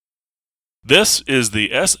This is the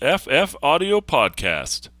SFF Audio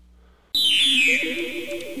Podcast.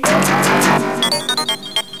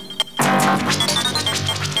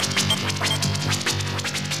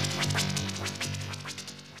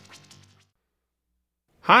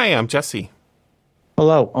 Hi, I'm Jesse.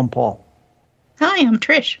 Hello, I'm Paul. Hi, I'm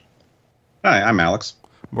Trish. Hi, I'm Alex.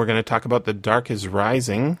 We're going to talk about The Dark is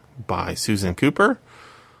Rising by Susan Cooper.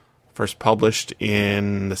 First published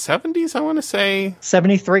in the 70s, I want to say.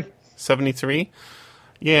 73. 73?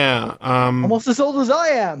 Yeah. Almost as old as I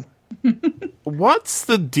am. What's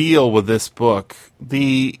the deal with this book?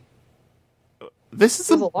 This is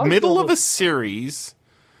the middle of a series.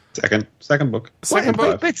 Second book. Second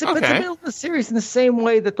book? It's in the middle of the series in the same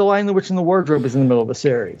way that The Lion, the Witch, and the Wardrobe is in the middle of the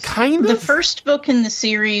series. Kind of. The first book in the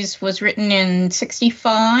series was written in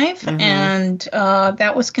 65, and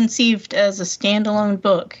that was conceived as a standalone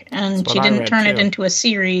book, and she didn't turn it into a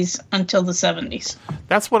series until the 70s.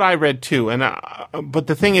 That's what I read, too. And but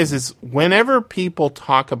the thing is whenever people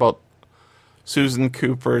talk about Susan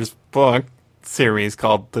Cooper's book series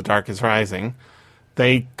called The Dark is Rising,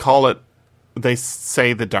 they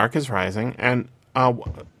say The Dark is Rising, and I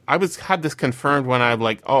had this confirmed when I'm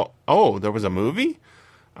like, oh, there was a movie?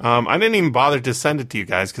 I didn't even bother to send it to you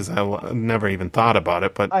guys because I never even thought about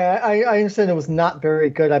it. But I understand it was not very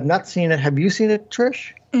good. I've not seen it. Have you seen it,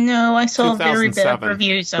 Trish? No, I saw very bad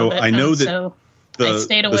reviews of it. I know that so I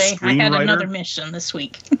stayed away. I had another mission this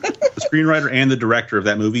week. The screenwriter and the director of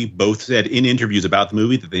that movie both said in interviews about the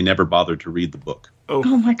movie that they never bothered to read the book. Oh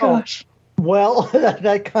my gosh. Well,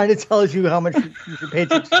 that kind of tells you how much you should pay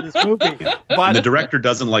attention to this movie. But the director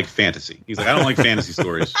doesn't like fantasy. He's like, I don't like fantasy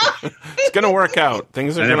stories. It's going to work out.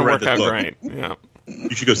 Things are going to work out great. Yeah.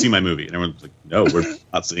 You should go see my movie. And everyone's like, no, we're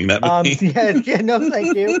not seeing that movie. No,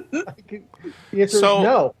 thank you. The answer is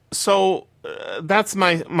no. So that's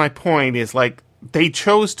my point is like they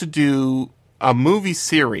chose to do a movie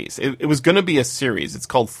series. It was going to be a series. It's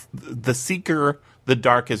called The Seeker, The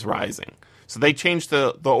Dark is Rising. So they changed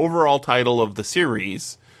the overall title of the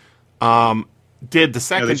series. Did the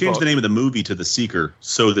second they changed book. the name of the movie to The Seeker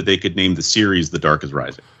so that they could name the series The Dark is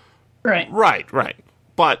Rising. Right.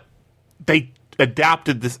 But they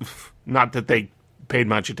adapted this, not that they paid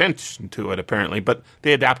much attention to it apparently, but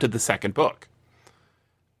they adapted the second book.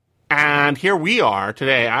 And here we are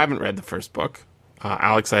today. I haven't read the first book.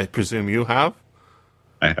 Alex, I presume you have?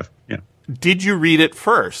 I have, yeah. Did you read it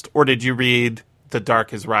first, or did you read The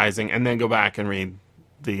Dark is Rising and then go back and read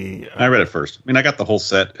the... I read it first. I mean, I got the whole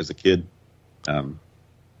set as a kid.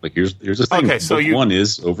 Here's the thing. Okay, so book one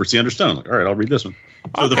is Oversea Under Stone. Like, all right, I'll read this one.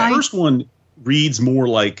 So the first one reads more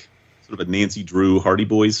like sort of a Nancy Drew Hardy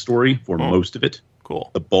Boys story for most of it.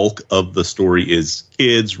 Cool. The bulk of the story is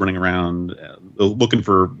kids running around looking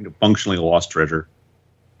for functionally lost treasure.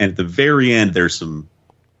 And at the very end, there's some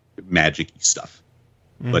magic-y stuff.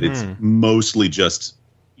 But it's mostly just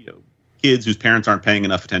kids whose parents aren't paying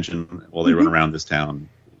enough attention while they run around this town.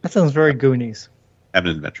 That sounds very Goonies.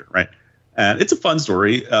 Having an adventure, right? It's a fun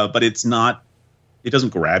story, but it doesn't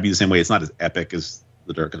grab you the same way. It's not as epic as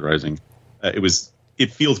The Dark is Rising.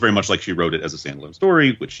 It feels very much like she wrote it as a standalone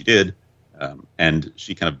story, which she did. And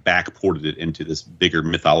she kind of backported it into this bigger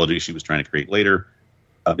mythology she was trying to create later.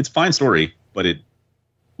 It's a fine story, but if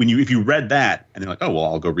you read that and they're like, oh, well,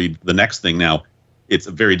 I'll go read the next thing now, it's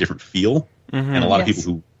a very different feel. And a lot of people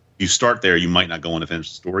who you start there, you might not go on to finish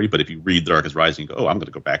the story. But if you read Dark is Rising, you go, oh, I'm going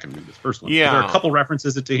to go back and read this first one. Yeah. There are a couple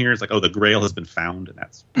references to here. It's like, oh, the Grail has been found. And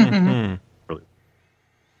that's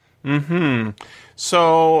brilliant.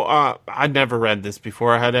 So I'd never read this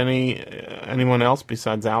before. Had anyone else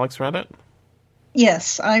besides Alex read it?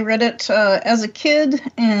 Yes, I read it as a kid,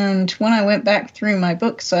 and when I went back through my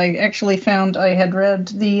books, I actually found I had read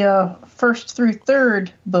the first through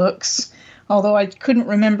third books, although I couldn't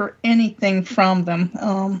remember anything from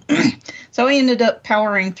them. So I ended up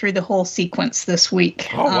powering through the whole sequence this week.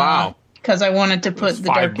 Oh, wow. Because I wanted to put The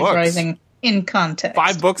Dark is Rising in context.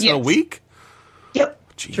 5 books in a week? Yep.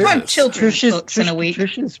 Jesus. 5 children's books in a week.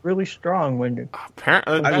 Trish really strong when you...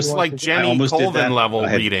 That's like Jenny Colvin level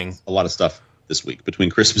reading. A lot of stuff this week. Between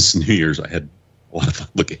Christmas and New Year's, I had a lot of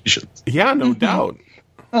obligations. Yeah, no doubt.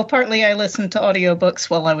 Well, partly I listened to audiobooks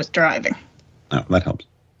while I was driving. Oh, that helps.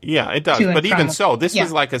 Yeah, it does. But even so, this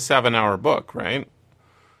was like a 7-hour book, right?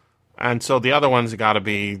 And so the other ones got to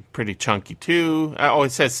be pretty chunky too. Oh,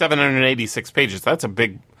 it says 786 pages. That's a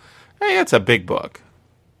big book,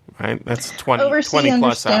 right? That's 20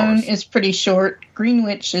 plus hours. Is pretty short.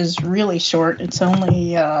 Greenwich is really short. It's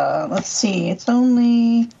only, it's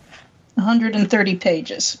only 130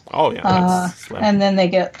 pages. Oh, yeah. And then they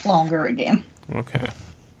get longer again. Okay.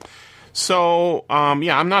 So,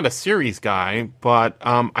 yeah, I'm not a series guy, but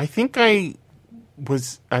I think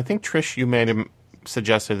Trish, you may have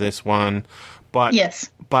suggested this one, but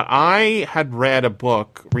Yes. But I had read a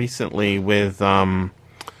book recently with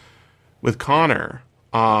Connor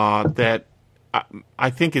that I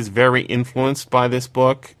think is very influenced by this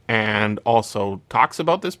book and also talks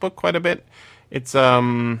about this book quite a bit. It's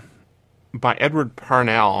by Edward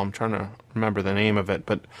Parnell. I'm trying to remember the name of it,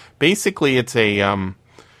 but basically it's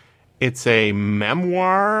a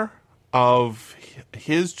memoir of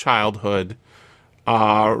his childhood,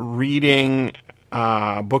 reading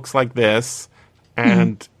books like this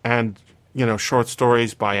and short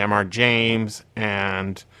stories by M.R. James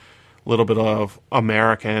and a little bit of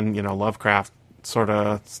American, Lovecraft sort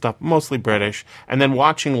of stuff, mostly British, and then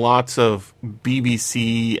watching lots of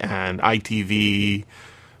BBC and ITV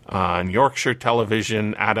and Yorkshire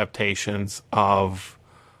television adaptations of,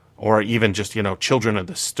 or even just, Children of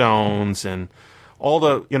the Stones and all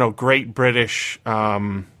the, great British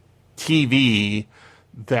TV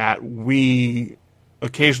that we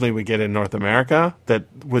occasionally would get in North America. That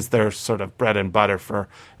was their sort of bread and butter. For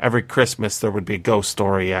every Christmas, there would be ghost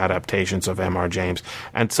story adaptations of M.R. James.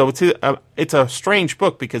 And so it's a strange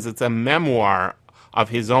book because it's a memoir of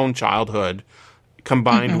his own childhood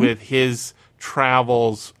combined with his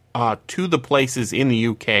travels to the places in the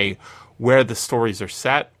UK where the stories are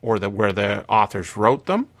set or where the authors wrote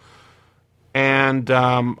them. And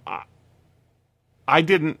I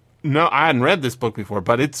hadn't read this book before,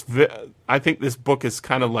 but I think this book is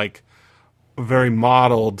kind of like very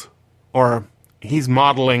modeled, or he's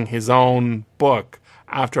modeling his own book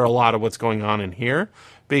after a lot of what's going on in here,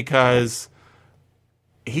 because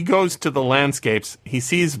he goes to the landscapes, he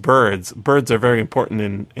sees birds. Birds are very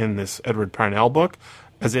important in this Edward Parnell book,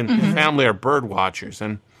 as in his family are bird watchers.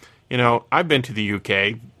 And, I've been to the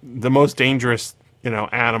UK. The most dangerous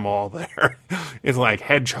animal there is like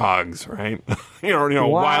hedgehogs, right? Wow.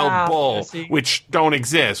 Wild bull, which don't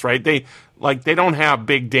exist, right? They don't have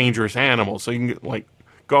big dangerous animals. So you can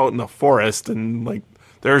go out in the forest and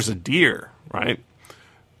there's a deer, right?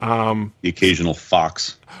 The occasional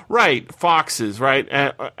fox. Right. Foxes, right?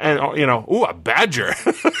 And a badger.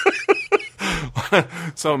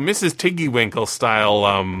 So Mrs. Tiggywinkle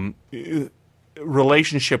style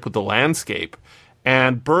relationship with the landscape,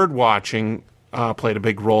 and bird watching played a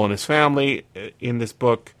big role in his family. In this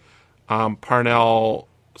book, Parnell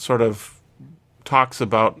sort of talks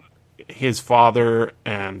about his father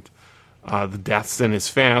and the deaths in his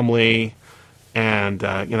family, and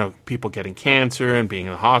people getting cancer and being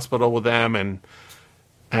in the hospital with them,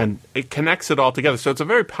 and it connects it all together. So it's a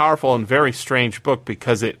very powerful and very strange book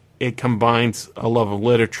because it combines a love of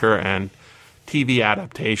literature and TV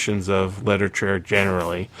adaptations of literature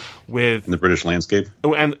generally with the British landscape.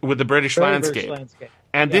 And with the British landscape.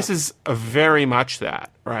 And this is very much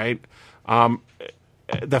that, right?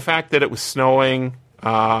 The fact that it was snowing,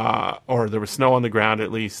 or there was snow on the ground at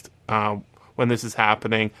least, when this is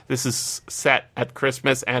happening. This is set at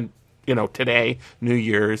Christmas and, today, New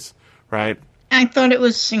Year's, right? I thought it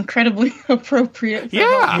was incredibly appropriate for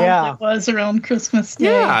how cold it was around Christmas Day.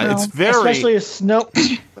 Yeah, it's very... Especially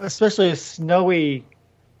a snowy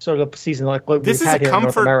sort of season like what this we've is had a here in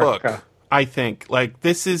North comfort America. book, I think.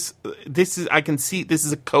 This is I can see this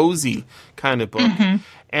is a cozy kind of book.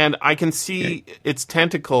 And I can see its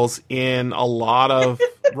tentacles in a lot of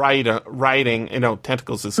writing.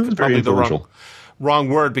 Tentacles is probably the wrong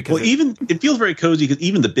word, because it feels very cozy, because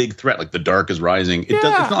even the big threat, like the dark is rising, it's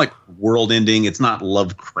not like world ending. It's not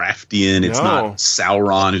Lovecraftian. It's not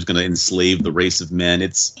Sauron who's going to enslave the race of men.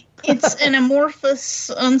 It's an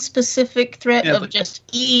amorphous, unspecific threat of just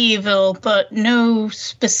evil, but no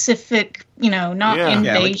specific, not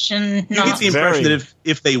invasion. You get the impression that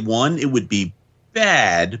if they won, it would be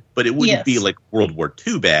bad, but it wouldn't be like World War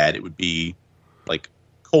II bad. It would be like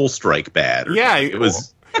Coal Strike bad. It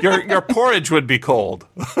was. Your porridge would be cold.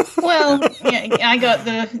 Well, I got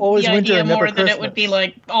the idea more that it would be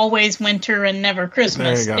like always winter and never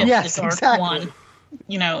Christmas if the dark won.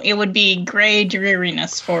 It would be gray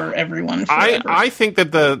dreariness for everyone forever. I think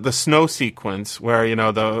that the snow sequence where,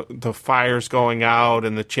 the fire's going out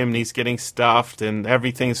and the chimney's getting stuffed and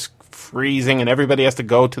everything's freezing and everybody has to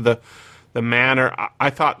go to the manor.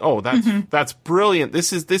 I thought, that's brilliant.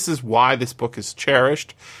 This is why this book is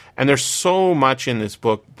cherished. And there's so much in this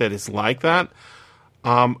book that is like that.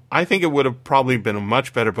 I think it would have probably been a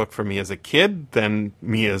much better book for me as a kid than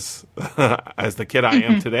me as the kid I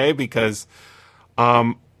am today, because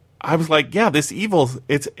I was like, this evil,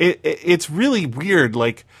 it's really weird.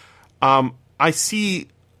 I see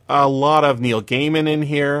a lot of Neil Gaiman in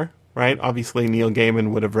here. right? Obviously, Neil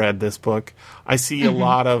Gaiman would have read this book. I see a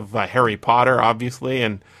lot of Harry Potter, obviously,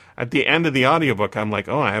 and at the end of the audiobook, I'm like,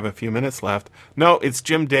 oh, I have a few minutes left. No, it's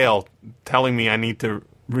Jim Dale telling me I need to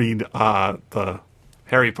read the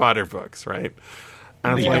Harry Potter books, right?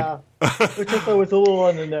 And I was like, which I thought was a little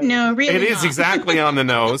on the nose. No, really, it is exactly on the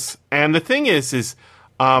nose. And the thing is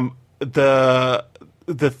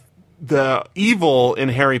the evil in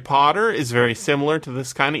Harry Potter is very similar to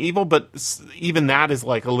this kind of evil, but even that is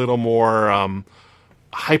like a little more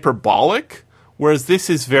hyperbolic, whereas this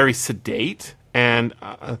is very sedate. And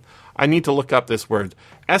I need to look up this word,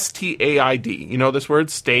 STAID. You know this word,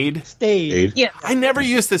 staid? Stayed. Yeah. I never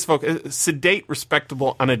use this sedate,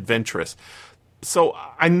 respectable, unadventurous. So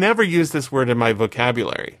I never use this word in my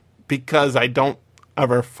vocabulary because I don't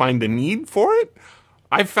ever find the need for it.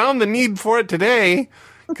 I found the need for it today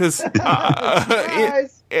because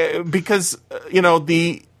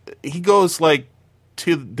he goes like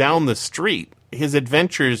down the street. His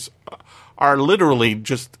adventures are literally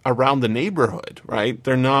just around the neighborhood, right?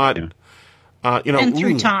 They're not, And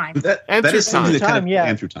through time. That And is through something that kind time, of yeah.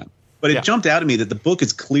 and through time. But it jumped out at me that the book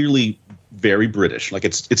is clearly very British. Like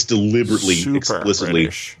it's deliberately, Super explicitly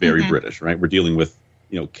British. very British, right? We're dealing with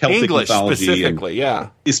Celtic English mythology, specifically,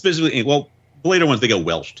 specifically. Well, the later ones they go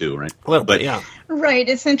Welsh too, right? A little bit, yeah. Right,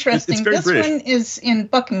 it's interesting. It's very This British. one is in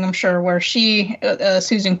Buckinghamshire, where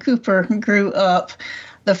Susan Cooper, grew up.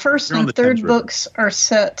 The first They're on and the third Thames River. books are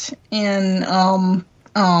set in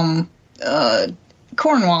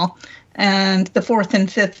Cornwall, and the fourth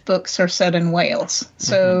and fifth books are set in Wales.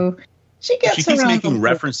 So she gets She keeps around. making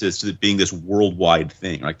references to it being this worldwide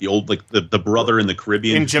thing, like the old, like the brother in the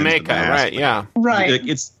Caribbean In who sends the Jamaica, mask. right, yeah. Right. Like,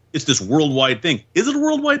 it's this worldwide thing. Is it a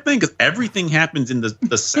worldwide thing? Because everything happens in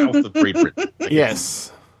the south of Great Britain. Like,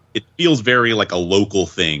 Yes. it feels very like a local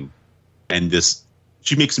thing, and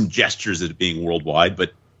she makes some gestures at it being worldwide,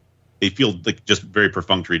 but they feel like just very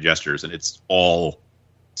perfunctory gestures, and it's all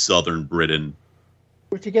southern Britain.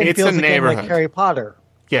 Which again It's feels a again like neighborhood. Harry Potter.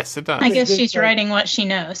 Yes, it does. I guess It's she's like- writing what she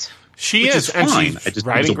knows. She Which is, is and fine. she's I just it was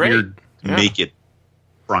writing a great. weird to Yeah. make it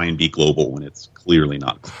try and be global when it's clearly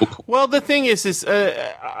not global. Well, the thing is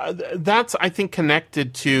that's, I think,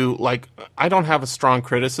 connected to, like, I don't have a strong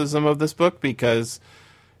criticism of this book because,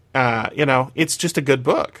 it's just a good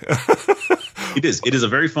book. It is a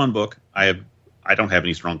very fun book. I don't have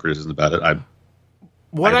any strong criticism about it. I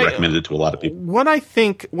recommend it to a lot of people.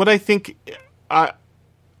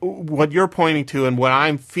 What you're pointing to and what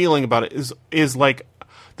I'm feeling about it is like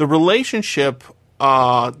the relationship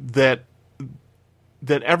that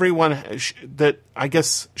everyone that I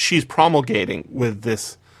guess she's promulgating with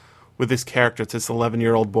this character, this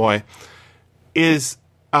 11-year-old boy, is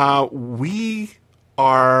we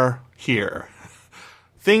are here.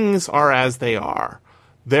 Things are as they are.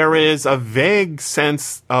 There is a vague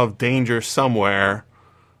sense of danger somewhere.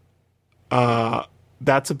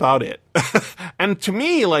 That's about it. And to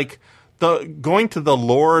me, like, going to the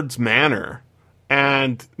Lord's Manor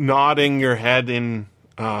and nodding your head in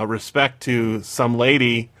respect to some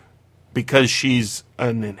lady because she's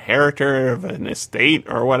an inheritor of an estate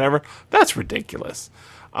or whatever, that's ridiculous.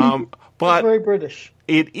 But Very British.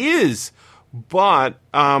 it is, but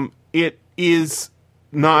it is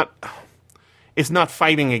not. It's not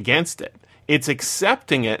fighting against it. It's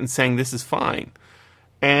accepting it and saying this is fine.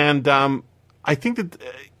 And I think that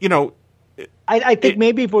I think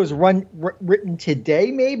maybe if it was written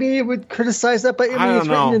today, maybe it would criticize that. But I mean, don't it's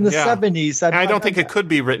written know. in the Yeah. 70s. I don't think it could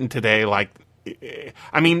be written today. Like,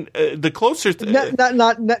 I mean, the closer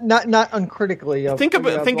not uncritically.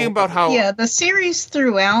 thinking about how Yeah, the series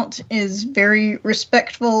throughout is very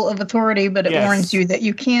respectful of authority, but it Yes. warns you that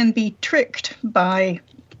you can be tricked by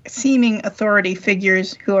seeming authority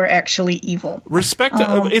figures who are actually evil.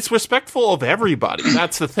 it's respectful of everybody.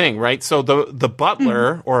 That's the thing, right? So the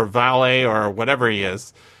butler or valet or whatever he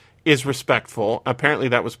is respectful. Apparently,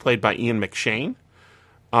 that was played by Ian McShane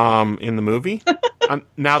in the movie.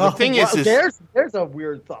 Now the thing is there's a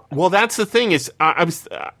weird thought. well, that's the thing is I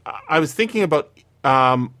was thinking about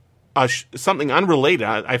something unrelated.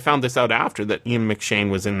 I found this out after that Ian McShane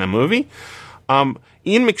was in the movie.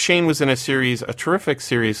 Ian McShane was in a terrific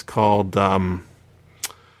series called Deadwood.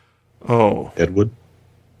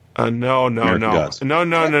 no, Gods.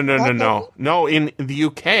 no, in the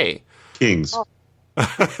UK. Kings.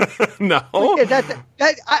 No, Yeah,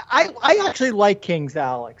 I actually like Kings,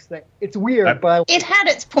 Alex. It's weird, but It had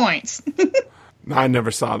its points. I never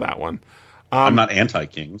saw that one. I'm not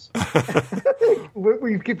anti-Kings.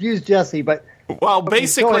 we've confused Jesse. But Well,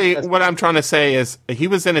 basically, go ahead. what I'm trying to say is he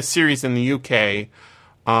was in a series in the UK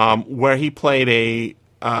where he played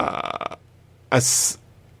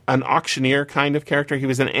an auctioneer kind of character. He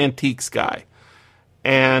was an antiques guy.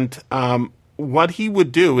 And what he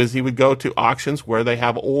would do is he would go to auctions where they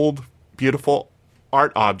have old, beautiful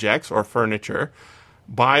art objects or furniture,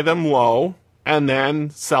 buy them low, and then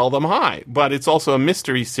sell them high. But it's also a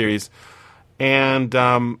mystery series. And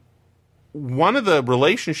one of the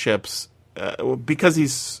relationships, because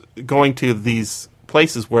he's going to these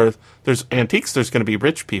places where there's antiques, there's going to be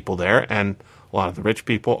rich people there, and a lot of the rich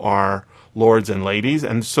people are lords and ladies,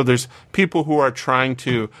 and so there's people who are trying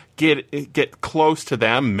to get close to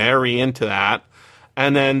them, marry into that,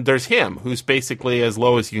 and then there's him, who's basically as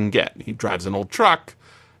low as you can get. He drives an old truck,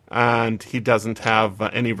 and he doesn't have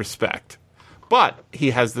any respect. But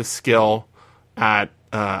he has this skill at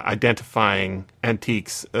identifying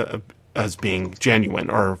antiques as being genuine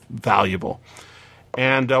or valuable.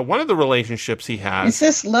 And one of the relationships he has... Is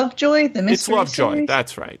this Lovejoy, the mystery It's Lovejoy, series?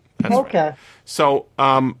 that's right. That's Okay. right. So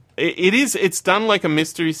it's done like a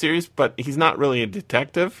mystery series, but he's not really a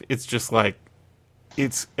detective. It's just like...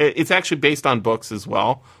 It's actually based on books as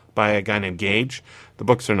well by a guy named Gage. The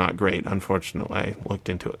books are not great, unfortunately. I looked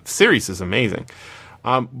into it. The series is amazing.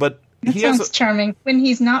 But That he sounds has... charming. When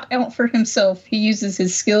he's not out for himself, he uses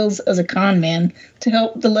his skills as a con man to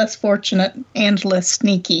help the less fortunate and less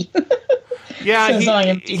sneaky. Yeah, Says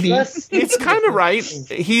IMDb. it's kind of right.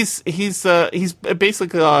 He's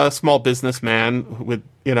basically a small businessman with,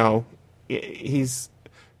 he's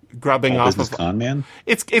grubbing off business of con man.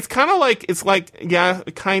 It's kind of like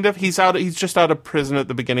kind of. He's just out of prison at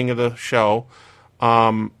the beginning of the show,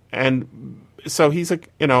 and so he's a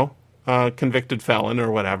convicted felon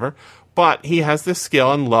or whatever. But he has this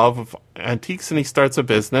skill and love of antiques, and he starts a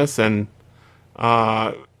business, and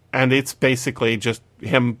it's basically just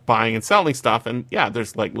him buying and selling stuff. And yeah,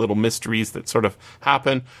 there's like little mysteries that sort of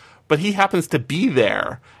happen, but he happens to be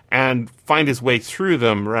there and find his way through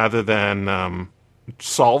them rather than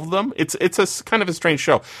solve them. It's a kind of a strange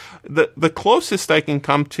show. The closest I can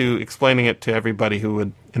come to explaining it to everybody who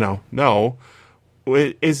would know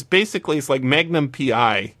is basically it's like Magnum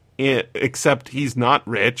PI, except he's not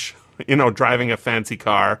rich, driving a fancy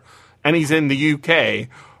car, and he's in the UK.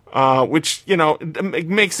 Which, it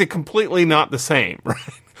makes it completely not the same, right?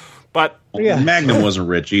 But Yeah. Magnum wasn't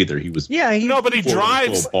rich either. He was. Yeah, but he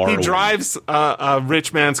drives a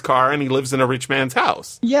rich man's car, and he lives in a rich man's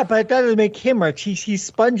house. Yeah, but that doesn't make him rich. He's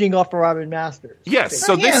sponging off of Robin Masters. Yes,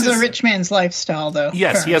 so He this has is a rich man's lifestyle, though.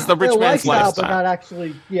 yes, he has the rich Their man's lifestyle. but not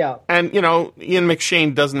actually. Yeah. And, Ian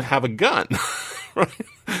McShane doesn't have a gun. Right?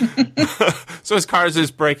 So his car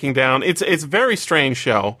is breaking down. It's a very strange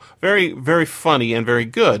show. Very, very funny and very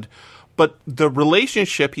good. But the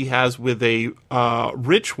relationship he has with a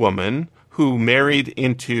rich woman who married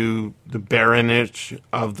into the baronage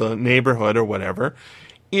of the neighborhood or whatever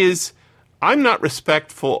is, I'm not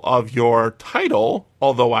respectful of your title,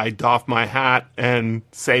 although I doff my hat and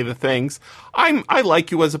say the things. I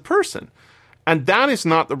like you as a person. And that is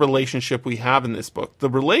not the relationship we have in this book. The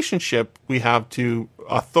relationship we have to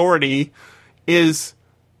authority is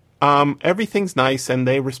everything's nice and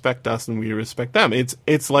they respect us and we respect them.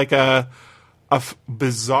 It's like a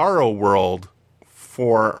bizarro world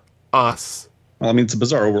for us. Well, I mean, it's a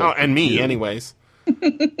bizarre world. Oh, and me, anyways.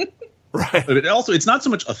 Right. But also, it's not so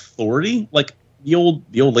much authority. Like the old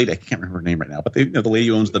lady, I can't remember her name right now, but the lady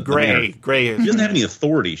who owns the manor. Gray. She doesn't have any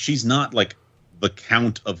authority. She's not like the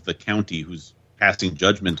count of the county who's passing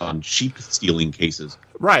judgment on sheep stealing cases.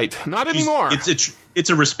 Right. Not anymore. It's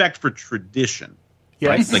a respect for tradition. Yes.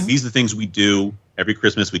 Right? Like these are the things we do every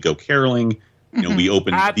Christmas. We go caroling. We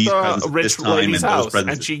open At these the presents at rich this time lady's and those house,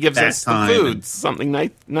 presents and she at gives that us the time. food, something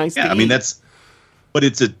nice Yeah, to I mean eat. but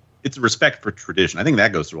it's a respect for tradition. I think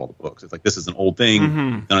that goes through all the books. It's like this is an old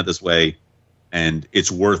thing, done it this way, and it's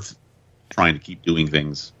worth trying to keep doing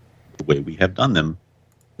things the way we have done them,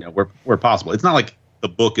 where possible. It's not like the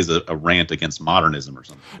book is a rant against modernism or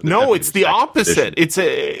something. No, it's the opposite. Tradition.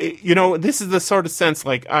 It's this is the sort of sense,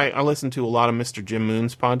 like I listen to a lot of Mr. Jim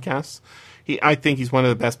Moon's podcasts. I think he's one of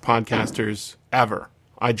the best podcasters ever.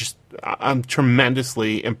 I'm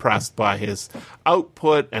tremendously impressed by his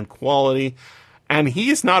output and quality. And he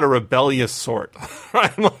is not a rebellious sort,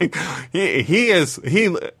 right? Like he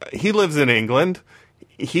lives in England.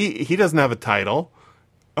 He doesn't have a title.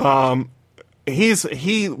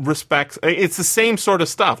 He respects. It's the same sort of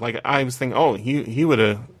stuff. Like I was thinking, he would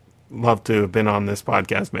have loved to have been on this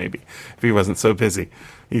podcast maybe if he wasn't so busy.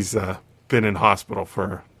 He's been in hospital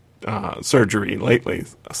for surgery lately,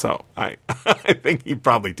 so I think he'd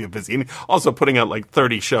probably too busy. And also putting out like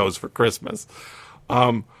 30 shows for Christmas.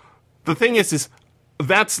 The thing is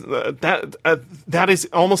that is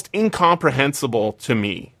almost incomprehensible to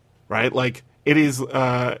me, right? Like it is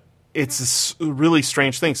it's a really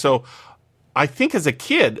strange thing. So I think as a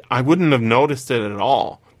kid, I wouldn't have noticed it at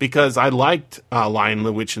all because I liked Lion,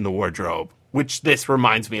 the Witch, and the Wardrobe, which this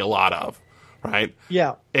reminds me a lot of, right?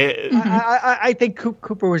 Yeah. I think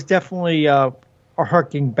Cooper was definitely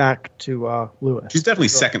harking back to Lewis. She's definitely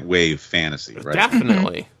second wave fantasy, right?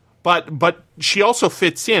 Definitely. But she also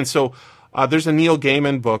fits in. So there's a Neil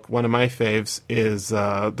Gaiman book. One of my faves is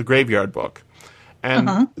the Graveyard Book.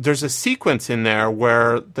 And there's a sequence in there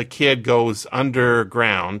where the kid goes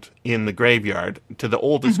underground in the graveyard to the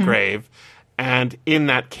oldest grave. And in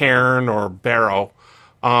that cairn or barrow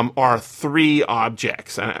are 3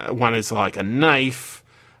 objects. One is like a knife.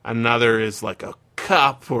 Another is like a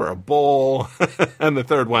cup or a bowl. And the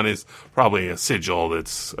third one is probably a sigil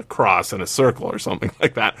that's a cross and a circle or something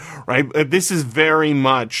like that. Right? This is very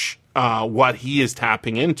much what he is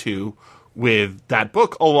tapping into with that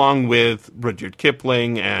book, along with Rudyard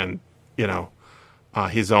Kipling and,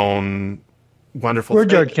 his own wonderful...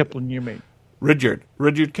 Rudyard Kipling, you mean? Rudyard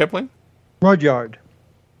Kipling? Rudyard.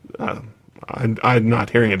 I'm not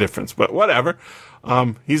hearing a difference, but whatever.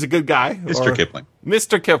 He's a good guy. Mr. Kipling.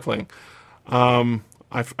 Mr. Kipling. I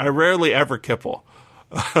rarely ever kipple.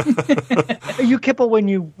 You kipple when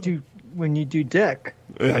you do Dick.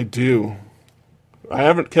 I do. I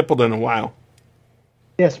haven't kippled in a while.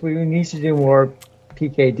 Yes, we need to do more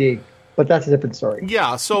PKD, but that's a different story.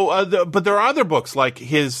 Yeah, so, but there are other books like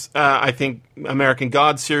his, I think, American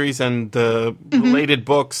God series and the related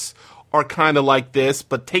books are kind of like this,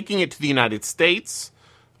 but taking it to the United States,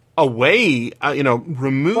 away,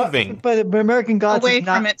 removing. But American Gods away is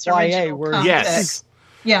not from its YA. original Where context. Yes.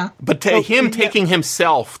 Yeah. But taking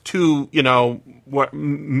himself to,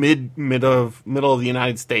 middle of the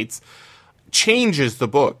United States changes the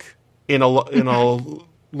book in a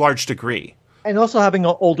large degree. And also having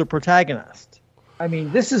an older protagonist. I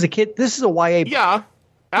mean, this is a kid. This is a YA book. Yeah,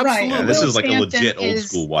 absolutely. Yeah, this Will is like a Stanton legit old is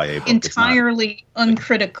school YA book. entirely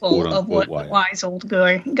uncritical of what quote-unquote the YA. wise old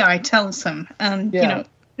guy tells him. And, Yeah.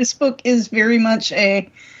 this book is very much a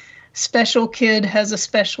special kid has a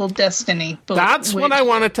special destiny book. That's what I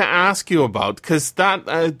wanted to ask you about, because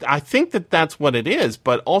I think that's what it is.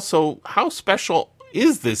 But also, how special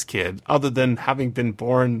is this kid, other than having been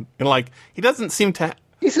born? He doesn't seem to.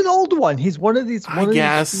 He's an old one. He's one of these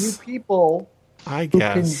few people I who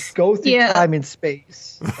guess. can go through time and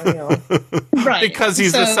space. Right. Because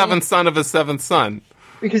he's the seventh son of a seventh son.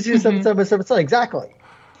 Because he's the seventh son. Exactly.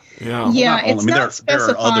 Yeah. Yeah, Not it's only- not there are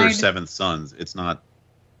other specified. seventh sons. It's not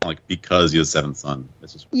like because he's the seventh son.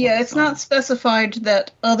 It's just Yeah, one it's son. not specified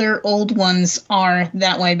that other old ones are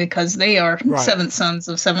that way because they are Right. seventh sons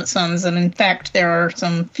of seventh sons, and in fact, there are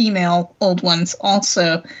some female old ones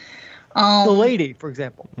also. The lady, for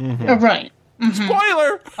example. Right.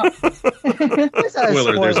 Spoiler! It's not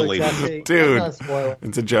Spoiler, there's a lady. Jesse. Dude. That's not a spoiler.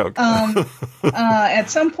 It's a joke. At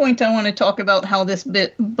some point, I want to talk about how this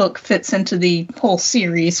book fits into the whole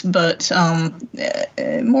series, but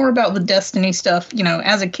more about the Destiny stuff.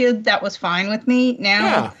 As a kid, that was fine with me. Now,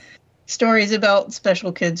 Yeah. stories about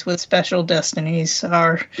special kids with special destinies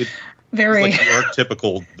are very... It's like the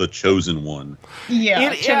archetypical the chosen one.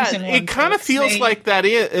 chosen it kind of ones. feels They- like that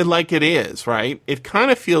is like it is, right? It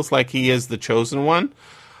kind of feels like he is the chosen one.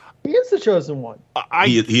 He is the chosen one.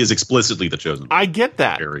 He is explicitly the chosen one. I get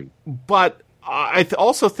that, Very. but I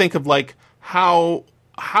also think of how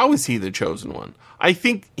is he the chosen one? I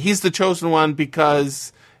think he's the chosen one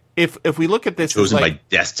because if we look at this, Chosen as by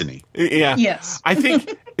destiny. yeah, Yes. I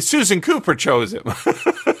think Susan Cooper chose him.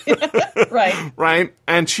 Right. Right?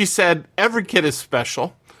 And she said, every kid is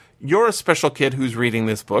special. You're a special kid who's reading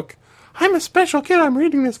this book. I'm a special kid. I'm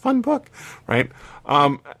reading this fun book. Right?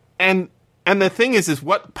 And the thing is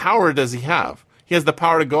what power does he have? He has the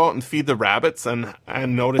power to go out and feed the rabbits and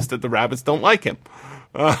notice that the rabbits don't like him.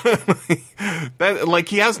 He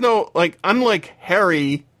has no, unlike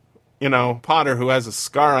Harry, Potter, who has a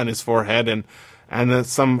scar on his forehead and then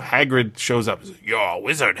some Hagrid shows up. You're a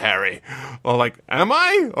wizard, Harry. Well, am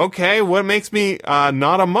I? Okay, what makes me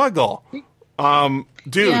not a muggle?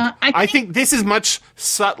 Dude, Yeah, I think this is much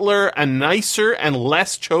subtler and nicer and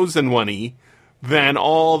less chosen one-y than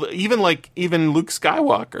even Luke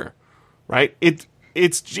Skywalker, right?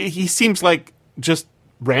 He seems like just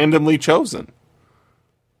randomly chosen.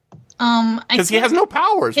 Because he has no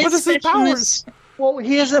powers. What is his powers? Well,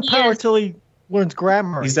 he has the power Yes. till he learns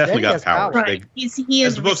grammar. He's definitely Then he got has powers. Right. He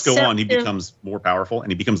As is the books go on, he receptive. becomes more powerful,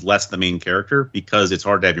 and he becomes less the main character because it's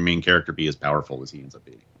hard to have your main character be as powerful as he ends up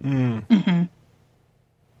being.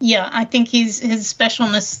 Yeah, I think his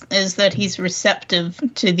specialness is that he's receptive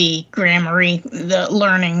to the grammary, the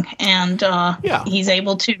learning, and he's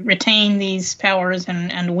able to retain these powers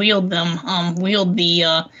and wield them. Wield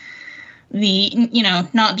the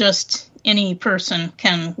not just any person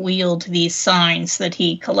can wield these signs that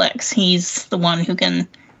he collects. He's the one who can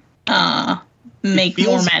make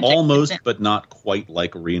more magic. Almost, but not quite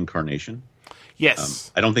like a reincarnation.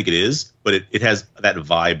 Yes. I don't think it is, but it has that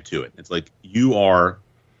vibe to it. It's like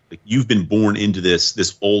you've been born into this.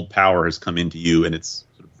 This old power has come into you, and it's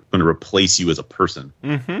sort of going to replace you as a person.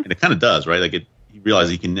 Mm-hmm. And it kind of does, right? Like he realizes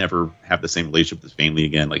he can never have the same relationship with his family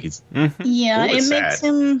again. Like he's it makes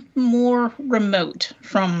him more remote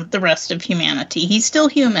from the rest of humanity. He's still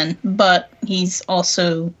human, but he's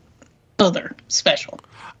also other, special.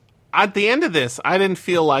 At the end of this, I didn't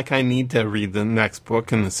feel like I need to read the next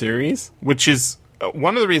book in the series, which is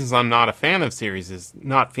one of the reasons I'm not a fan of series, is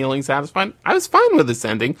not feeling satisfied. I was fine with this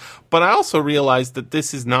ending, but I also realized that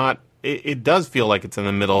this is not, it does feel like it's in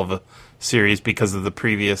the middle of a series because of the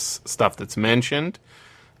previous stuff that's mentioned.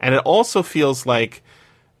 And it also feels like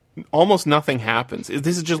almost nothing happens.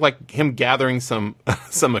 This is just like him gathering some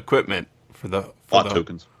equipment for the plot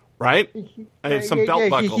tokens. Right? Some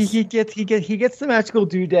belt buckles. He gets the magical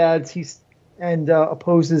doodads.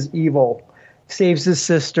 Opposes evil, saves his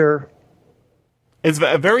sister. It's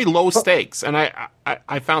very low stakes, and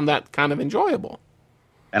I found that kind of enjoyable.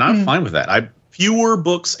 And I'm fine with that. Fewer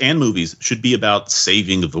books and movies should be about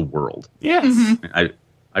saving the world. Yes,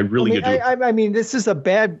 I really do. I mean, this is a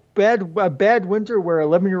bad winter where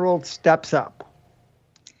 11-year-old steps up.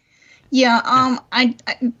 Yeah, I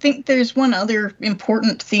think there's one other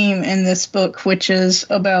important theme in this book, which is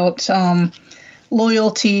about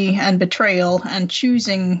loyalty and betrayal and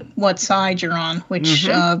choosing what side you're on, which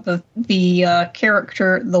the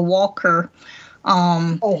character, the Walker.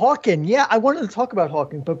 Hawken. Yeah, I wanted to talk about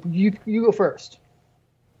Hawken, but you go first.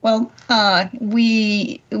 Well,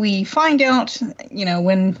 we find out,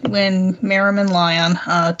 when Merriman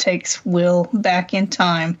Lyon takes Will back in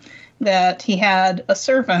time, that he had a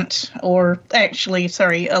servant, or actually,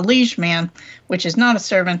 a liege man, which is not a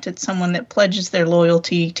servant. It's someone that pledges their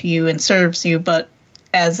loyalty to you and serves you, but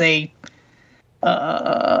as a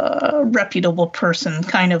reputable person,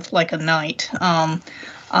 kind of like a knight.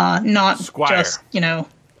 Not Squire. just,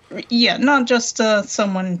 not just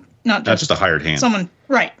someone, not just a hired hand. Someone,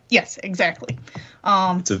 right? Yes, exactly.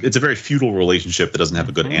 It's a very feudal relationship that doesn't have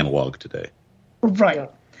a good analog today. Right. Yeah.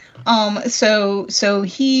 So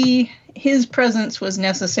his presence was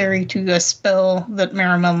necessary to a spell that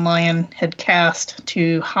Merriman Lyon had cast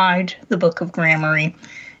to hide the Book of Gramarye,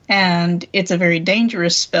 and it's a very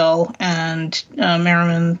dangerous spell. And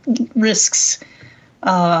Merriman risks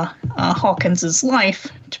Hawkins's life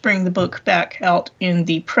to bring the book back out in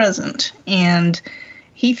the present, and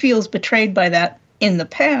he feels betrayed by that in the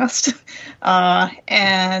past,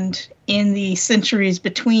 and in the centuries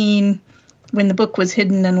between when the book was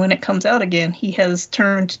hidden and when it comes out again, he has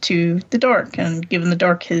turned to the dark and given the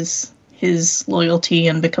dark his loyalty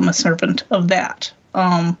and become a servant of that.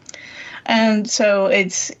 And so he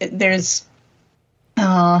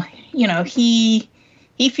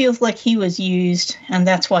feels like he was used, and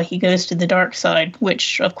that's why he goes to the dark side,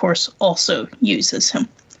 which of course also uses him.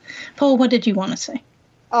 Paul, what did you want to say?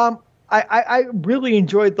 I really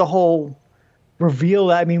enjoyed the whole reveal.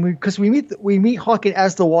 I mean, because we meet Hawken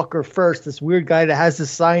as the Walker first, this weird guy that has this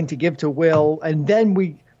sign to give to Will, and then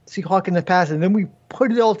we see Hawken in the past, and then we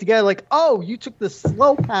put it all together like, oh, you took the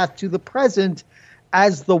slow path to the present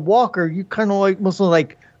as the Walker. You kind of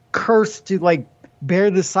like cursed to like bear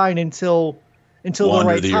the sign until the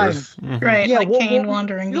right time. Mm-hmm. Right, yeah, like Cain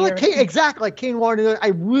wandering the earth. Exactly, like Cain wandering the earth. I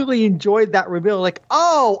really enjoyed that reveal. Like,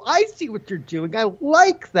 oh, I see what you're doing. I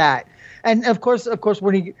like that. And of course,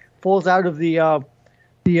 when he falls out of the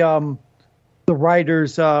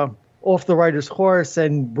rider's off the rider's horse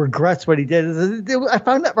and regrets what he did. I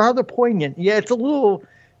found that rather poignant. Yeah, it's a little.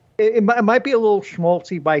 It might be a little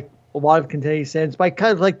schmaltzy by a lot of contending sense, but I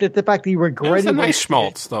kind of like the fact that he regretted. It's a nice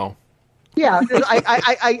schmaltz, though. Yeah,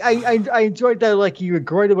 I enjoyed that. Like he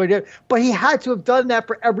regretted what he did, but he had to have done that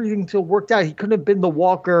for everything to have worked out. He couldn't have been the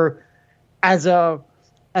Walker as a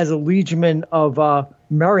liegeman of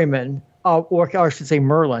Merriman. Or I should say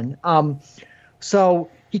Merlin. So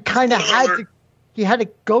he kind of had to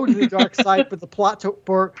go to the dark side for the plot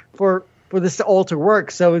for this all to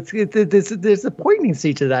work. So there's a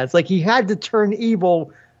poignancy to that. It's like he had to turn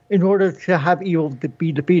evil in order to have evil to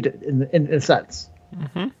be defeated in a sense.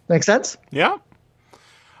 Mm-hmm. Make sense? Yeah.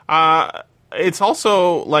 It's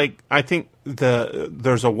also like I think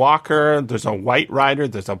there's a Walker, there's a White Rider,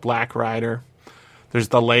 there's a Black Rider. There's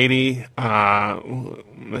the lady,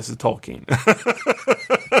 this is Tolkien.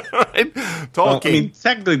 Right? Tolkien. Well, I mean,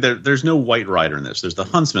 technically, there's no White Rider in this. There's the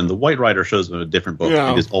Huntsman. The White Rider shows him a different book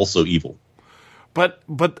and is also evil. But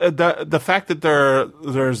the fact that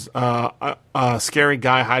there's a scary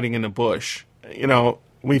guy hiding in a bush,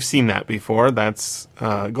 we've seen that before. That's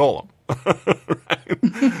Golem.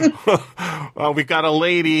 We've got a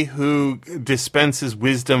lady who dispenses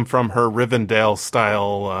wisdom from her Rivendell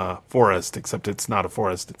style forest, except it's not a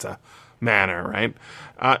forest; it's a manor, right?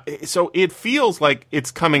 So it feels like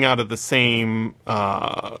it's coming out of the same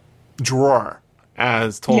drawer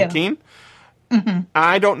as Tolkien. Yeah. Mm-hmm.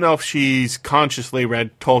 I don't know if she's consciously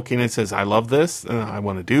read Tolkien and says, I love this, I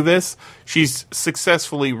want to do this. She's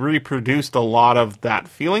successfully reproduced a lot of that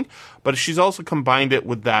feeling, but she's also combined it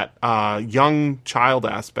with that young child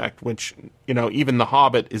aspect, which, even The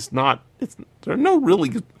Hobbit is not, there are no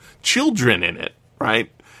really children in it, right?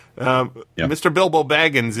 Mr. Bilbo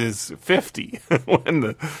Baggins is 50 when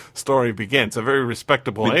the story begins. A very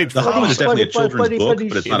respectable age. The Hobbit is definitely a children's book,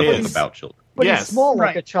 but it's not a book about children. But he's small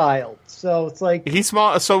like a child, so it's like... He's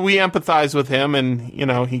small, so we empathize with him, and,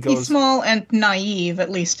 he goes... He's small and naive,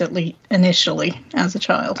 at least initially, as a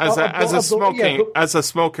child. As a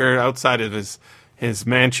smoker outside of his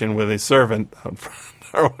mansion with his servant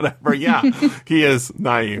or whatever, he is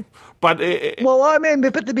naive. But but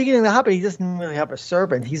at the beginning of The Hobbit, he doesn't really have a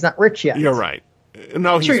servant. He's not rich yet. You're right.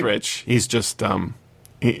 No, he's rich. He's just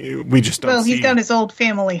we just don't. Well, he's got his old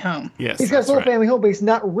family home. Yes, he's got his old family home, but he's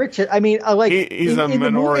not rich yet. I mean, he's a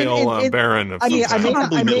manorial baron of some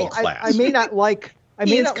kind. I may not like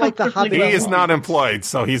The Hobbit. He is not employed,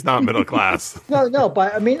 so he's not middle class. No,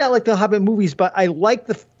 but I may not like the Hobbit movies, but I like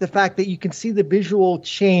the fact that you can see the visual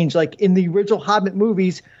change. Like in the original Hobbit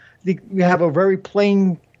movies, you have a very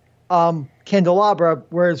plain candelabra,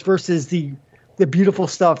 whereas versus the beautiful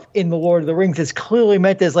stuff in the Lord of the Rings is clearly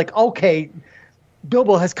meant as like, okay,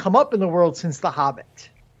 Bilbo has come up in the world since The Hobbit,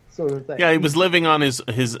 sort of thing. Yeah, he was living on his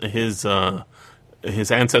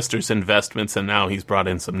ancestors' investments, and now he's brought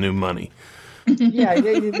in some new money. Now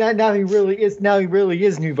he really is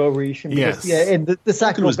nouveau riche. Yes. Yeah, and the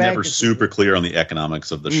Sacco was never super clear on the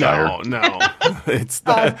economics of the Shire. No, it's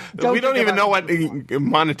we don't even know what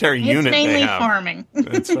monetary unit they have. It's mainly farming.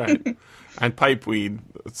 That's right, and pipeweed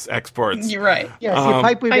exports. You're right. Yeah,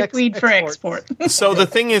 pipeweed for export. So the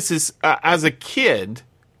thing is as a kid,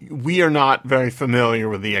 we are not very familiar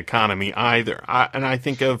with the economy either. And I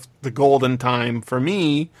think of the golden time for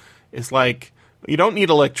me is like, you don't need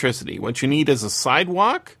electricity. What you need is a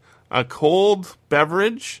sidewalk, a cold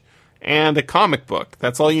beverage, and a comic book.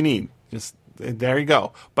 That's all you need. Just there you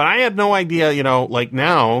go. But I had no idea, like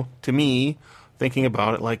now, to me, thinking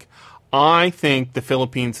about it, like, I think the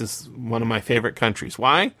Philippines is one of my favorite countries.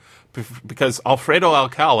 Why? Because Alfredo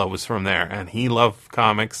Alcala was from there, and he loved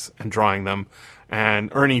comics and drawing them. And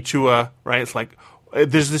Ernie Chua, right? It's like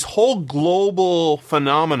there's this whole global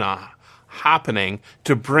phenomena happening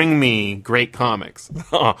to bring me great comics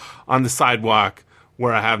on the sidewalk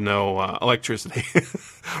where I have no electricity,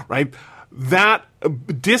 right? That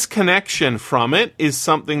disconnection from it is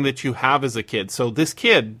something that you have as a kid. So this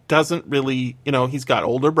kid doesn't really, he's got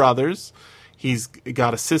older brothers, he's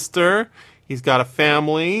got a sister, he's got a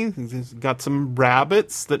family, he's got some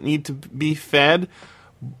rabbits that need to be fed,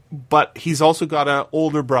 but he's also got an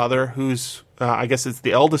older brother who's, I guess it's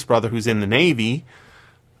the eldest brother who's in the Navy,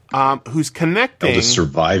 who's connecting... Eldest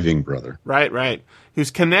surviving brother. Right.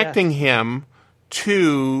 Who's connecting him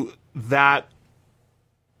to that,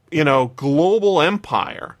 global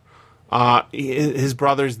empire. His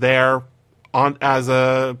brother's there as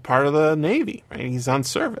a part of the Navy, right? He's on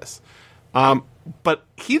service. But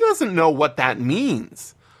he doesn't know what that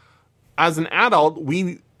means. As an adult,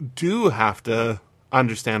 we do have to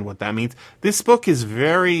understand what that means. This book is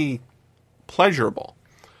very pleasurable,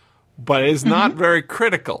 but it's not very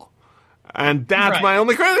critical. And that's my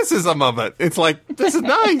only criticism of it. It's like, this is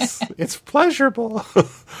nice. It's pleasurable.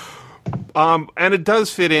 And it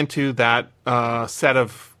does fit into that set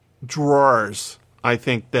of drawers, I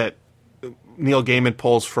think, that Neil Gaiman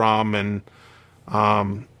pulls from and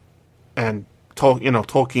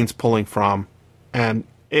Tolkien's pulling from. And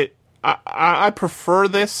I prefer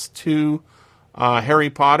this to Harry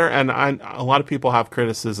Potter, and a lot of people have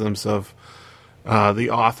criticisms of the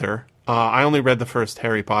author. I only read the first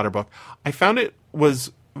Harry Potter book. I found it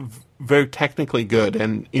was very technically good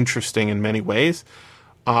and interesting in many ways.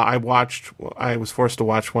 I was forced to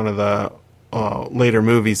watch one of the later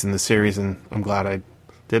movies in the series, and I'm glad I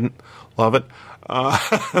didn't love it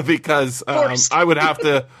because I would have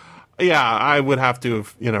to. Yeah, I would have to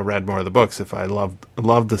have read more of the books if I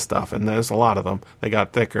loved the stuff, and there's a lot of them. They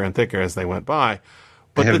got thicker and thicker as they went by.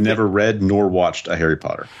 But I have never read nor watched a Harry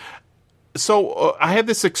Potter. So I had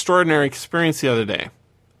this extraordinary experience the other day.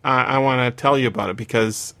 I want to tell you about it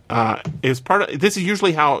because it's part of. This is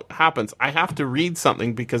usually how it happens. I have to read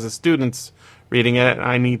something because the student's reading it, and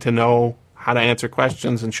I need to know how to answer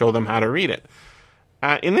questions and show them how to read it.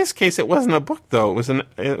 In this case, it wasn't a book though.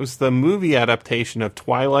 It was the movie adaptation of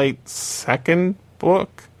Twilight's second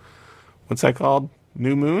book. What's that called?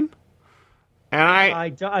 New Moon.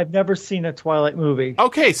 And I've never seen a Twilight movie.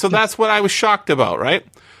 Okay, so that's what I was shocked about, right?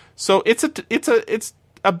 So it's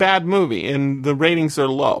a bad movie, and the ratings are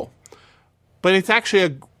low. But it's actually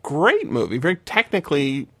a great movie, very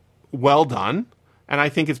technically well done, and I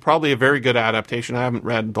think it's probably a very good adaptation. I haven't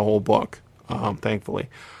read the whole book, thankfully.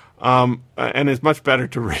 And it's much better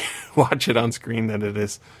to watch it on screen than it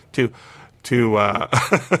is to I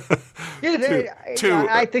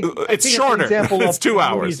think it's shorter. It's 2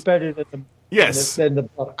 hours. It's better than the yes. than the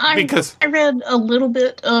book. I read a little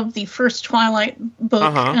bit of the first Twilight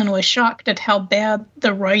book and was shocked at how bad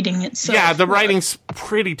the writing itself. Yeah, the writing's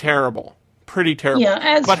pretty terrible. Pretty terrible.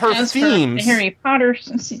 Yeah, but her themes. For the Harry Potter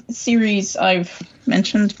series, I've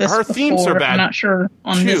mentioned this her before. Themes are bad. I'm not sure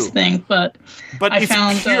on this thing, but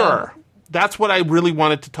it's pure. That's what I really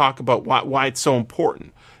wanted to talk about. Why it's so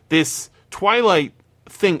important. This Twilight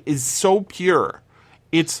thing is so pure.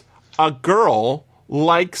 It's a girl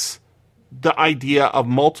likes the idea of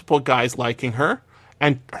multiple guys liking her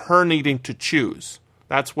and her needing to choose.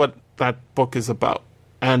 That's what that book is about,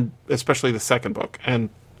 and especially the second book, and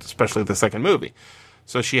especially the second movie.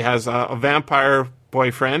 So she has a vampire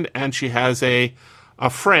boyfriend, and she has a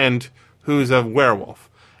friend who's a werewolf,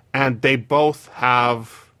 and they both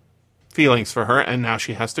have feelings for her, and now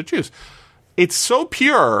she has to choose. It's so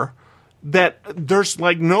pure that there's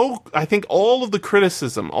I think all of the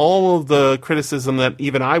criticism that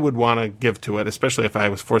even I would want to give to it, especially if I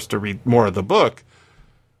was forced to read more of the book,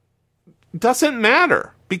 doesn't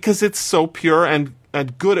matter because it's so pure and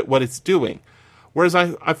good at what it's doing. Whereas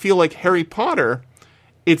I feel like Harry Potter,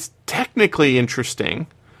 it's technically interesting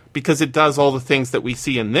because it does all the things that we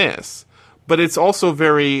see in this, but it's also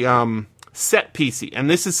very set piecey. And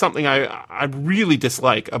this is something I really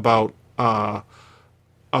dislike about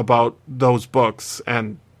those books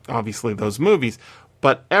and obviously those movies.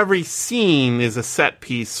 But every scene is a set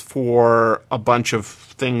piece for a bunch of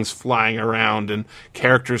things flying around and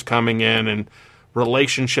characters coming in and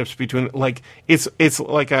relationships between.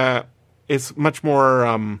 It's much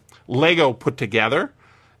more Lego put together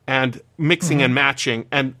and mixing and matching,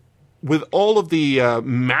 and with all of the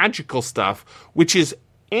magical stuff, which is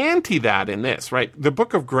anti that in this, right? The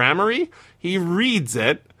Book of Gramarye, he reads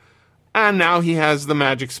it, and now he has the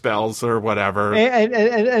magic spells or whatever.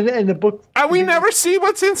 And the book... And we never see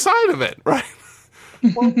what's inside of it, right?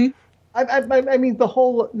 Well, I mean, the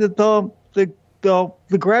whole...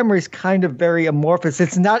 The grammar is kind of very amorphous.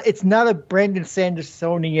 It's not a Brandon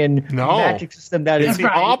Sandersonian magic system that is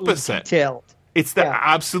the opposite. Detailed. It's the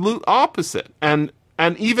absolute opposite. And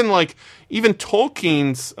even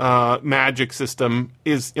Tolkien's magic system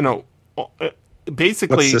is,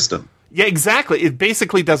 basically what system? Yeah, exactly. It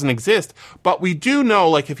basically doesn't exist. But we do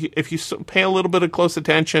know, if you pay a little bit of close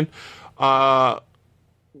attention, the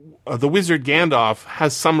wizard Gandalf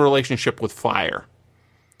has some relationship with fire.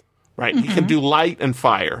 Right, he can do light and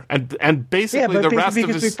fire, and basically the rest of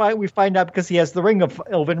his... we find out because he has the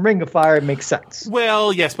elven ring of fire. It makes sense.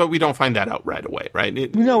 Well, yes, but we don't find that out right away, right?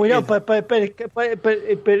 No, we don't. But nicely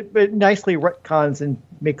retcons and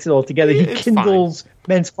makes it all together. He kindles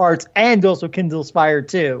men's hearts and also kindles fire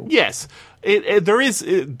too. Yes,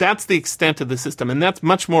 that's the extent of the system, and that's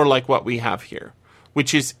much more like what we have here,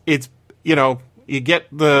 which is you get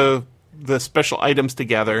the special items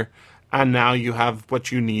together. And now you have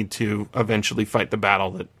what you need to eventually fight the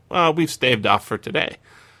battle that we've staved off for today.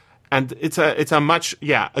 And it's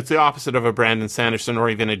the opposite of a Brandon Sanderson or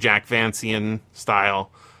even a Jack Vancian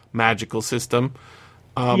style magical system.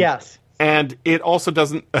 Yes. And it also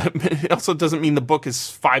doesn't mean the book is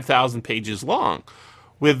 5,000 pages long.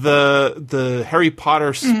 With the Harry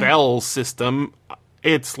Potter spell system,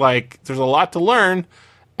 it's like there's a lot to learn.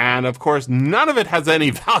 And, of course, none of it has any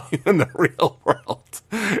value in the real world.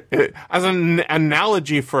 As an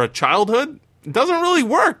analogy for a childhood, it doesn't really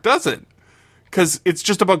work, does it? Because it's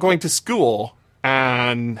just about going to school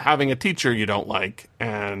and having a teacher you don't like,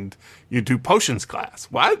 and you do potions class.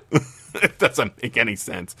 What? It doesn't make any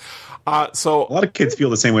sense. So a lot of kids feel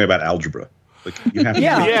the same way about algebra. Like you have to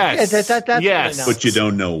yes, but you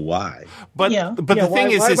don't know why. But the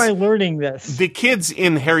thing is, why am I learning this? The kids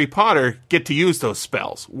in Harry Potter get to use those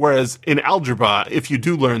spells, whereas in algebra, if you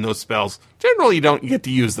do learn those spells, generally you don't get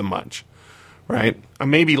to use them much, right?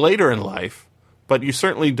 Maybe later in life, but you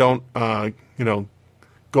certainly don't,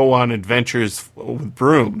 go on adventures with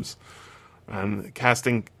brooms.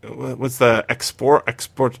 casting. What's the export?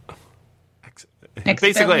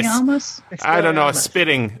 Basically, I don't know, a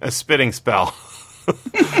spitting spell.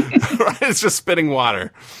 Right? It's just spitting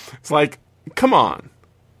water. It's like, come on,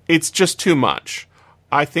 it's just too much.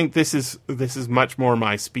 I think this is much more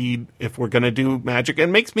my speed if we're gonna do magic. It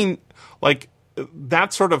makes me like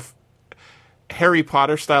that sort of Harry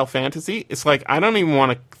Potter style fantasy. It's like I don't even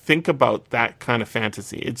want to think about that kind of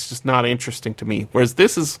fantasy. It's just not interesting to me. Whereas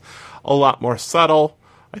this is a lot more subtle.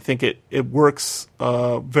 I think it works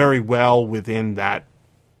very well within that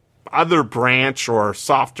other branch or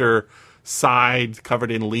softer side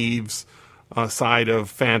covered in leaves side of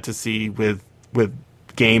fantasy with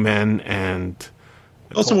gay men and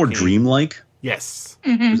also more dreamlike. Yes.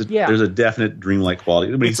 Mm-hmm. There's a definite dreamlike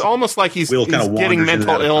quality. It's almost like he's getting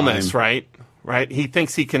mental illness, right? Right? He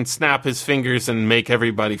thinks he can snap his fingers and make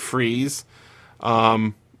everybody freeze.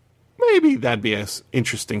 Maybe that'd be an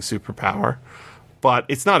interesting superpower. But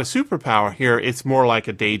it's not a superpower here. It's more like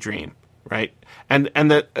a daydream, right? And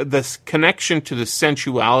the connection to the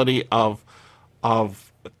sensuality of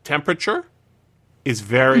temperature is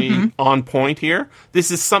very on point here.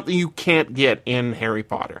 This is something you can't get in Harry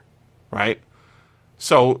Potter, right?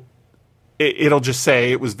 So it'll just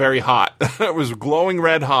say it was very hot. It was glowing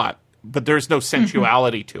red hot, but there's no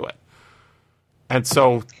sensuality to it. And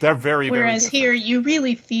so they're Whereas very here, you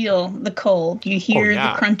really feel the cold. You hear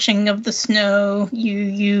the crunching of the snow.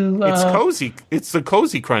 It's cozy. It's the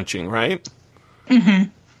cozy crunching, right? Mm-hmm.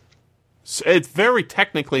 So it's very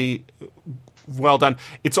technically well done.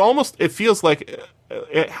 It feels like,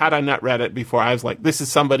 had I not read it before, I was like, this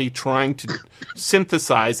is somebody trying to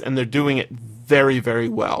synthesize, and they're doing it very, very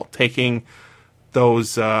well. Taking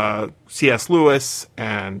those C.S. Lewis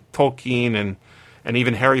and Tolkien and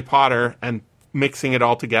even Harry Potter and mixing it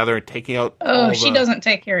all together and taking out. Oh, she doesn't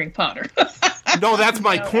take Harry Potter. No, that's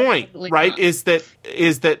my point, right? Not. Is that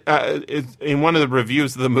in one of the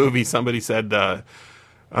reviews of the movie, somebody said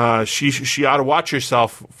she ought to watch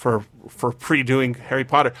herself for pre-doing Harry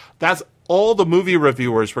Potter. That's all the movie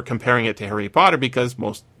reviewers were comparing it to Harry Potter because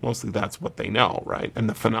mostly that's what they know, right? And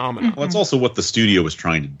the phenomenon. Well, it's also what the studio was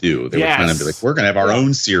trying to do. They were trying to be like, we're going to have our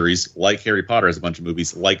own series, like Harry Potter has a bunch of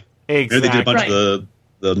movies, like they did a bunch of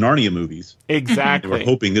the Narnia movies. Exactly. They were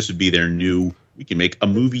hoping this would be their new. We can make a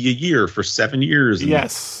movie a year for 7 years.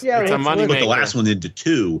 Yes, it's a money maker. Put the last one into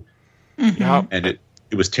 2, and it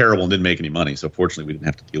was terrible and didn't make any money. So fortunately, we didn't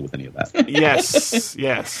have to deal with any of that. Yes.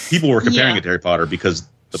 People were comparing it to Harry Potter because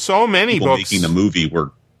so many people books making the movie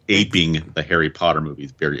were aping the Harry Potter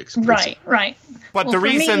movies very explicitly. Right. But the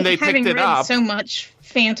reason they picked it up, so much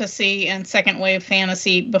fantasy and second wave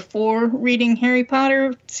fantasy before reading Harry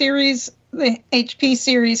Potter series. The HP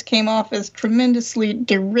series came off as tremendously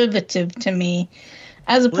derivative to me,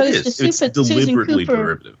 as opposed to Susan Cooper.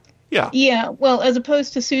 Derivative. Yeah. Well, as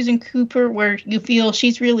opposed to Susan Cooper, where you feel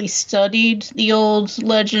she's really studied the old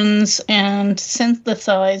legends and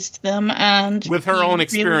synthesized them, and with her own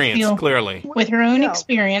experience, clearly. With her own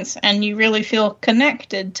experience, and you really feel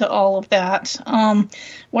connected to all of that.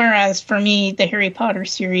 Whereas for me, the Harry Potter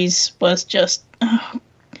series was just.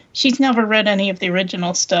 She's never read any of the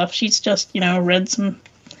original stuff. She's just, read some,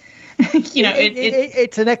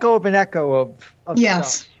 It's an echo of an echo of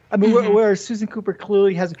yes. stuff. I mean, whereas Susan Cooper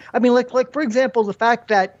clearly has... I mean, like for example, the fact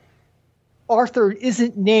that Arthur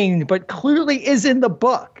isn't named, but clearly is in the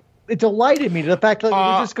book. It delighted me, the fact that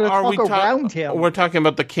we're just going to talk around him. We're talking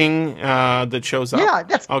about the king that shows up? Yeah,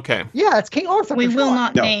 that's... Okay. Yeah, it's King Arthur. We will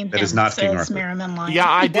not name him, that is not King Arthur. Yeah,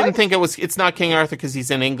 I didn't think it's not King Arthur because he's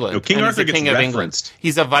in England. No, King Arthur gets referenced.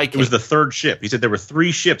 He's a Viking. It was the third ship. He said there were 3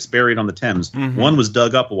 ships buried on the Thames. One was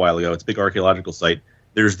dug up a while ago. It's a big archaeological site.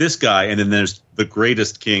 There's this guy, and then there's the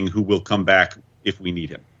greatest king who will come back if we need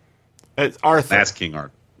him. It's Arthur. That's King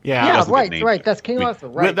Arthur. Yeah, right. That's King Arthur.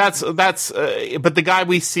 Right. That's. But the guy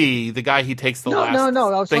we see, the guy he takes the last.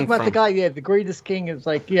 No. I was talking about the guy. Yeah, the greatest king is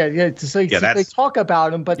like So they talk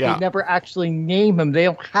about him, but they never actually name him. They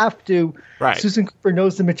don't have to. Right. Susan Cooper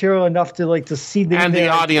knows the material enough to to see the. And the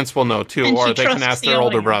audience will know too, or they can ask their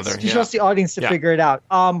older brother. She trusts the audience to figure it out.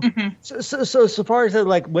 So far as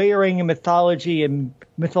layering in mythology and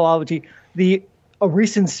mythology, a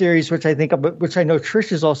recent series, which I know Trish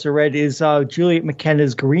has also read, is Juliet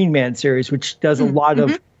McKenna's Green Man series, which does a lot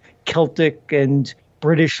of Celtic and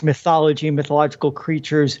British mythology and mythological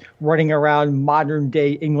creatures running around modern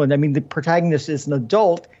day England. I mean, the protagonist is an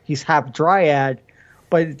adult; he's half dryad,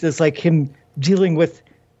 but it's like him dealing with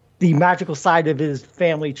the magical side of his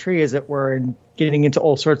family tree, as it were, and getting into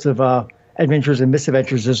all sorts of adventures and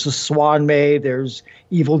misadventures. There's a swan maid, there's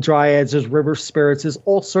evil dryads, there's river spirits, there's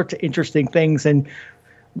all sorts of interesting things. And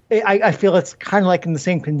I feel it's kind of like in the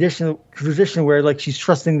same position where like she's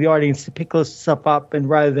trusting the audience to pick this stuff up, and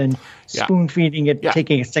rather than spoon feeding it,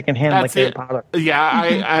 taking it secondhand like Harry Potter.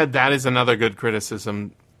 Yeah, I that is another good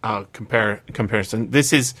criticism comparison.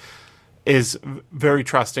 This is very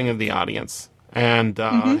trusting of the audience, and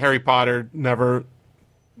Harry Potter never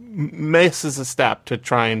misses a step to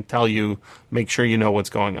try and tell you, make sure you know what's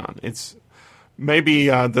going on. It's maybe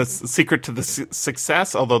the secret to the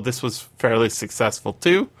success, although this was fairly successful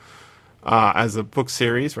too, as a book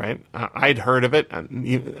series, right? I'd heard of it,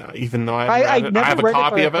 even though I have a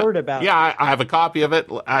copy of it. I have a copy of it.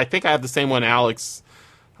 I think I have the same one Alex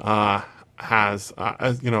has,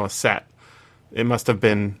 a set. It must have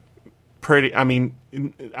been pretty. I mean,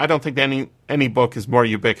 I don't think any book is more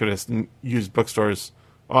ubiquitous in used bookstores.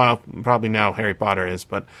 Well, probably now Harry Potter is,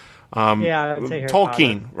 but I'd say Harry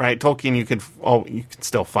Tolkien, Potter. right? Tolkien, you can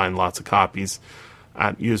still find lots of copies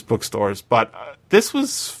at used bookstores, but this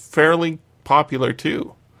was fairly popular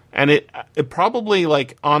too, and it probably,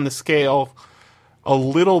 like, on the scale a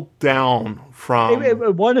little down from.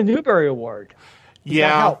 It won a Newbery Award.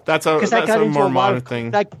 Yeah, that's a more modern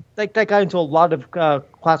thing. That got into a lot of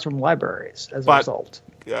classroom libraries as a result.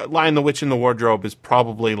 Lion, the Witch, and the Wardrobe is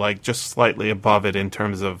probably like just slightly above it in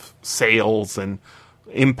terms of sales and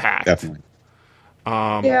impact. Definitely.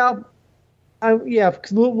 Because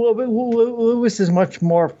Lewis is much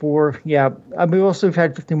more for. I mean, we also have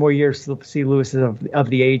had 50 more years to see Lewis of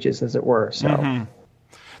the ages, as it were. So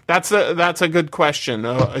that's a good question.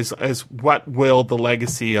 Is what will the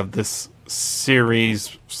legacy of this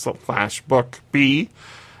series / book be?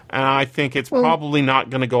 And I think it's probably not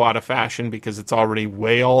going to go out of fashion because it's already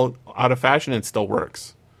way out of fashion and still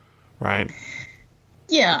works, right?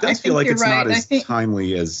 Yeah, it does feel like it's not as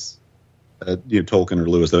timely as Tolkien or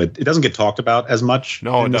Lewis, though. It doesn't get talked about as much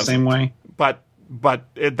in the same way. But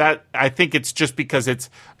that, I think it's just because it's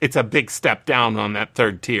a big step down on that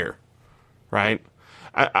third tier, right?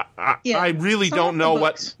 I really don't know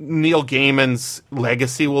what Neil Gaiman's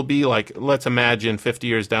legacy will be. Like, let's imagine 50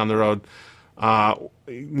 years down the road,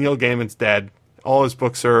 Neil Gaiman's dead. All his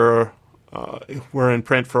books were in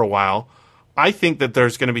print for a while. I think that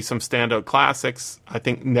there's going to be some standout classics. I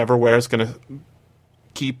think Neverwhere is going to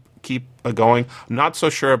keep going. I'm not so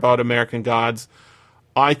sure about American Gods.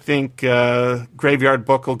 I think Graveyard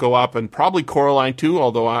Book will go up, and probably Coraline too,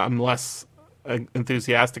 although I'm less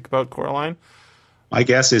enthusiastic about Coraline. My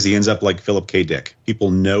guess is he ends up like Philip K. Dick.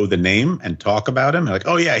 People know the name and talk about him. They're like,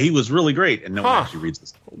 oh, yeah, he was really great. And no one actually reads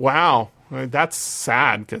this. Wow. That's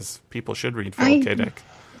sad because people should read Philip K. Dick.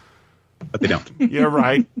 But they don't. You're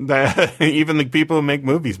right. Even the people who make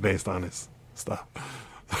movies based on his stuff.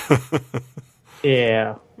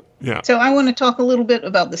 Yeah. So I want to talk a little bit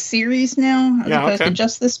about the series now, as opposed to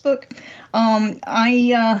just this book.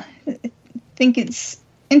 I think it's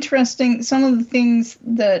interesting. Some of the things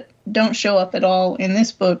that don't show up at all in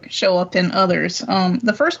this book show up in others.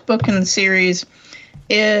 The first book in the series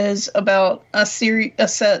is about a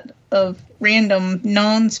set of random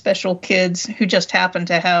non-special kids who just happen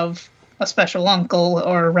to have a special uncle,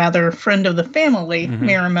 or rather friend of the family,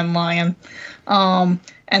 Merriman Lion.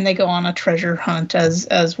 And they go on a treasure hunt,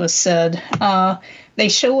 as was said. They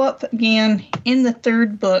show up again in the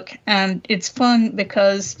third book, and it's fun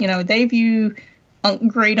because, they view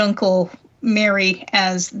Great Uncle Mary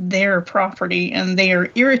as their property, and they are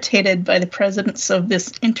irritated by the presence of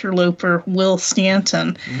this interloper, Will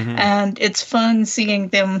Stanton. And it's fun seeing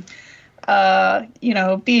them,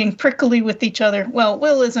 being prickly with each other. Well,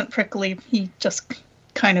 Will isn't prickly. He just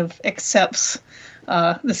kind of accepts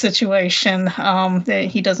the situation.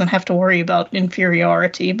 He doesn't have to worry about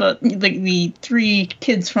inferiority, but the three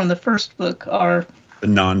kids from the first book are the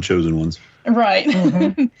non-chosen ones. Right.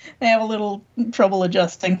 They have a little trouble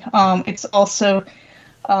adjusting. It's also,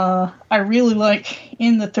 I really like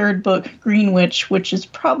in the third book, Greenwich, which is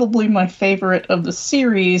probably my favorite of the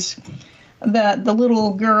series, that the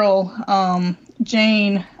little girl,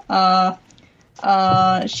 Jane,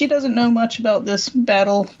 she doesn't know much about this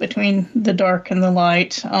battle between the dark and the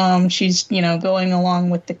light. She's, going along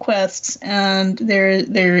with the quests, and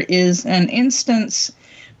there is an instance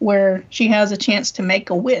where she has a chance to make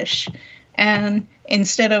a wish. And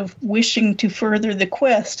instead of wishing to further the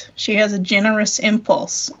quest, she has a generous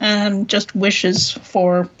impulse and just wishes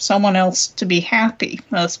for someone else to be happy.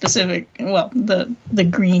 The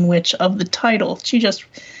Green Witch of the title. She just,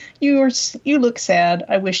 you look sad.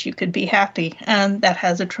 I wish you could be happy. And that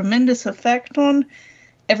has a tremendous effect on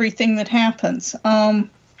everything that happens. I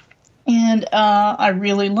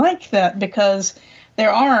really like that because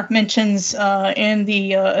there are mentions in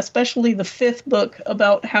the, especially the fifth book,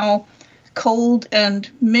 about how cold and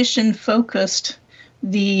mission-focused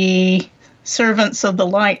the servants of the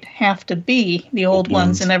light have to be, the old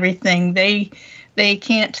ones and everything. They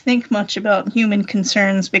can't think much about human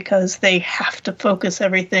concerns because they have to focus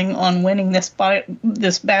everything on winning this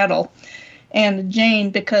battle. And Jane,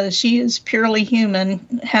 because she is purely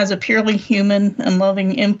human, has a purely human and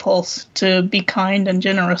loving impulse to be kind and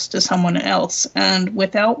generous to someone else. And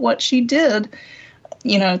without what she did,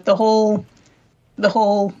 the whole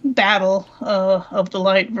battle of the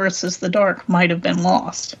light versus the dark might have been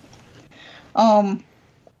lost.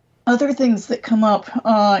 Other things that come up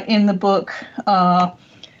in the book, in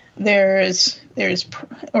the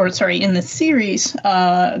series,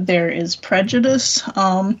 there is prejudice.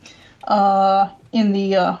 In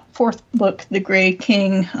the fourth book, The Grey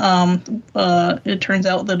King, it turns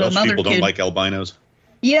out that Most another people kid... don't like albinos.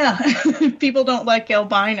 Yeah, people don't like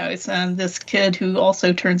albinos, and this kid, who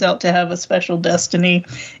also turns out to have a special destiny,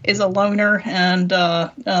 is a loner and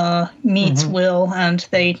meets Will, and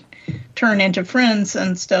they turn into friends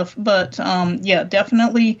and stuff. But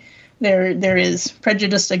definitely there is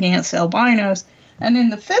prejudice against albinos. And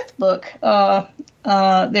in the fifth book,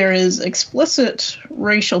 there is explicit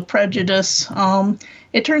racial prejudice.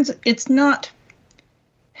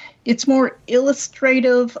 It's more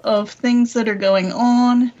illustrative of things that are going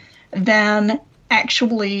on than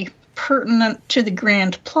actually pertinent to the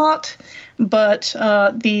grand plot. But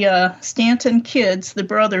the Stanton kids, the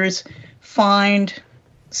brothers, find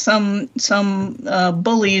some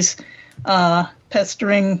bullies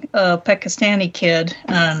pestering a Pakistani kid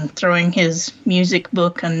and throwing his music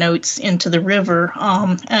book and notes into the river.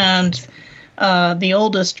 And the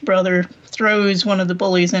oldest brother throws one of the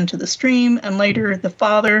bullies into the stream, and later the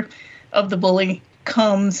father of the bully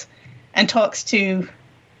comes and talks to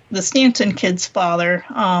the Stanton kid's father.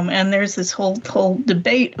 And there's this whole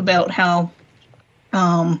debate about how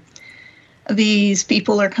these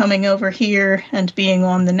people are coming over here and being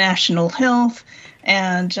on the national health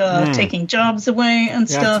and taking jobs away and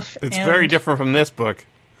stuff. It's very different from this book.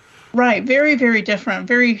 Right, very, very different,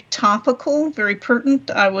 very topical, very pertinent.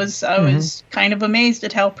 I was kind of amazed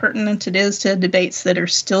at how pertinent it is to debates that are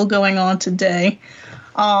still going on today.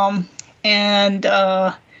 And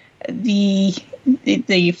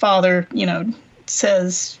the father,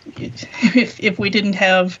 says if we didn't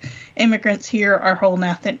have immigrants here, our whole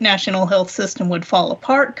national health system would fall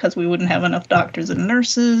apart because we wouldn't have enough doctors and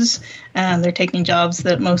nurses, and they're taking jobs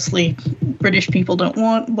that mostly British people don't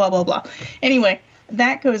want, blah, blah, blah. Anyway,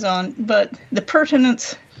 that goes on, but the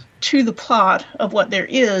pertinence to the plot of what there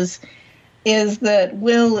is that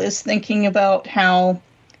Will is thinking about how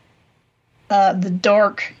the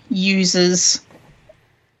dark uses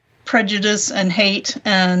prejudice and hate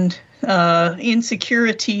and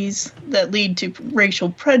insecurities that lead to racial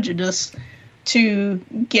prejudice to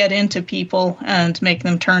get into people and make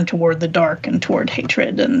them turn toward the dark and toward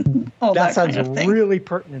hatred and all that kind of thing. That sounds really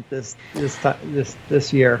pertinent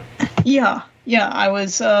this year. Yeah, I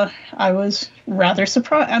was rather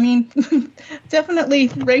surprised. I mean, definitely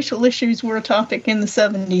racial issues were a topic in the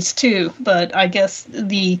 70s too, but I guess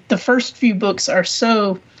the first few books are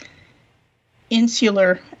so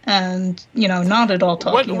insular and not at all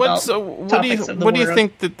talking about topics of the what do you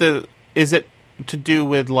think that is it to do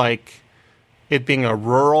with, like, it being a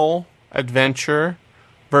rural adventure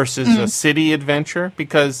versus a city adventure?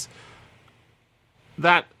 Because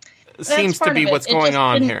that's seems to be what's going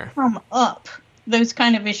on here. Come up. Those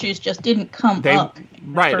kind of issues just didn't come up.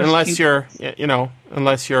 Right, unless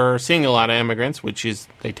you're seeing a lot of immigrants, which is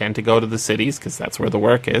they tend to go to the cities because that's where the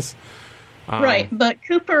work is. Right, but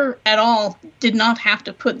Cooper et al. Did not have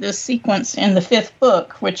to put this sequence in the fifth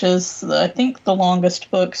book, which is, I think, the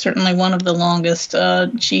longest book, certainly one of the longest.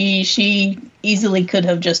 She easily could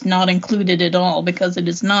have just not included it all because it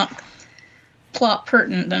is not plot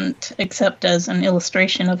pertinent except as an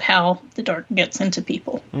illustration of how the dark gets into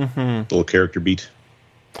people. Little character beat.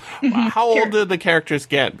 How old do the characters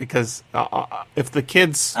get? Because if the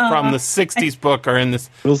kids from the 60s book are in this...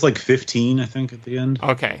 It was like 15, I think, at the end.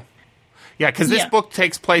 Okay. Yeah, because this book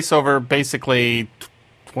takes place over basically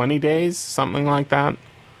 20 days, something like that.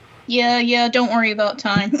 Yeah, don't worry about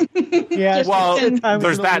time. Yeah, well,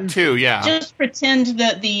 there's that too, yeah. Just pretend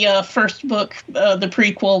that the first book, the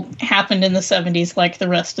prequel, happened in the 70s like the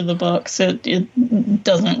rest of the books. It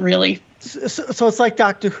doesn't really... So it's like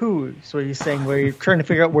Doctor Who, is what you're saying, where you're trying to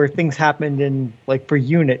figure out where things happened in, like, per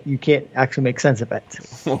unit. You can't actually make sense of it.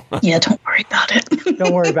 Yeah, don't worry about it.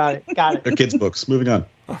 Don't worry about it. Got it. They're kids' books. Moving on.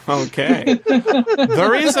 Okay.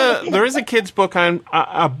 There is a kids' book on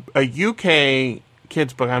a UK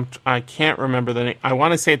kids' book. I can't remember the name. I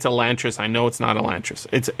want to say it's Elantris. I know it's not Elantris.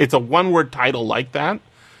 It's a one-word title like that.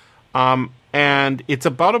 and it's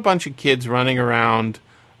about a bunch of kids running around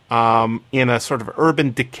in a sort of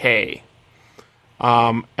urban decay.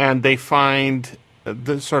 And they find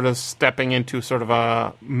the sort of stepping into sort of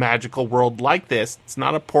a magical world like this. It's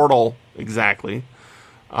not a portal exactly.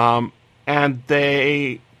 And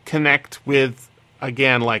they connect with,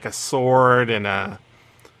 again, like a sword and a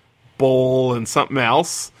bowl and something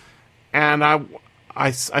else. And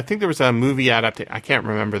I think there was a movie adaptation. I can't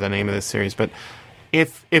remember the name of this series, but it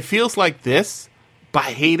feels like this, but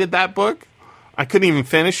I hated that book. I couldn't even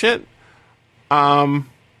finish it. And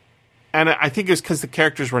I think it was because the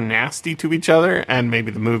characters were nasty to each other, and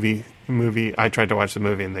maybe the movie. I tried to watch the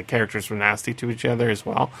movie, and the characters were nasty to each other as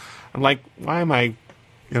well. I'm like, why am I,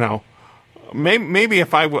 maybe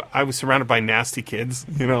if I was surrounded by nasty kids,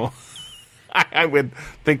 I would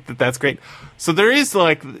think that that's great. So there is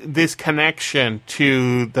like this connection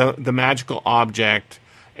to the magical object.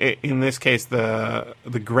 In this case, the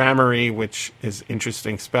gramarye, which is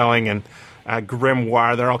interesting spelling, and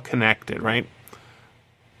grimoire, they're all connected, right?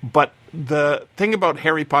 But the thing about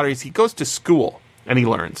Harry Potter is he goes to school and he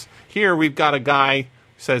learns. Here we've got a guy who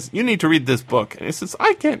says, you need to read this book. And he says,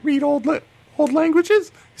 I can't read old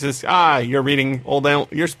languages. He says,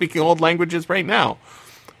 you're speaking old languages right now.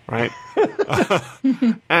 Right?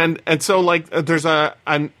 and so like there's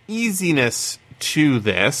an easiness to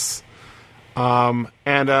this, and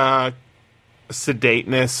a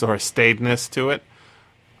sedateness or a staidness to it.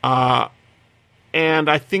 And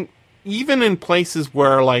I think even in places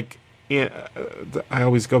where, like, I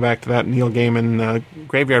always go back to that Neil Gaiman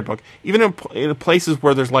Graveyard book. Even in places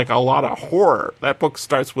where there's like a lot of horror, that book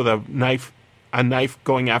starts with a knife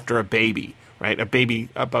going after a baby, right? A baby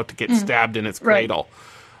about to get stabbed in its cradle.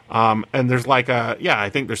 Right. And there's like I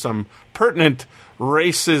think there's some pertinent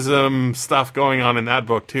racism stuff going on in that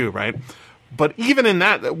book too, right? But even in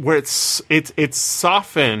that, where it's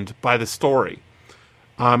softened by the story,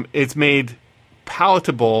 it's made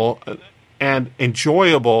palatable and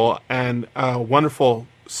enjoyable and a wonderful,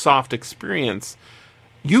 soft experience.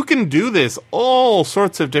 You can do this all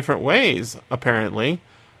sorts of different ways, apparently.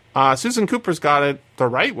 Susan Cooper's got it the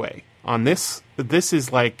right way on this. This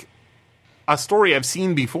is like a story I've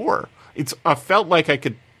seen before. I felt like I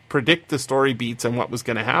could predict the story beats and what was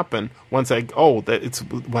going to happen once that it's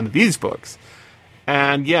one of these books.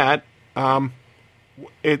 And yet,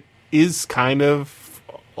 it is kind of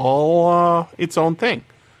all its own thing.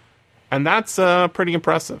 And that's pretty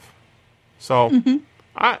impressive. So,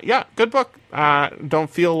 good book. Don't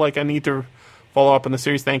feel like I need to follow up on the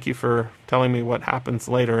series. Thank you for telling me what happens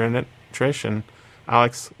later in it, Trish, and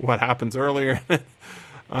Alex, what happens earlier in it.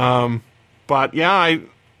 But yeah,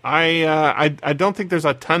 I don't think there's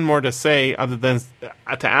a ton more to say other than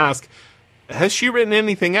to ask, has she written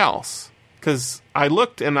anything else? Because I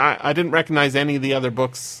looked and I didn't recognize any of the other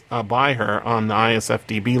books by her on the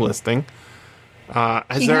ISFDB listing.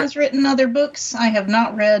 She has written other books. I have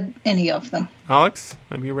not read any of them. Alex,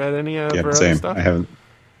 have you read any of her other stuff? I haven't.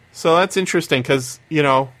 So that's interesting because,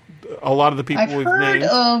 a lot of the people we've named. I've heard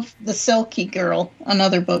of The Selkie Girl,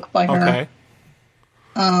 another book by her.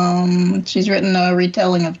 Okay. She's written a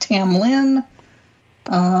retelling of Tam Lin.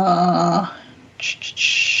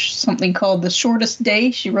 Something called The Shortest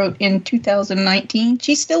Day she wrote in 2019.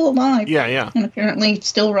 She's still alive. Yeah. And apparently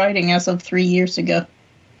still writing as of 3 years ago.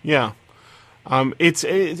 Yeah. It's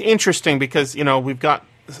interesting because, we've got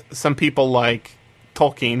some people like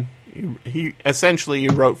Tolkien. He essentially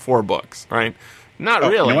wrote 4 books, right? Not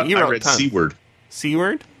really. He wrote I read tons. C-Word.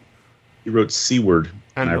 C-Word? He wrote C-Word,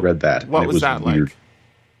 and I read that. What was that weird.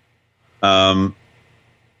 like?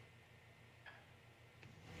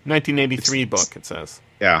 1983 book, it says.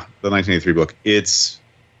 Yeah, the 1983 book.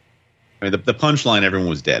 The punchline, everyone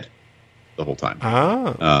was dead the whole time.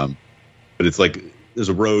 Oh. But it's like there's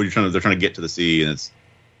a road. They're trying to get to the sea, and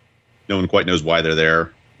no one quite knows why they're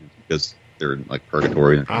there because they're in like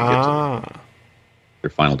purgatory and they're trying to get to their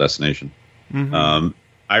final destination. Mm-hmm.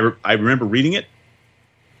 I remember reading it.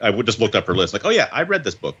 I would just looked up her list, like, oh yeah, I read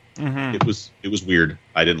this book. Mm-hmm. It was weird.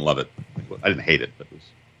 I didn't love it. I didn't hate it, but it was.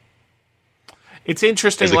 It's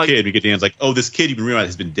interesting. As a kid, you get the end, like, oh, this kid you realize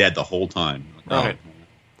has been dead the whole time. Like, right.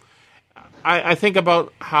 I think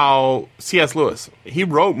about how C.S. Lewis, he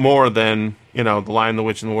wrote more than, The Lion, the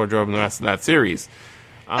Witch, and the Wardrobe and the rest of that series.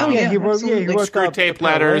 He wrote Screwtape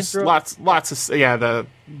Letters, lots of,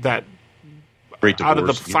 that Great Divorce, Out of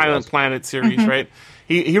the Silent Planet series, right?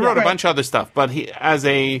 He wrote a bunch of other stuff, but he, as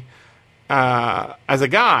a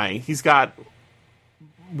guy, he's got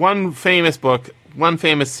one famous book, one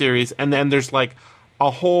famous series, and then there's like a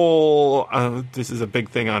whole, this is a big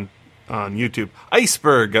thing on YouTube,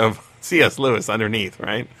 iceberg of C.S. Lewis underneath,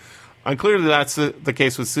 right? And clearly that's the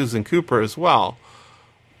case with Susan Cooper as well.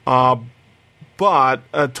 But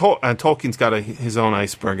Tolkien's got his own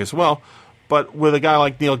iceberg as well. But with a guy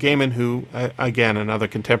like Neil Gaiman, who, again, another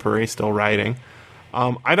contemporary still writing,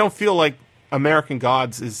 I don't feel like American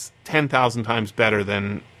Gods is 10,000 times better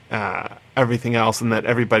than everything else and that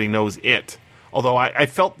everybody knows it. Although I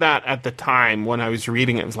felt that at the time when I was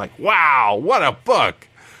reading it. It was like, wow, what a book,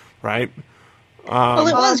 right? Well,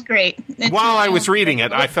 it was great. While I was reading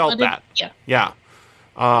it, I felt that. Yeah.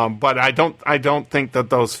 But I don't think that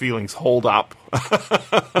those feelings hold up.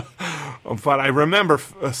 But I remember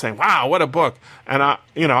saying, "Wow, what a book!" And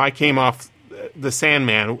I came off The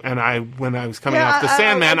Sandman, and when I was coming off The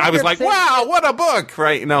Sandman, I was like, "Wow, what a book!"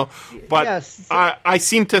 Right? But yes. I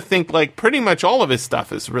seem to think like pretty much all of his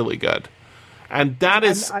stuff is really good, and that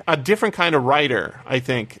is a different kind of writer. I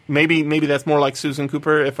think maybe that's more like Susan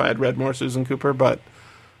Cooper. If I had read more Susan Cooper, but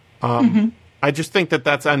I just think that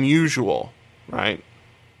that's unusual, right?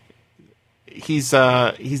 He's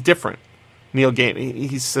different. Neil Gaiman,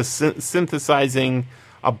 he's synthesizing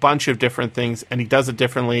a bunch of different things, and he does it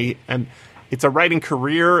differently. And it's a writing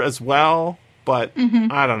career as well, but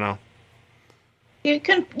I don't know. You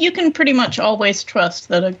can pretty much always trust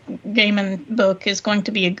that a Gaiman book is going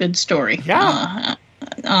to be a good story. Yeah.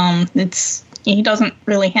 He doesn't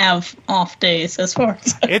really have off days as far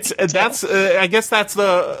as I guess that's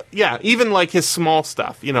even like his small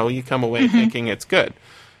stuff. You come away thinking it's good.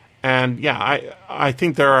 And I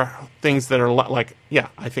think there are things that are like,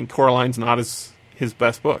 I think Coraline's not his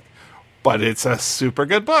best book, but it's a super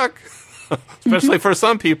good book, especially for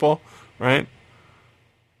some people, right?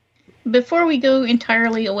 Before we go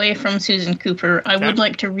entirely away from Susan Cooper, I would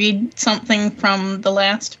like to read something from the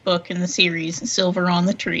last book in the series, Silver on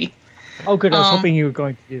the Tree. Oh, good. I was hoping you were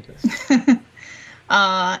going to do this.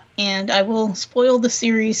 And I will spoil the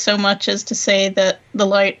series so much as to say that the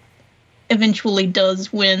light eventually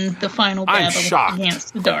does win the final battle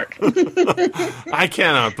against the dark. I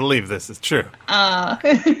cannot believe this is true.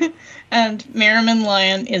 And Merriman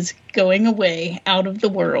Lion is going away out of the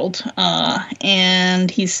world, and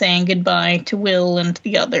he's saying goodbye to Will and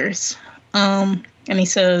the others. And he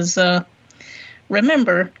says,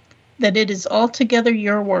 remember that it is altogether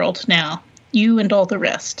your world now, you and all the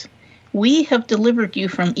rest. We have delivered you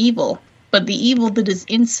from evil, but the evil that is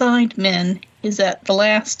inside men is at the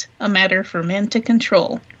last a matter for men to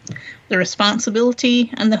control. The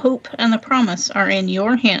responsibility and the hope and the promise are in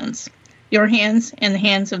your hands and the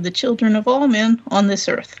hands of the children of all men on this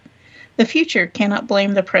earth. The future cannot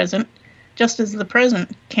blame the present, just as the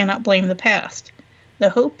present cannot blame the past. The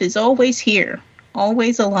hope is always here,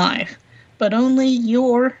 always alive, but only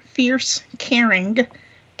your fierce caring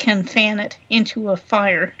can fan it into a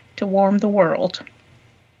fire to warm the world.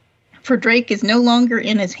 For Drake is no longer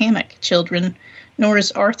in his hammock, children, nor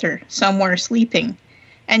is Arthur somewhere sleeping,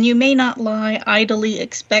 and you may not lie idly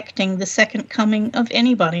expecting the second coming of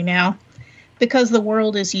anybody now, because the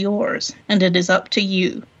world is yours, and it is up to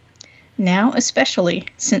you. Now especially,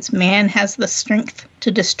 since man has the strength to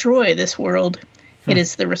destroy this world, it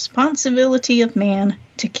is the responsibility of man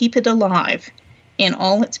to keep it alive in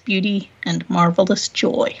all its beauty and marvelous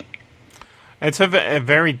joy. It's a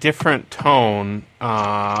very different tone.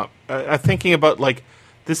 Thinking about like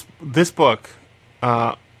this book,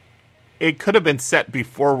 it could have been set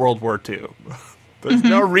before World War II. There's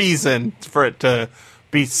no reason for it to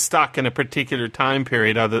be stuck in a particular time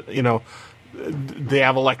period. They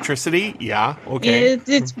have electricity, yeah, okay.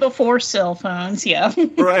 It's before cell phones, yeah.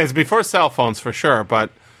 Right, it's before cell phones for sure,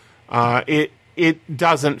 but it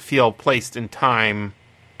doesn't feel placed in time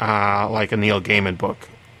like a Neil Gaiman book.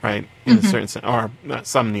 Right, in a certain sense, or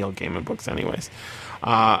some Neil Gaiman books, anyways.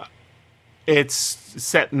 It's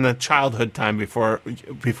set in the childhood time before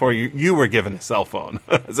you were given a cell phone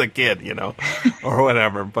as a kid, or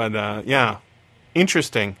whatever. But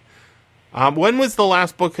interesting. When was the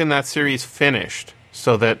last book in that series finished,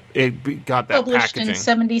 so that it got that published packaging?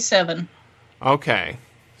 In 1977. Okay,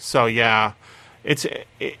 so it's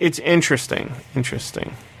interesting.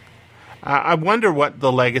 Interesting. I wonder what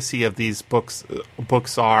the legacy of these books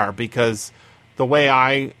are, because the way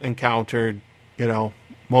I encountered,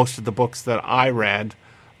 most of the books that I read,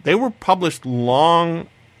 they were published long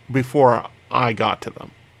before I got to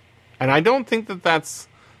them. And I don't think that that's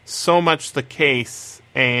so much the case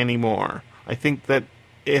anymore. I think that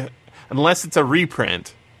unless it's a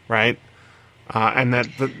reprint, right, and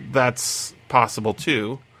that's possible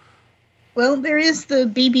too. Well, there is the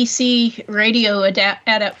BBC radio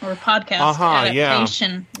podcast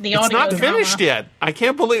adaptation. Yeah. It's not finished yet. I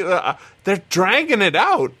can't believe they're dragging it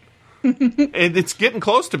out. It's getting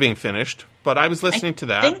close to being finished, but I was listening to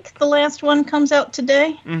that. I think the last one comes out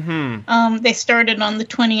today. Mm-hmm. They started on the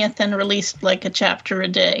 20th and released like a chapter a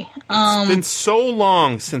day. It's been so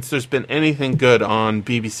long since there's been anything good on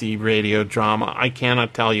BBC radio drama. I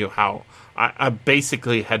cannot tell you how. I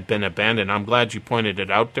basically had been abandoned. I'm glad you pointed it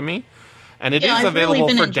out to me. And it is available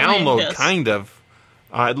for download, kind of,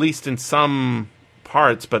 at least in some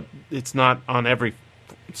parts, but it's not on every...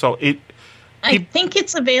 So I think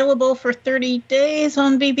it's available for 30 days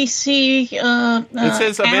on BBC. It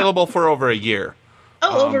says available for over a year.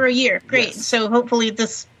 Oh, over a year. Great. Yes. So hopefully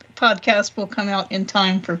this podcast will come out in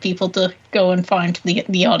time for people to go and find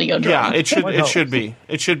the audio drama. Yeah, it should be.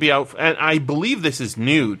 It should be out. And I believe this is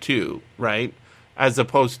new, too, right? As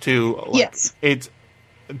opposed to... Yes. It's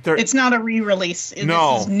not a re-release.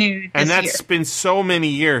 No. This is new this and that's been so many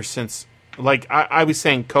years since... Like, I was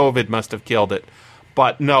saying COVID must have killed it.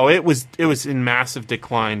 But no, it was in massive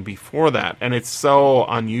decline before that, and it's so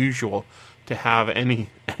unusual to have any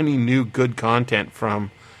new good content from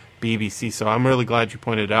BBC. So I'm really glad you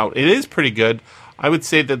pointed it out. It is pretty good. I would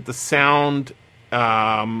say that the sound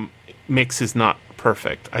mix is not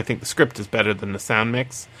perfect. I think the script is better than the sound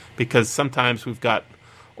mix because sometimes we've got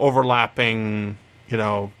overlapping,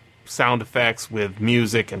 sound effects with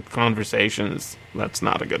music and conversations. That's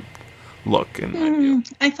not a good look in my view.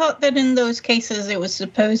 I thought that in those cases it was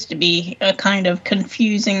supposed to be a kind of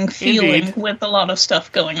confusing feeling Indeed. with a lot of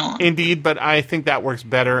stuff going on. Indeed, but I think that works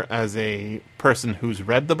better as a person who's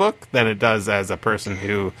read the book than it does as a person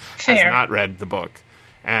who has not read the book.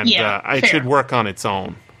 And it should work on its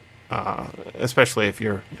own, especially if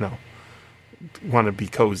you're, want to be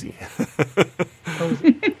cozy.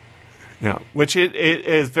 Yeah, which it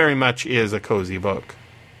is very much is a cozy book.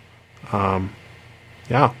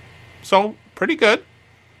 Yeah. So, pretty good.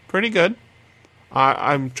 Pretty good.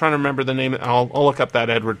 I'm trying to remember the name. I'll look up that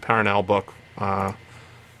Edward Parnell book.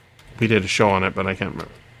 We did a show on it, but I can't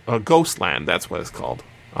remember. Ghostland, that's what it's called.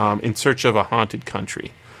 In Search of a Haunted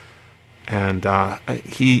Country. And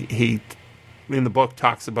he in the book,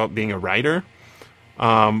 talks about being a writer,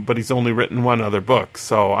 but he's only written one other book.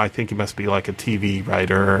 So I think he must be like a TV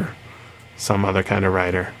writer or some other kind of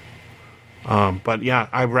writer. But yeah,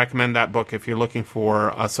 I recommend that book if you're looking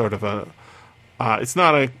for a sort of it's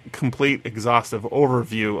not a complete exhaustive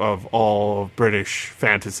overview of all of British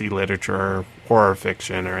fantasy literature or horror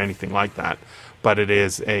fiction or anything like that, but it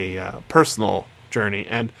is a personal journey.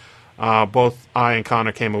 And both I and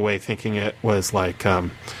Connor came away thinking it was like,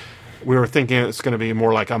 we were thinking it was going to be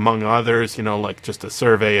more like Among Others, like just a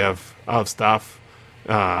survey of stuff.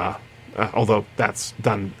 Although that's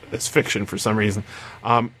done as fiction for some reason.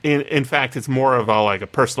 In fact, it's more of a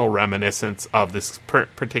personal reminiscence of this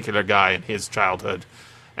particular guy and his childhood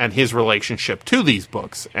and his relationship to these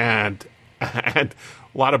books and a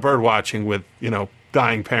lot of bird watching with,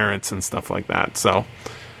 dying parents and stuff like that. So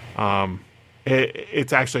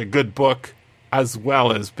it's actually a good book as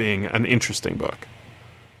well as being an interesting book.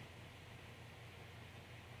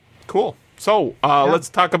 Cool. So let's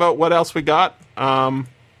talk about what else we got.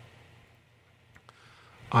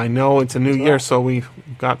 I know it's a new year, so we've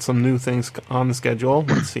got some new things on the schedule.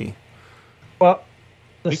 Let's see. Well,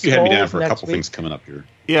 I think you had me down for a couple things coming up here.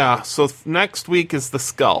 Yeah, so next week is the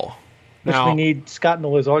Skull. Which we need Scott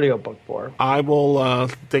Miller's audiobook for. I will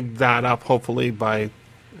dig that up, hopefully, by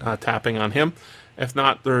tapping on him. If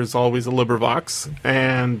not, there's always a LibriVox.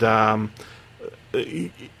 And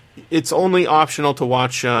it's only optional to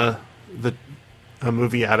watch a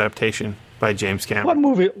movie adaptation by James Cameron. What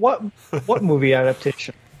movie? What movie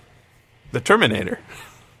adaptation? The Terminator.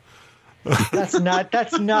 That's not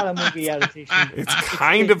a movie adaptation. It's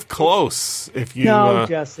kind of close. If you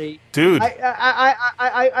Jesse, dude, I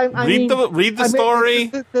read the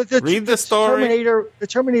story. Read the story. The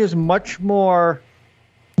Terminator is much more.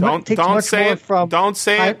 Don't say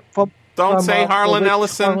Harlan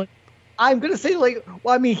Ellison. I'm gonna say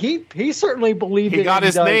he certainly believed he got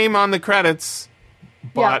his name on the credits.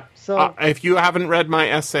 But if you haven't read my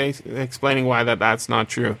essay explaining why that's not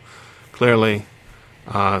true, clearly,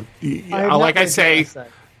 like I say,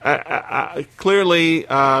 clearly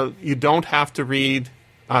you don't have to read.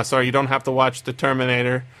 You don't have to watch The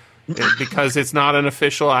Terminator because it's not an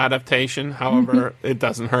official adaptation. However, it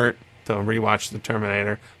doesn't hurt to rewatch The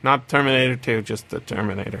Terminator. Not Terminator 2, just The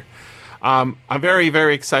Terminator. I'm very,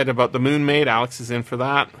 very excited about The Moon Maid. Alex is in for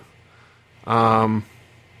that.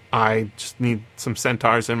 I just need some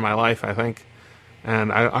centaurs in my life, I think.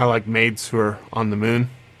 And I like maids who are on the moon.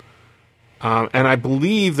 And I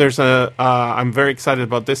believe there's I'm very excited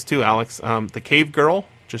about this too, Alex. The Cave Girl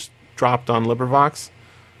just dropped on LibriVox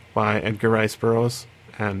by Edgar Rice Burroughs.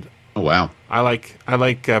 And Oh, wow. I like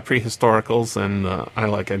prehistoricals, and I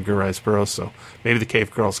like Edgar Rice Burroughs, so maybe The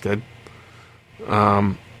Cave Girl's good.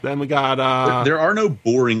 Then we got... there are no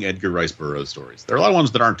boring Edgar Rice Burroughs stories. There are a lot of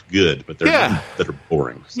ones that aren't good, but there are none that are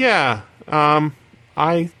boring. So. Yeah.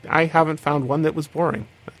 I haven't found one that was boring.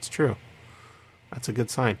 That's true. That's a good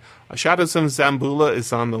sign. Shadows of Zambula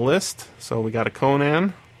is on the list, so we got a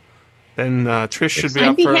Conan. Then Trish should be I'd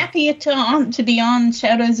up be for... happy to be on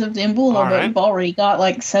Shadows of Zambula, All but right. we've already got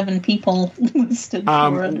like 7 people listed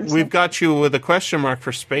for it. We've got you with a question mark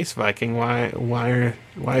for Space Viking. Why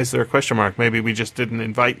is there a question mark? Maybe we just didn't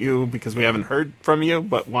invite you because we haven't heard from you,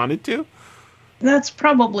 but wanted to? That's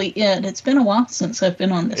probably it. It's been a while since I've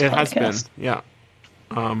been on this podcast. It has been, yeah.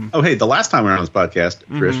 Oh, hey, the last time we were on this podcast,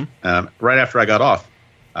 Trish, right after I got off,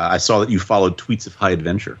 I saw that you followed Tweets of High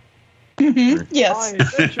Adventure. Mm-hmm. Yes,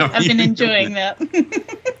 I've been enjoying that.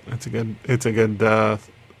 It's a good.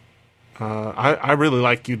 I really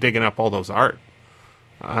like you digging up all those art.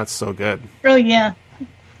 That's so good. Really, yeah.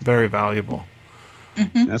 Very valuable.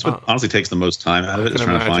 Mm-hmm. That's what honestly takes the most time out of it. Is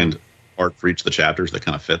trying to find art for each of the chapters that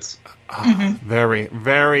kind of fits. Very,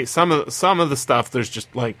 very. Some of the stuff. There's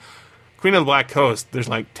just like Queen of the Black Coast. There's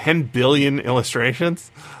like 10 billion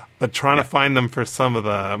illustrations, but trying to find them for some of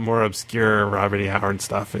the more obscure Robert E. Howard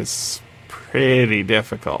stuff is pretty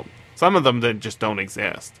difficult. Some of them that just don't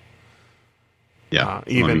exist. Yeah,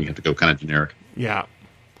 even you have to go kind of generic. Yeah.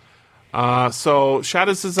 So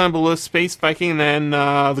Shadows of Zambula, Space Viking, and then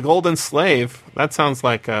The Golden Slave. That sounds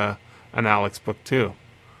like an Alex book too.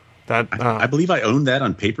 That I believe I own that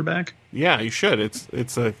on paperback. Yeah, you should.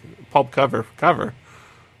 It's a pulp cover.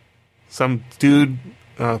 Some dude,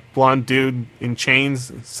 blonde dude in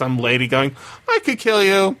chains. Some lady going, "I could kill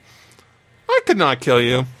you. I could not kill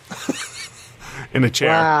you." In a chair.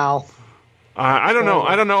 Wow. I don't know.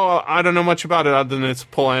 I don't know much about it other than it's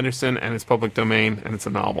Paul Anderson and it's public domain and it's a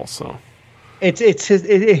novel. So it's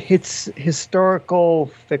historical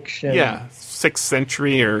fiction. Yeah, 6th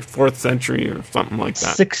century or 4th century or something like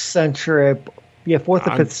that. 6th century. Yeah, 4th or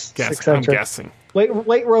 5th, 6th century. I'm guessing.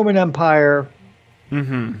 Late Roman Empire.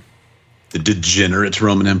 Mm-hmm. The degenerate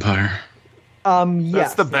Roman Empire. Yes.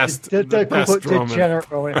 That's the best. The best degenerate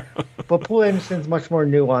Roman. But Paul Anderson's much more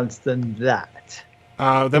nuanced than that.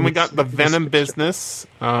 Then we got The Venom Business.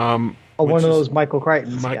 One of those Michael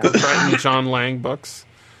Crichton's. Michael Crichton, John Lang books.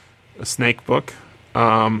 A snake book.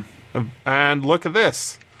 And look at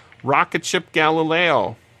this. Rocket Ship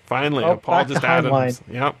Galileo. Finally. Paul just added it.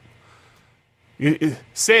 Yep. You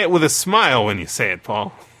say it with a smile when you say it,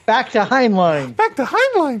 Paul. Back to Heinlein. Back to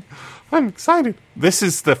Heinlein. I'm excited. This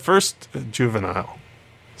is the first juvenile.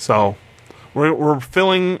 So we're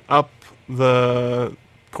filling up the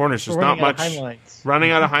corners. There's not much.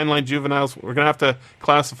 Running out of Heinlein juveniles. We're going to have to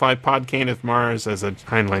classify Podcaneth Mars as a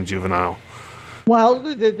Heinlein juvenile. Well,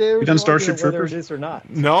 you done Starship Troopers? It is or not.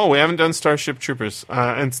 No, we haven't done Starship Troopers.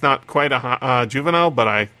 And it's not quite a juvenile, but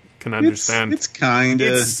I can understand. It's kind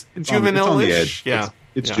of... It's juvenile-ish. Yeah.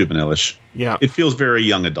 It's juvenile-ish. Yeah. It feels very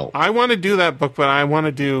young adult. I want to do that book, but I want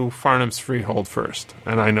to do Farnham's Freehold first.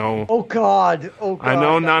 And I know... Oh, God. I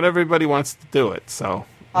know not everybody wants to do it, so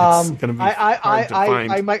it's going to be hard to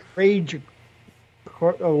find. I might rage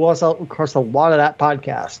across a lot of that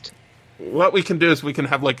podcast. What we can do is we can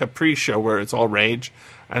have like a pre-show where it's all rage,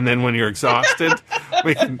 and then when you're exhausted,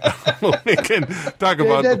 we can talk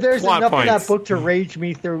about the plot enough points. Of that book to rage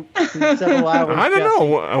me through several hours. I don't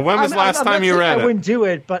know. When was the last time you read it? I wouldn't do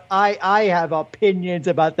it, but I have opinions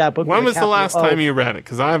about that book. When was the last time you read it?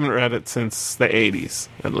 Because I haven't read it since the 80s,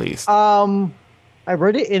 at least. I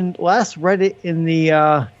read it in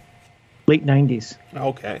the late 90s.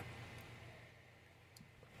 Okay.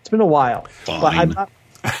 It's been a while. Fine.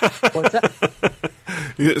 But what's that?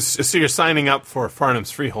 So you're signing up for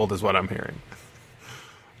Farnham's Freehold is what I'm hearing.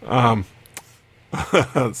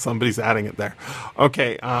 Somebody's adding it there.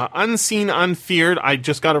 Okay. Unseen, Unfeared. I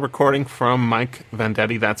just got a recording from Mike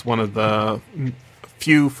Vendetti. That's one of the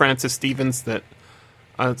few Francis Stevens that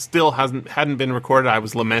still hadn't been recorded. I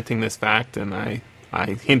was lamenting this fact, and I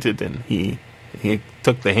hinted, and he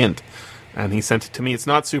took the hint, and he sent it to me. It's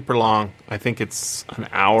not super long. I think it's an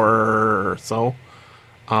hour or so.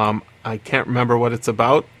 I can't remember what it's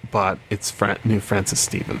about, but it's new Francis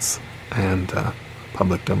Stevens and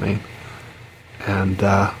public domain. And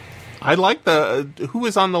I like who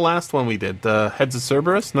was on the last one we did? The Heads of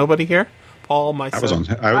Cerberus? Nobody here? Paul, myself. I was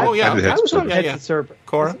on. I was on Heads of Cerberus.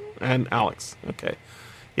 Cora and Alex. Okay.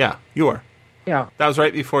 Yeah, you were. Yeah. That was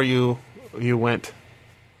right before you went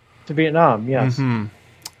to Vietnam. Yes.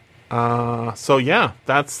 Mm-hmm. So yeah,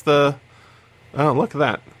 that's the. Oh, look at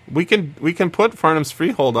that. We can put Farnham's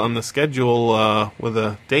Freehold on the schedule with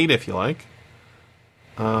a date if you like.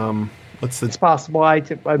 What's the? It's possible. I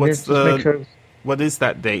What's just make sure. What is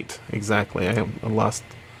that date exactly? I lost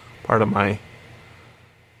part of my.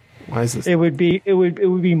 Why is this? It would be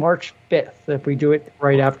March 5th if we do it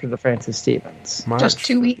right after the Francis Stevens. March. Just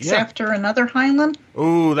 2 weeks after another Heinlein?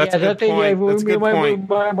 Ooh, that's a good point. That's a good point.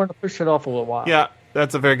 We might want to push it off a little while. Yeah,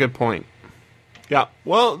 that's a very good point. Yeah,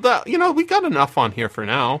 well, we got enough on here for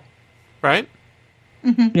now, right?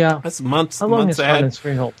 Mm-hmm. Yeah. That's months How long months is ahead.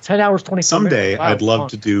 10 hours, 24 Someday, minutes. Wow, I'd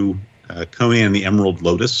love to do Conan and the Emerald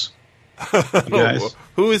Lotus. You guys.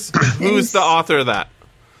 Who's the author of that?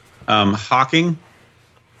 Hawking.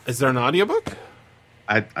 Is there an audiobook?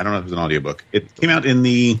 I don't know if it was an audiobook. It came out in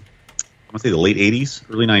the, I want to say the late 80s,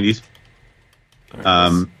 early 90s.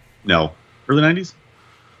 No, early 90s?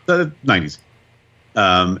 The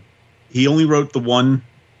 90s. He only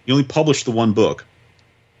published the one book.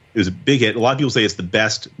 It was a big hit. A lot of people say it's the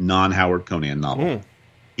best non-Howard Conan novel.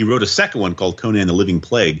 He wrote a second one called Conan the Living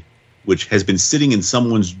Plague, which has been sitting in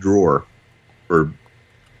someone's drawer for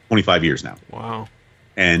 25 years now. Wow.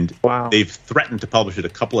 And they've threatened to publish it a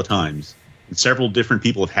couple of times. And several different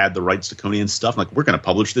people have had the rights to Conan stuff. Like, we're going to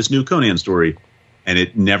publish this new Conan story. And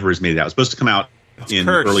it never has made it out. It was supposed to come out in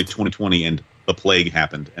early 2020, and the plague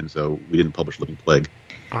happened. And so we didn't publish Living Plague.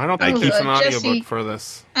 I don't think there's an audiobook for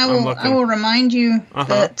this. I will remind you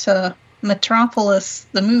that Metropolis,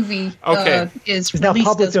 the movie, is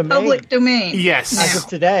released as public domain. Yes. As of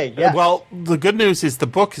today, yeah. Well, the good news is the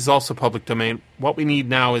book is also public domain. What we need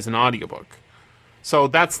now is an audiobook. So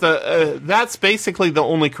that's basically the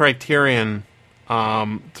only criterion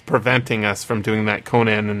preventing us from doing that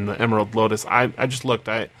Conan and the Emerald Lotus. I just looked.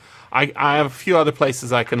 I have a few other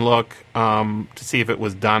places I can look to see if it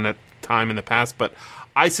was done at time in the past, but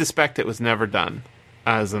I suspect it was never done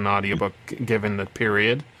as an audiobook given the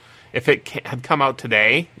period. If it had come out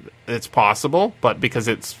today, it's possible, but because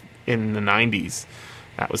it's in the 90s,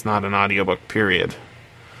 that was not an audiobook period.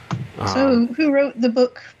 So who wrote the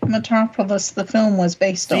book Metropolis the film was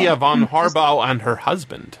based on? Thea von Harbou and her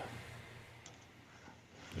husband.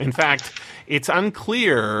 In fact, it's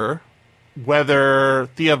unclear whether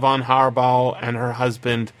Thea von Harbou and her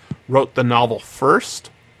husband wrote the novel first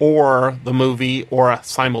or the movie or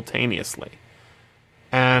simultaneously.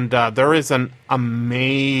 And there is an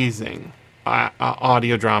amazing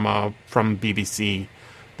audio drama from BBC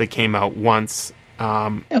that came out once.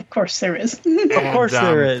 Of course there is. Of course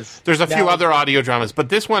there is. There's a few other audio dramas, but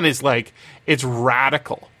this one is it's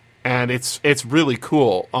radical and it's really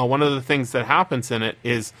cool. One of the things that happens in it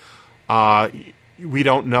is we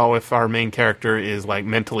don't know if our main character is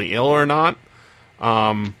mentally ill or not.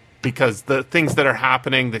 Because the things that are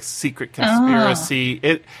happening, the secret conspiracy,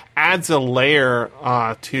 it adds a layer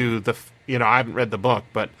to the, I haven't read the book,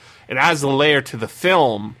 but it adds a layer to the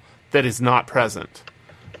film that is not present.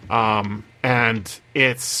 And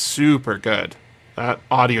it's super good. That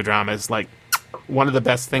audio drama is one of the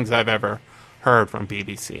best things I've ever heard from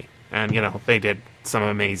BBC. And, they did some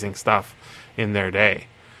amazing stuff in their day.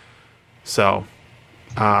 So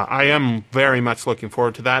I am very much looking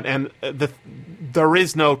forward to that. And there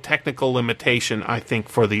is no technical limitation, I think,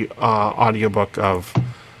 for the audiobook of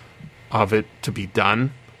it to be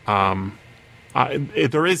done.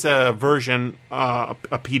 There is a version, a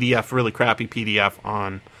PDF, really crappy PDF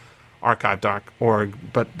on archive.org,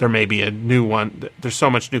 but there may be a new one. There's so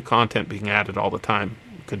much new content being added all the time.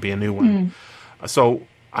 It could be a new one. So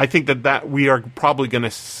I think that we are probably going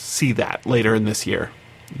to see that later in this year.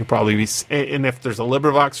 You'll probably be, and if there's a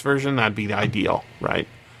LibriVox version, that'd be the ideal, right?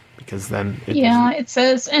 Because then it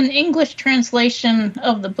says an English translation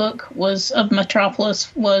of the book of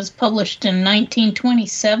Metropolis was published in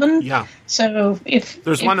 1927. Yeah. So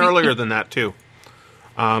there's one earlier than that too.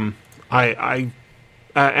 And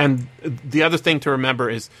the other thing to remember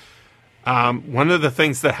is one of the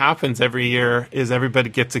things that happens every year is everybody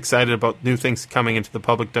gets excited about new things coming into the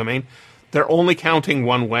public domain. They're only counting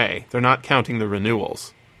one way. They're not counting the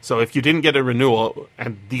renewals. So if you didn't get a renewal,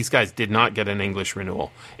 and these guys did not get an English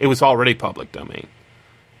renewal, it was already public domain.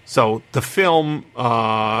 So the film,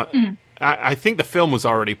 I think the film was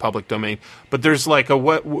already public domain, but there's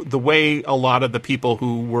the way a lot of the people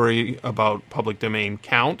who worry about public domain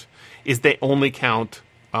count is they only count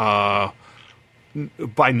by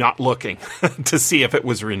not looking to see if it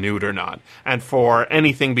was renewed or not. And for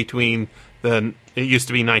anything between it used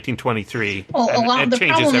to be 1923, and it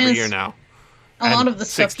changes every year now. A lot of the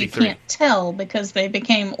stuff 63. You can't tell because they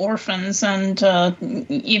became orphans, and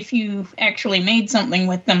if you actually made something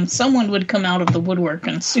with them, someone would come out of the woodwork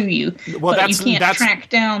and sue you. Well, but you can't track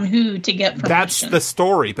down who to get permission. That's the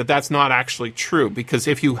story, but that's not actually true, because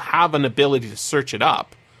if you have an ability to search it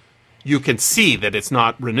up, you can see that it's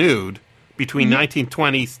not renewed between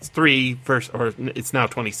 1923 or it's now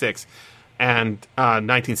 26, and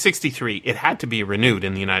 1963, it had to be renewed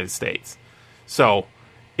in the United States. So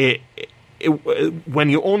when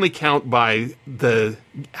you only count by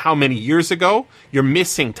how many years ago, you're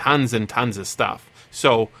missing tons and tons of stuff.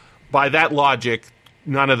 So by that logic,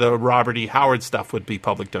 none of the Robert E. Howard stuff would be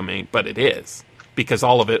public domain, but it is, because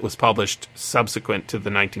all of it was published subsequent to the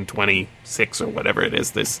 1926 or whatever it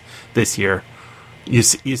is this year. You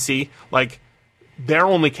see, like, they're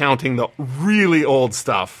only counting the really old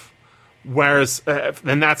stuff, whereas,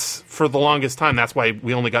 and that's for the longest time, that's why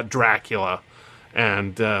we only got Dracula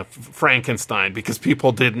and Frankenstein, because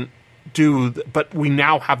people didn't but we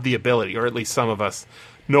now have the ability, or at least some of us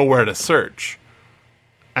know where to search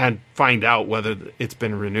and find out whether it's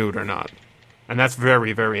been renewed or not. And that's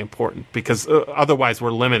very, very important, because otherwise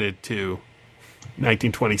we're limited to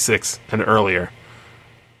 1926 and earlier.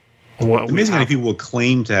 It's amazing how many people will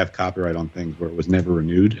claim to have copyright on things where it was never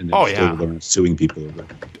renewed, and then still suing people over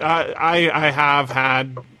it. I have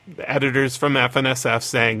had editors from FNSF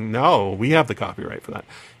saying, no, we have the copyright for that.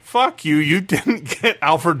 Fuck you, you didn't get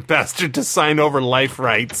Alfred Bester to sign over life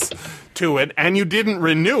rights to it, and you didn't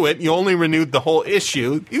renew it. You only renewed the whole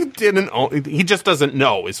issue. You didn't own, he just doesn't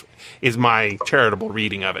know, is my charitable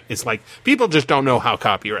reading of it. It's like, people just don't know how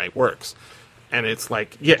copyright works. And it's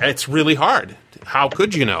like, yeah, it's really hard. How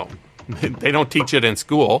could you know? They don't teach it in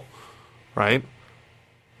school, right?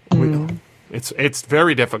 It's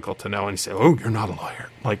very difficult to know. And you say, oh, you're not a lawyer.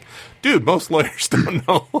 Like, dude, most lawyers don't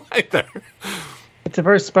know either. It's a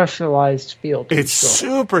very specialized field. It's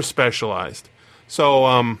super specialized. So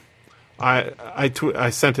I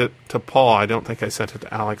sent it to Paul. I don't think I sent it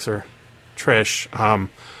to Alex or Trish.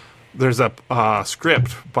 There's a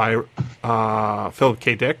script by Philip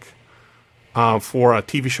K. Dick for a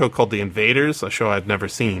TV show called The Invaders, a show I'd never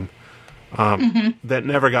seen. That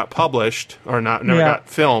never got published or never got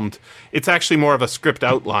filmed. It's actually more of a script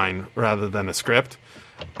outline rather than a script,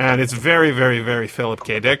 and it's very, very, very Philip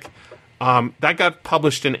K. Dick. That got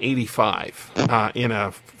published in '85 in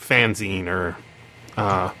a fanzine or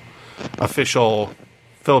official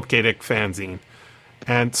Philip K. Dick fanzine,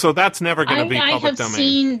 and so that's never going to be public domain. I have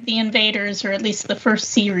seen The Invaders, or at least the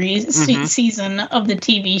first season of the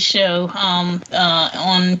TV show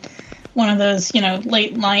on one of those,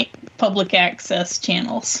 late night public access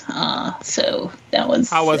channels. So that was.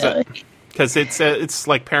 How was it? Because it's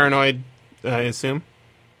like Paranoid, I assume.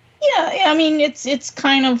 Yeah, I mean it's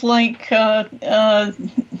kind of like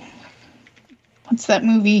what's that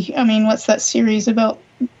movie? I mean, what's that series about?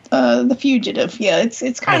 The Fugitive. Yeah,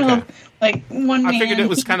 it's kind of like one man. I figured it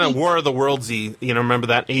was kind of War of the Worlds-y. Remember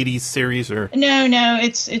that '80s series? Or no,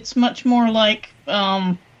 it's much more like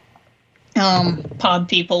Pod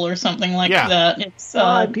People or something like that. It's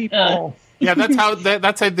Pod People. Yeah, that's how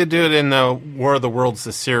they do it in the War of the Worlds,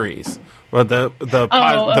 the series. Well, the people,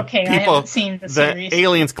 I haven't seen the series. The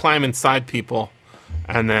aliens climb inside people,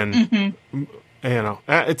 and then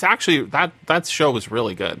it's actually that show was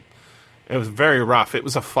really good. It was very rough. It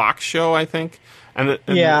was a Fox show, I think, and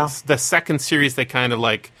the second series they kind of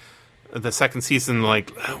like. The second season,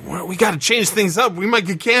 like, we got to change things up. We might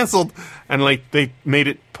get canceled, and like they made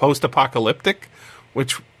it post-apocalyptic,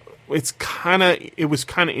 which it was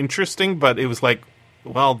kind of interesting, but it was like,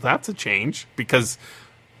 well, that's a change, because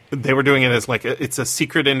they were doing it as like it's a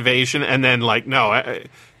secret invasion, and then like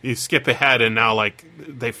you skip ahead, and now like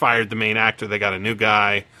they fired the main actor, they got a new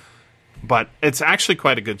guy, but it's actually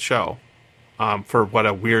quite a good show for what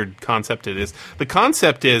a weird concept it is. The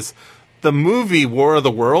concept is the movie War of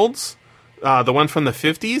the Worlds. The one from the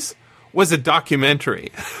 50s, was a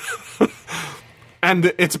documentary.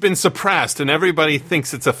 And it's been suppressed, and everybody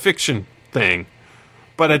thinks it's a fiction thing.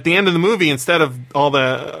 But at the end of the movie, instead of all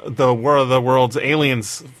the War of the Worlds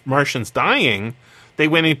aliens, Martians dying, they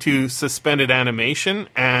went into suspended animation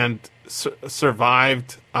and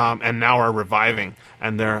survived, and now are reviving.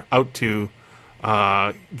 And they're out to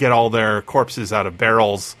get all their corpses out of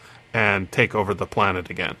barrels and take over the planet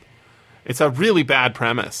again. It's a really bad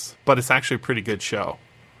premise, but it's actually a pretty good show.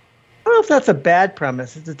 I don't know if that's a bad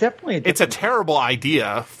premise. It's a terrible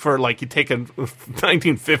idea for, like, you take a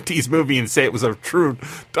 1950s movie and say it was a true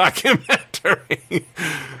documentary.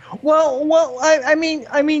 Well, I mean,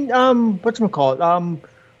 whatchamacallit?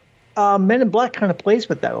 Men in Black kind of plays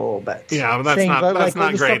with that a little bit. Yeah, but that's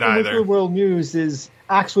not great either. Nuclear World News is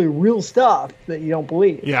actually real stuff that you don't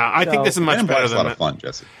believe. Yeah, I think this is much better than a lot of fun,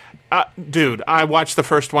 Jesse. Dude, I watched the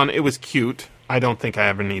first one. It was cute. I don't think I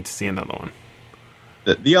ever need to see another one.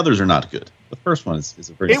 The others are not good. The first one is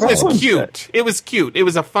a very. It was cute. It was cute. It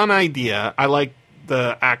was a fun idea. I like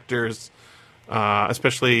the actors,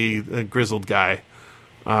 especially the grizzled guy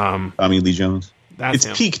Tommy Lee Jones. It's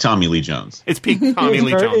It's peak Tommy Lee Jones. It's peak Tommy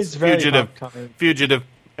Lee Jones. It's very Fugitive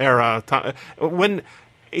era. When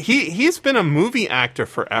he's been a movie actor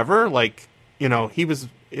forever. Like, he was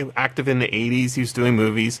active in the 80s. He was doing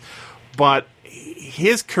movies, but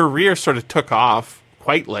his career sort of took off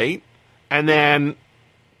quite late, and then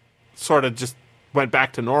sort of just went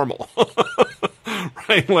back to normal.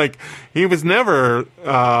 Right? Like, he was never,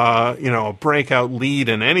 a breakout lead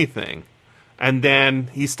in anything. And then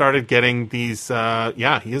he started getting these, he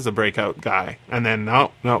is a breakout guy. And then,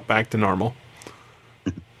 no, back to normal.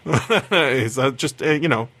 He's just,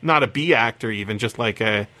 not a B actor even, just like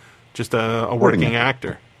a working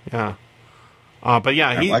actor. Yeah. But yeah,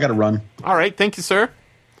 I got to run. All right. Thank you, sir.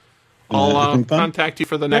 I'll contact you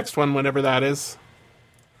for the next one, whenever that is.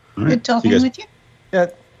 Right. Good talking with you. Yeah.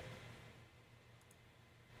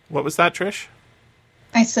 What was that, Trish?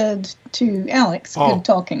 I said to Alex, good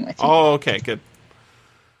talking with you. Oh, okay, good.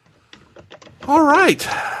 All right.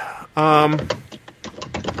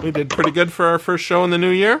 We did pretty good for our first show in the new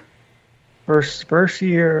year. First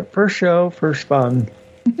show, first fun.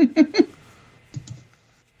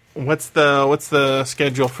 What's the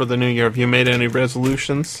schedule for the new year? Have you made any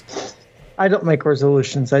resolutions? I don't make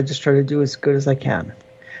resolutions. I just try to do as good as I can.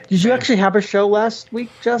 Did you actually have a show last week,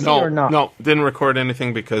 Jesse, or not? No, didn't record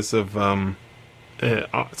anything because of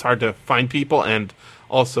it's hard to find people, and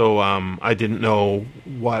also I didn't know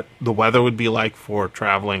what the weather would be like for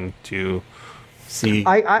traveling to see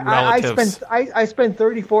relatives. I spent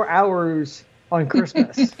 34 hours on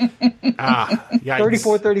Christmas. Yeah,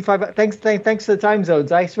 34, 35. Thanks to the time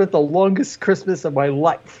zones. I spent the longest Christmas of my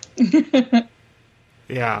life.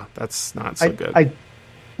 Yeah, that's not so good.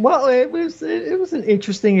 Well, it was an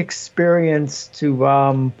interesting experience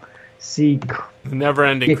to see the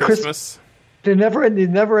never-ending Christmas. The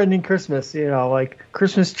never-ending Christmas. Like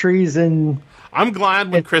Christmas trees and. I'm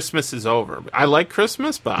glad when Christmas is over. I like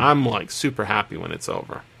Christmas, but I'm like super happy when it's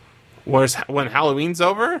over. Whereas when Halloween's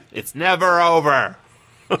over, it's never over.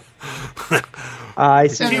 I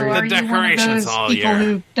So keep are the you decorations one of those all people year.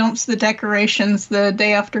 who dumps the decorations the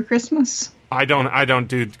day after Christmas? I don't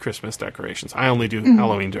do Christmas decorations. I only do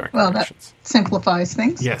Halloween decorations. Well, that simplifies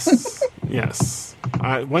things. Yes, yes.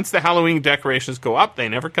 Once the Halloween decorations go up, they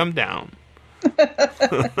never come down.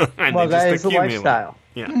 And well, they that just is the accumulate. lifestyle.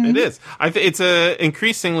 Yeah, it is. It's a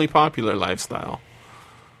increasingly popular lifestyle.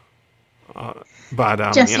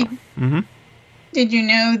 But Jesse, yeah. did you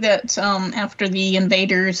know that after the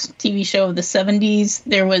Invaders TV show of the 70s,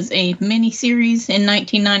 there was a mini-series in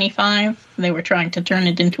 1995? They were trying to turn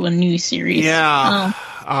it into a new series. Yeah.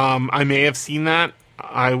 I may have seen that.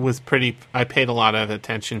 I paid a lot of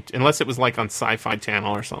attention, unless it was like on Sci-Fi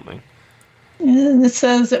Channel or something. It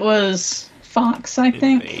says it was Fox, I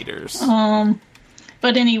think. Invaders.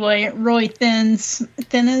 But anyway, Roy Thinnes,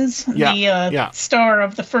 the star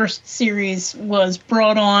of the first series, was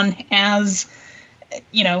brought on as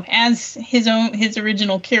his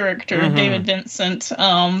original character, David Vincent,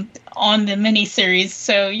 on the miniseries.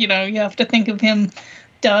 So, you have to think of him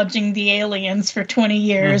dodging the aliens for 20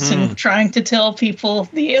 years and trying to tell people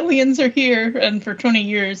the aliens are here, and for 20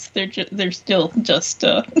 years they're still just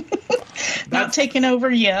not taken over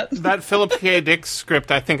yet. That Philip K. Dick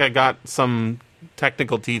script, I think I got some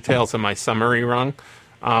technical details in my summary wrong,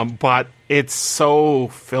 but it's so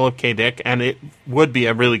Philip K. Dick, and it would be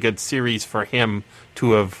a really good series for him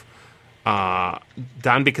to have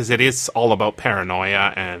done, because it is all about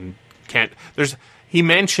paranoia and he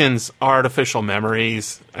mentions artificial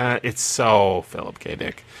memories. It's so Philip K.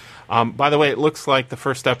 Dick. By the way, it looks like the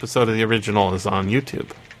first episode of the original is on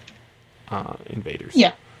YouTube. Invaders.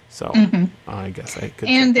 Yeah. So I guess I could.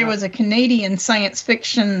 And there was a Canadian science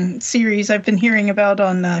fiction series I've been hearing about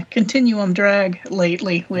on Continuum Drag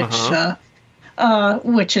lately, which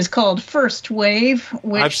is called First Wave,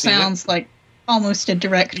 which sounds like almost a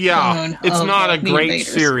direct clone. It's not a great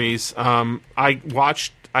Invaders. series. I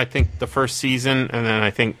watched, I think, the first season, and then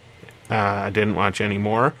I think I didn't watch any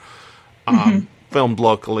more. Filmed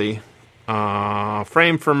locally.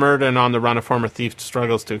 Framed for murder and on the run, a former thief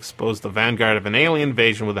struggles to expose the vanguard of an alien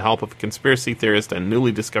invasion with the help of a conspiracy theorist and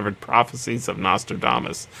newly discovered prophecies of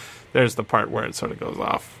Nostradamus. There's the part where it sort of goes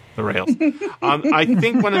off the rails. I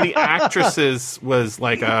think one of the actresses was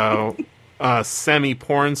like a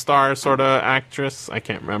semi-porn star sort of actress. I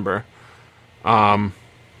can't remember.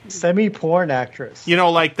 Semi-porn actress.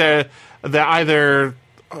 Like they either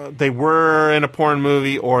they were in a porn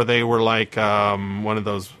movie, or they were like one of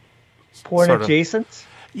those porn adjacent?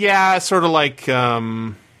 Yeah, sort of like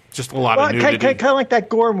just a lot of nudity. Kind of like that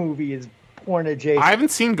Gore movie is porn adjacent. I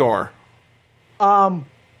haven't seen Gore.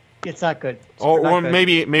 It's not good. Or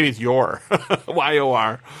maybe it's Yor.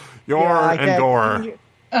 Y-O-R. Yor and Gore.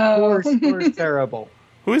 Gore's terrible.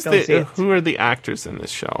 Who are the actors in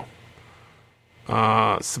this show?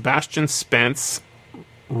 Sebastian Spence.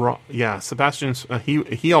 Sebastian.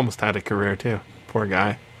 He almost had a career too. Poor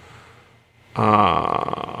guy.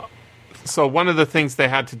 So one of the things they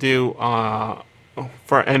had to do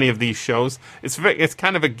for any of these shows, it's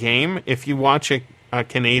kind of a game. If you watch a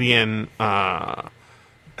Canadian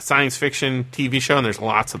science fiction TV show, and there's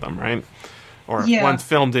lots of them, right? Or one's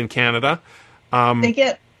filmed in Canada. They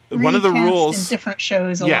get one of the rules in different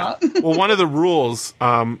shows a lot. Well, one of the rules,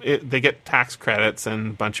 they get tax credits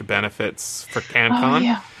and a bunch of benefits for CanCon. Oh,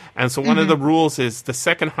 yeah. And so one of the rules is the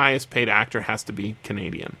second highest paid actor has to be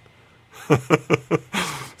Canadian.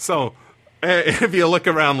 So if you look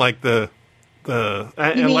around like you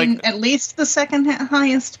mean at least the second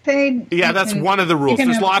highest paid? Yeah, that's one of the rules.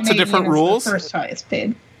 There's lots of different rules. The first highest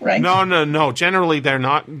paid, right? No. Generally, they're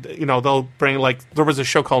not. They'll bring there was a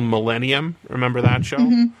show called Millennium. Remember that show?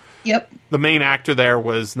 Mm-hmm. Yep. The main actor there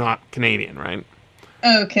was not Canadian, right?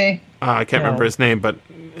 Okay. I can't remember his name, but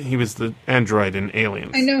he was the android in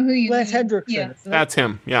Aliens. I know who you Lance mean. Hendrickson. Yeah. That's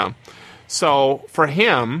him, yeah. So for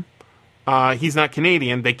him, he's not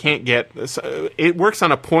Canadian. They can't get... it works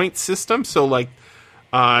on a point system. So like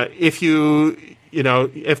if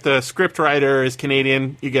if the script writer is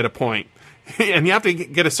Canadian, you get a point. And you have to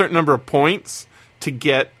get a certain number of points to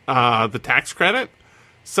get the tax credit.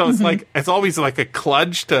 So it's it's always like a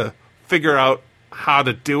kludge to figure out how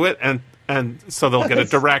to do it, and so they'll get a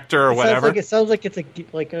director or whatever. It sounds like it's a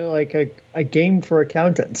game for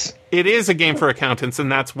accountants. It is a game for accountants,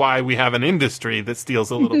 and that's why we have an industry that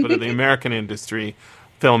steals a little bit of the American industry,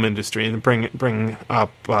 film industry, and bring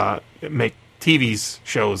up make TV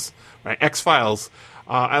shows. Right, X-Files.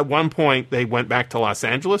 At one point, they went back to Los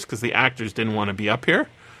Angeles because the actors didn't want to be up here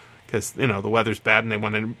because the weather's bad and they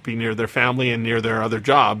want to be near their family and near their other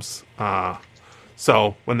jobs.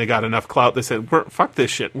 So when they got enough clout, they said, fuck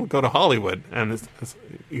this shit, we'll go to Hollywood, and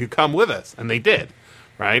you come with us. And they did,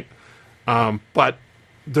 right? But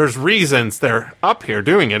there's reasons they're up here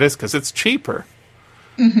doing it is because it's cheaper.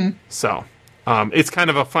 Mm-hmm. So it's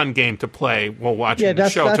kind of a fun game to play while watching the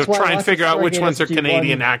show to try and figure out which ones are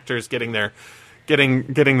Canadian actors getting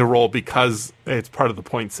the role because it's part of the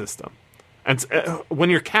point system. And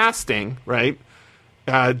when you're casting, right,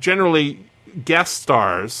 generally guest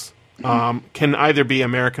stars... can either be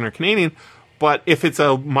American or Canadian, but if it's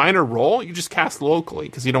a minor role, you just cast locally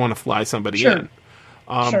because you don't want to fly somebody in.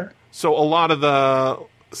 Sure. So a lot of the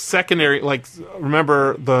secondary,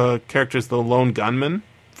 remember the characters, the lone gunman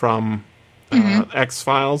from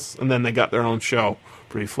X-Files, and then they got their own show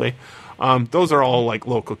briefly. Those are all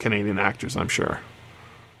local Canadian actors, I'm sure,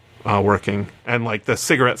 working, and the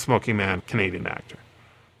cigarette smoking man, Canadian actor,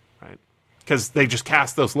 right? Because they just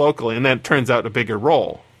cast those locally, and then it turns out a bigger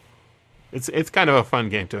role. It's kind of a fun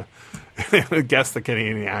game to guess the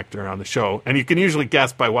Canadian actor on the show. And you can usually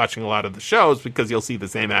guess by watching a lot of the shows because you'll see the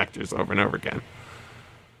same actors over and over again.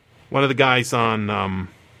 One of the guys on...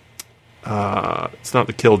 it's not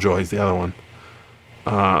the Killjoys, the other one.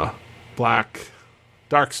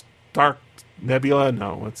 Dark Nebula?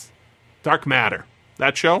 No, it's Dark Matter.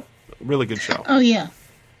 That show? Really good show. Oh, yeah.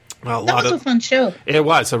 That was a fun show. It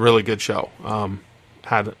was a really good show.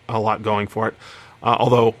 Had a lot going for it.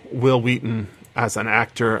 Although Will Wheaton as an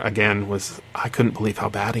actor, again, I couldn't believe how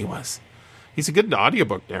bad he was. He's a good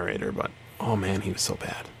audiobook narrator, but, oh man, he was so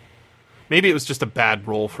bad. Maybe it was just a bad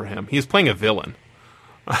role for him. He was playing a villain.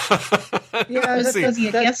 Was he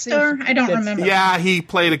a guest star? I don't remember. Yeah, he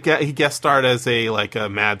guest starred as a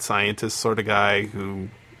mad scientist sort of guy who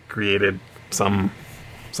created something.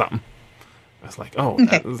 I was like,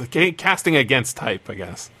 okay. Casting against type, I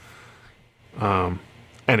guess.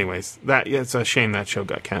 Anyways, it's a shame that show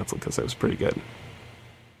got canceled because it was pretty good.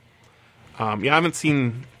 I haven't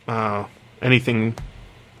seen anything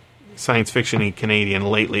science fiction-y Canadian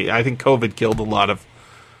lately. I think COVID killed a lot of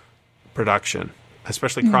production,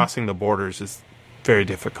 especially crossing the borders is very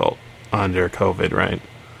difficult under COVID, right?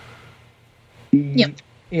 Yep.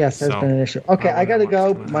 Yes, that's been an issue. Okay, I gotta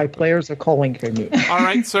go. My players are calling for me. All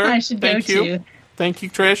right, sir. I should Thank go you. too. Thank you,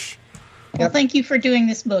 Trish. Well, thank you for doing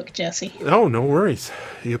this book, Jesse. Oh, no worries.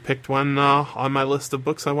 You picked one on my list of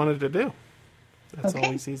books I wanted to do. That's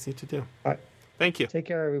always easy to do. All right. Thank you. Take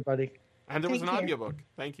care, everybody. And there was an audiobook.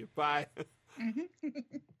 Thank you. Bye.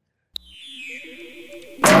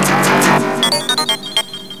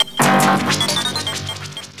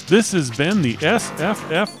 This has been the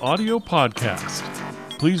SFF Audio Podcast.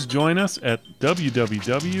 Please join us at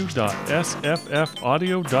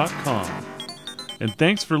www.sffaudio.com. And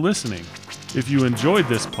thanks for listening. If you enjoyed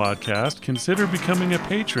this podcast, consider becoming a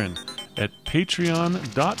patron at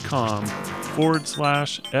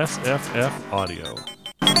patreon.com/SFFaudio.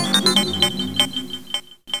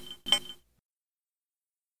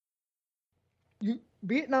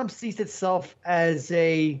 Vietnam sees itself as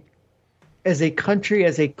a country,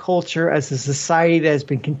 as a culture, as a society that has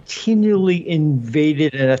been continually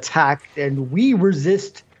invaded and attacked, and we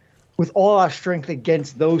resist with all our strength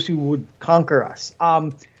against those who would conquer us.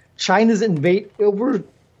 China's over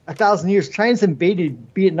 1,000 years. China's invaded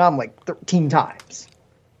Vietnam like 13 times,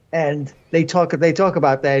 and they talk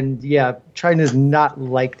about that. And yeah, China's not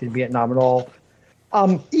liked in Vietnam at all.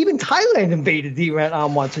 Even Thailand invaded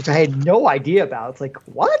Vietnam once, which I had no idea about. It's like,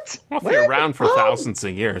 what? Well, if you're around for thousands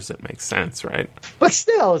of years, it makes sense, right? But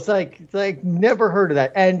still, it's like never heard of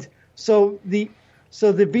that. And so the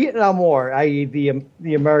Vietnam War, i.e., the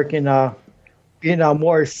American Vietnam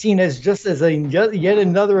War, is seen as just as yet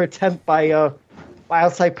another attempt by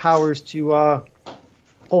outside powers to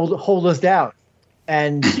hold us down.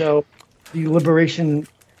 And so the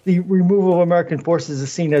removal of American forces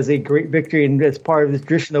is seen as a great victory, and as part of this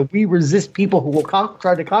tradition of we resist people who will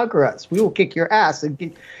try to conquer us. We will kick your ass, and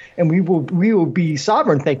we will be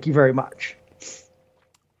sovereign. Thank you very much.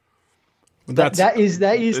 That is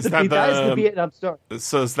the Vietnam story.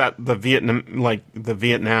 So is that the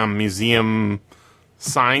Vietnam Museum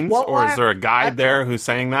signs, or is there a guide there who's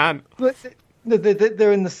saying that?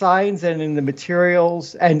 They're in the signs and in the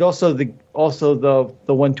materials, and also the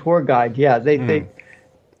one tour guide. Yeah, they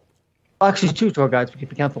actually two tour guides. If you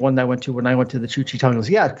count the one that I went to when I went to the Chu Chi Tunnels.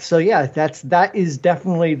 Yeah, so yeah, that is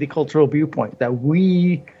definitely the cultural viewpoint that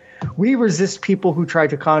we resist people who try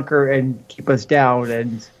to conquer and keep us down,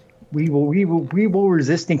 and we will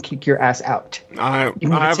resist and kick your ass out.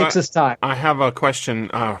 Even if it takes us time. I have a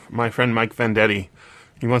question. My friend Mike Vendetti,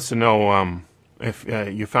 he wants to know if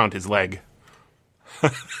you found his leg.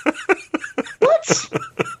 What?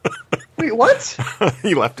 Wait, what?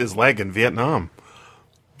 He left his leg in Vietnam.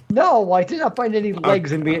 No, I did not find any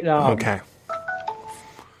legs in Vietnam. Okay.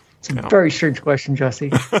 It's a very strange question, Jesse.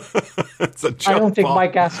 It's a joke. I don't think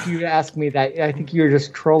Mike asked you to ask me that. I think you're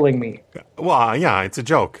just trolling me. Well, yeah, it's a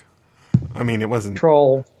joke. I mean, it wasn't...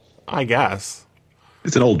 Troll. I guess.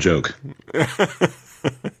 It's an old joke.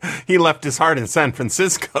 He left his heart in San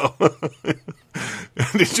Francisco.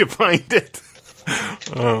 Did you find it?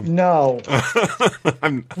 No.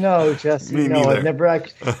 No, Jesse. Me no, neither. I've never...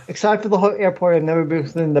 Except for the whole airport, I've never been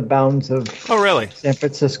within the bounds of... Oh, really? San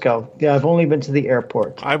Francisco. Yeah, I've only been to the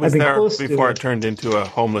airport. I was there before it turned into a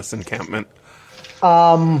homeless encampment.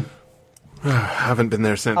 Haven't been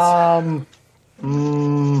there since.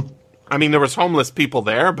 I mean, there was homeless people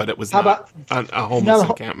there, but it was not a homeless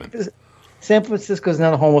encampment. San Francisco is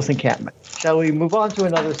not a homeless encampment. Shall we move on to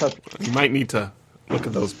another subject? You might need to look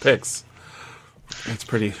at those pics. It's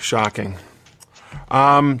pretty shocking.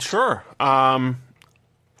 Sure. I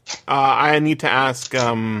need to ask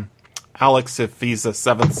Alex if he's a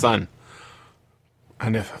seventh son.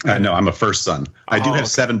 And if no, I'm a first son. I do have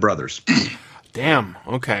 7 brothers. Damn.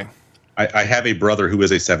 Okay. I have a brother who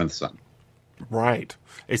is a 7th son. Right.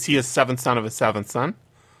 Is he a 7th son of a 7th son?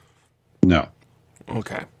 No.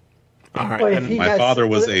 Okay. All right. Well, And My father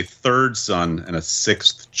was a 3rd son and a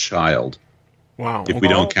 6th child. wow. If we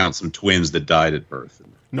don't count some twins that died at birth.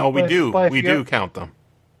 No, we But- do. but if We you're- do count them.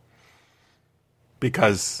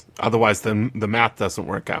 Because otherwise the math doesn't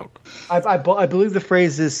work out. I believe the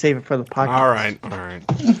phrase is save it for the podcast. All right.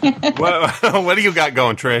 What do you got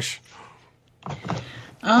going, Trish?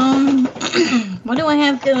 What do I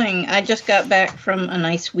have going? I just got back from a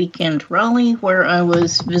nice weekend Raleigh where I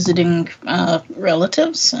was visiting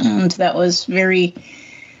relatives, and that was very,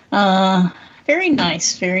 very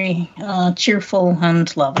nice, very cheerful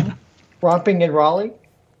and loving. Romping in Raleigh?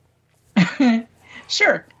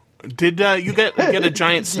 Sure. Did you get a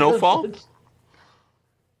giant snowfall?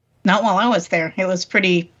 Not while I was there. It was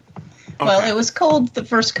pretty... Well, Okay. it was cold the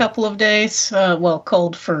first couple of days.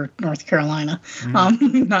 Cold for North Carolina,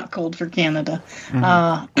 not cold for Canada.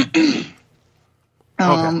 Okay.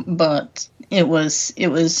 But it was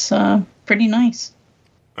pretty nice.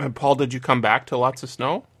 Paul, did you come back to lots of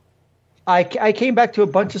snow? I came back to a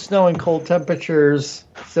bunch of snow and cold temperatures.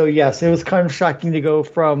 So, yes, it was kind of shocking to go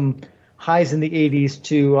from highs in the 80s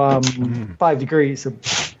to 5 degrees,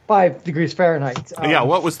 5 degrees Fahrenheit. Yeah,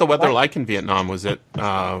 what was the weather like in Vietnam? Was it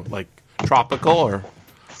like tropical or?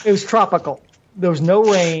 It was tropical. There was no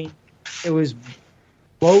rain. It was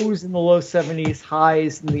lows in the low 70s,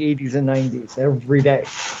 highs in the 80s and 90s every day.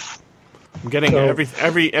 I'm getting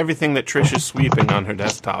everything that Trish is sweeping on her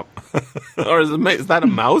desktop. Or is that a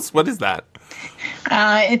mouse? What is that?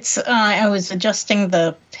 I was adjusting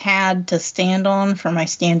the pad to stand on for my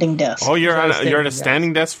standing desk. Oh, you're at a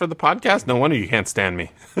standing desk for the podcast? No wonder you can't stand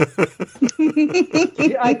me.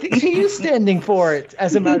 I think she is standing for it,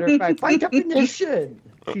 as a matter of fact. By definition,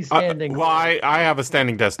 she's standing. I have a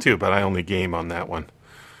standing desk too, but I only game on that one.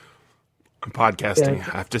 Podcasting,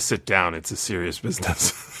 I have to sit down. It's a serious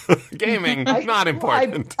business. Gaming, not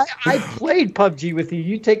important. I played PUBG with you.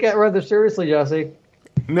 You take that rather seriously, Jesse.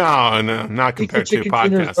 No, not compared to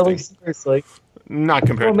podcasting. Really seriously. Not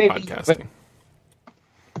compared to podcasting.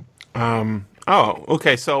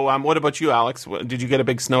 Okay. So, what about you, Alex? Did you get a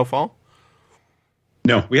big snowfall?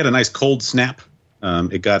 No, we had a nice cold snap.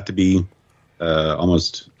 It got to be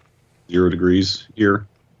almost 0 degrees here,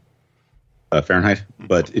 Fahrenheit,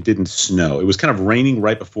 but it didn't snow. It was kind of raining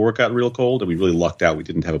right before it got real cold, and we really lucked out. We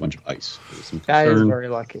didn't have a bunch of ice. That is very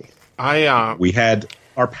lucky. We had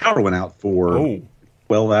our power went out for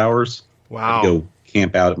 12 hours. Wow. To go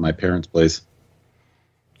camp out at my parents' place.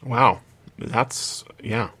 Wow. That's,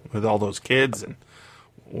 with all those kids and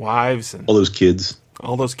wives and all those kids,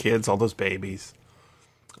 all those babies.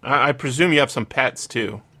 I presume you have some pets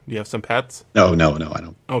too. Do you have some pets? No, I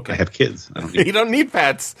don't. Okay. I have kids. I don't need You don't need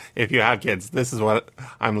pets if you have kids. This is what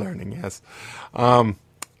I'm learning, yes. So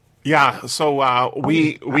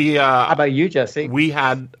we how about you, Jesse? We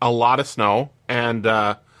had a lot of snow, and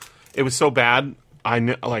it was so bad I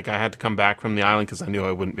knew, I had to come back from the island because I knew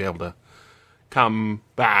I wouldn't be able to come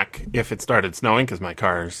back if it started snowing because my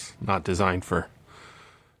car's not designed for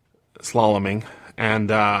slaloming. And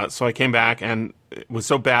so I came back, and it was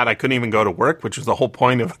so bad I couldn't even go to work, which was the whole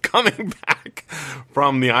point of coming back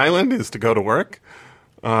from the island is to go to work.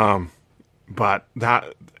 So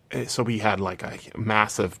we had a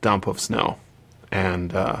massive dump of snow,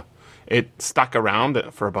 and it stuck around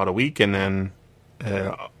for about a week, and then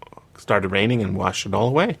started raining and washed it all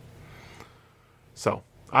away. So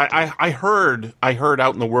I heard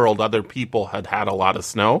out in the world other people had a lot of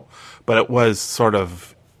snow, but it was sort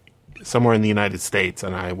of somewhere in the United States,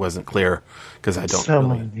 and I wasn't clear because I don't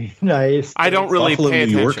really. Nice. I don't really Buffalo, pay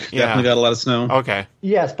New York attention. definitely got a lot of snow. Okay.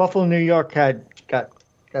 Yes, Buffalo, New York got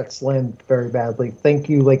slammed very badly. Thank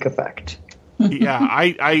you, Lake Effect.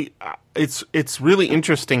 Yeah, it's really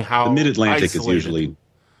interesting how the Mid-Atlantic is isolated. usually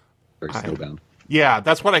very snowbound. Yeah,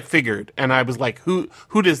 that's what I figured, and I was like, who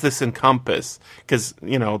does this encompass? Because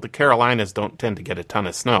the Carolinas don't tend to get a ton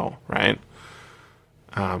of snow, right?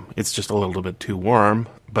 It's just a little bit too warm,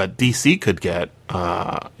 but DC could get,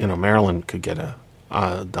 Maryland could get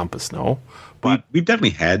a dump of snow. But we've definitely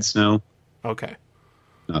had snow. Okay,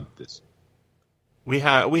 not this. We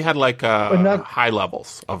had high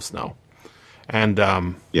levels of snow, and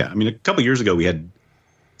a couple years ago we had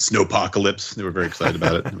snowpocalypse. They were very excited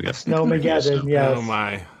about it. We got Snowmageddon, yes. Oh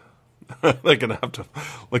my, they're gonna have to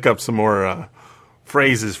look up some more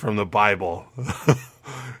phrases from the Bible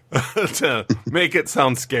to make it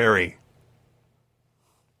sound scary.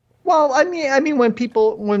 Well, I mean,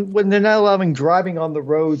 when they're not allowing driving on the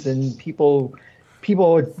roads and people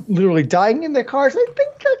are literally dying in their cars, I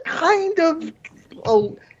think that kind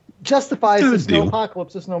of justifies the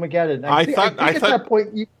snowpocalypse, the Snowmageddon. I thought at that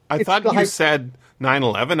point you said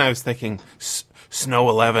 9/11. I was thinking Snow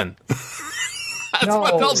 11. That's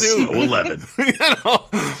what they'll do. Snow 11.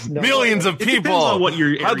 Millions of people. Depends on what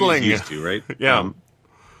your huddling. area is used to, right? Yeah.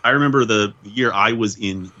 I remember the year I was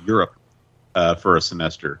in Europe for a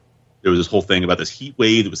semester. There was this whole thing about this heat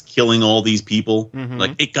wave that was killing all these people.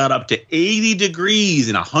 Mm-hmm. It got up to 80 degrees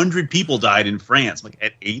and 100 people died in France. I'm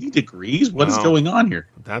at 80 degrees? What is going on here?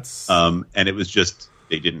 That's and it was just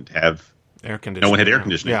they didn't have air conditioning. No one had air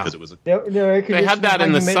conditioning because it was. They had that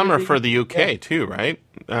in the summer for the UK too, right?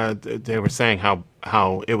 They were saying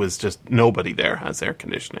how it was just nobody there has air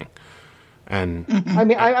conditioning. And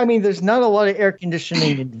I mean, there's not a lot of air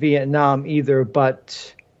conditioning in Vietnam either,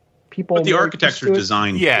 but people. But the architecture is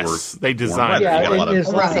designed. Yes, they designed. Yeah, there's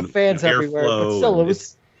lots of fans everywhere, but still, it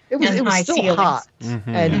was still ceilings. hot.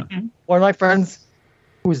 Mm-hmm. And one of my friends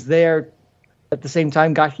who was there at the same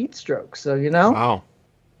time got heat stroke. So wow,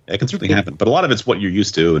 it can certainly happen. But a lot of it's what you're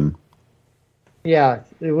used to, and yeah,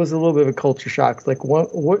 it was a little bit of a culture shock. Like what?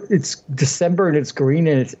 It's December and it's green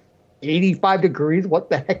and it's 85 degrees. What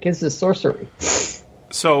the heck is this sorcery?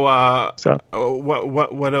 So,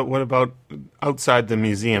 what about outside the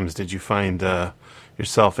museums? Did you find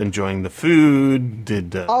yourself enjoying the food?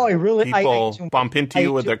 Did people bump into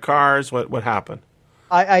you with their cars? What happened?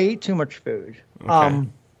 I ate too much food. Okay.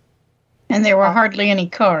 And there were hardly any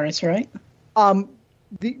cars, right?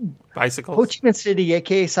 The bicycles. Ho Chi Minh City,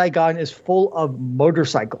 aka Saigon, is full of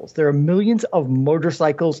motorcycles. There are millions of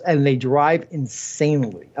motorcycles, and they drive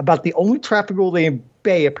insanely. About the only traffic rule they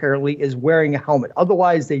Bay apparently is wearing a helmet.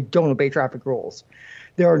 Otherwise, they don't obey traffic rules.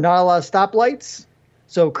 There are not a lot of stoplights,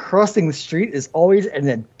 so crossing the street is always an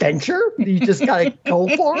adventure. You just gotta go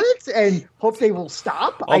for it and hope they will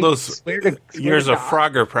stop. All those years of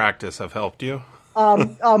Frogger practice have helped you.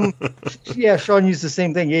 Yeah, Sean used the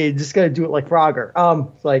same thing. Yeah, you just got to do it like Frogger.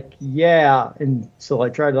 It's like, yeah. And so I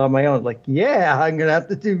tried it on my own. Like, yeah, I'm going to have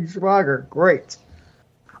to do Frogger. Great.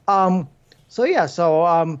 The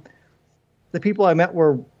people I met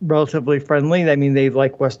were relatively friendly. I mean, they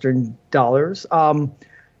like Western dollars.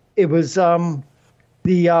 It was a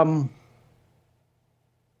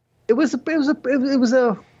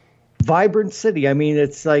vibrant city. I mean,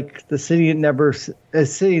 it's like the city never sees.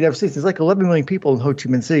 There's like 11 million people in Ho Chi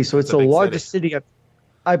Minh City, so it's the largest city.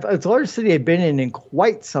 It's the largest city I've been in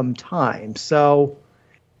quite some time. So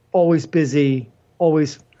always busy,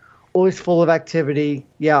 always full of activity.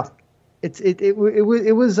 Yeah, it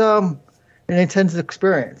was an intense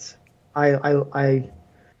experience. I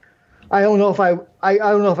don't know if I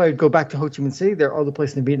don't know if I would go back to Ho Chi Minh City. There are other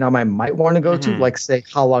places in Vietnam I might want to go to, like say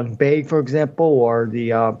Ha Long Bay, for example, or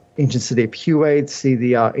the ancient city of Hue, see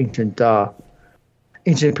the ancient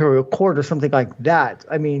imperial court or something like that.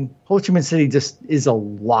 I mean, Ho Chi Minh City just is a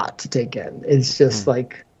lot to take in. It's just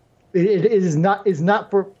like it is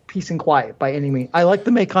not for peace and quiet by any means. I like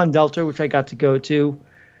the Mekong Delta, which I got to go to,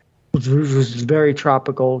 which was very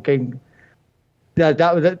tropical.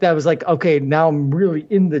 That was like, okay, now I'm really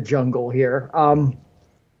in the jungle here.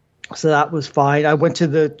 So that was fine. I went to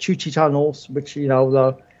the Chu-Chi tunnels, which,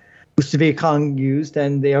 the Viet Cong used,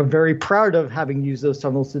 and they are very proud of having used those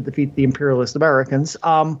tunnels to defeat the imperialist Americans.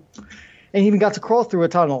 And even got to crawl through a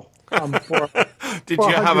tunnel. Did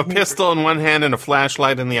you have a pistol in one hand and a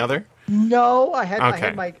flashlight in the other? No, I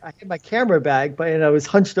had my camera bag, but I was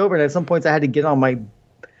hunched over, and at some points I had to get on my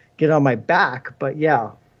back. But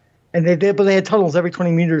yeah. And they had tunnels every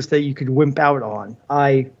 20 meters that you could wimp out on.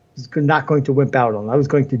 I was not going to wimp out on. I was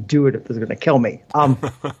going to do it if it was going to kill me. So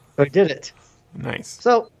I did it. Nice.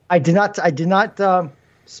 So I did not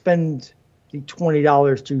spend the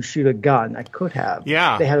 $20 to shoot a gun. I could have.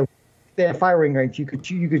 Yeah. They had a firing range. You could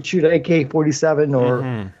shoot an AK-47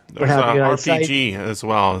 or There's an RPG as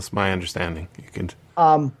well, is my understanding. You could.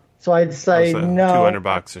 So I'd say no.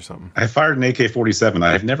 $200 or something. I fired an AK-47.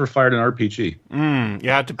 I've never fired an RPG. You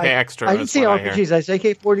had to pay extra. I didn't see RPGs. I say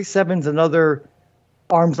AK-47s and other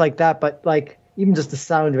arms like that, but like even just the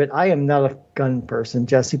sound of it, I am not a gun person,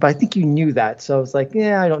 Jesse. But I think you knew that, so I was like,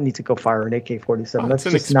 yeah, I don't need to go fire an AK-47. That's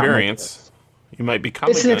an experience. You might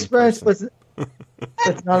become. It's an experience, but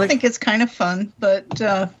it's not. I think it's kind of fun, but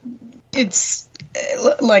it's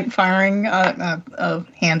like firing a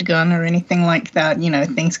handgun or anything like that.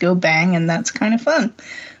 Things go bang, and that's kind of fun.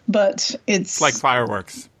 But it's like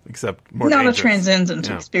fireworks, except more not dangerous. A transcendent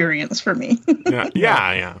experience for me.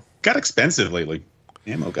 Yeah. Got expensive lately.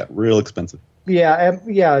 Ammo got real expensive. Yeah.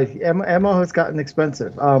 Ammo has gotten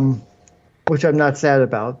expensive, which I'm not sad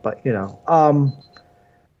about. But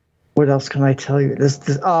what else can I tell you?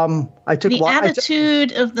 I took the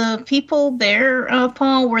attitude of the people there,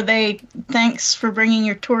 Paul. Were they thanks for bringing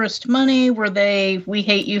your tourist money? Were they we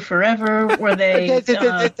hate you forever? Were they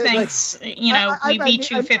thanks? We beat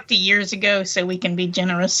you 50 years ago, so we can be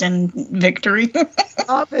generous in victory.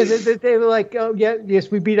 They were like, oh yeah, yes,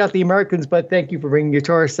 we beat out the Americans, but thank you for bringing your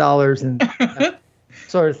tourist dollars and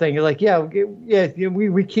sort of thing. You're like,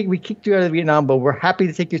 we kicked you out of Vietnam, but we're happy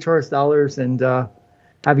to take your tourist dollars and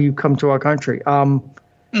have you come to our country.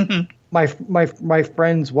 My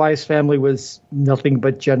friend's wife's family was nothing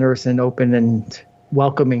but generous and open and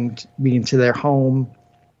welcoming me into their home.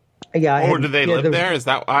 Yeah. Do they live there? Is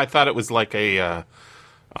that? I thought it was like a.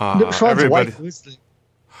 Sean's wife was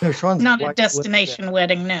Sean's not wife a destination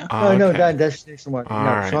wedding. No. No, not a destination wedding.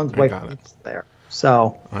 Right, Sean's wife was there.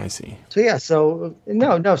 So I see. So yeah. So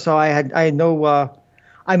no. So I had no.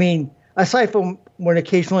 I mean, aside from when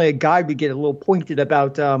occasionally a guy would get a little pointed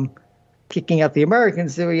about kicking out the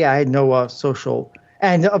Americans, I had no social.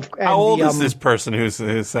 And how old is this person who's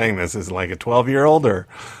saying this? Is it like a 12-year-old or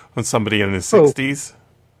somebody in his 60s?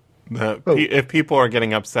 If people are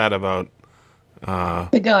getting upset about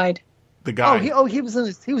the guide. He was in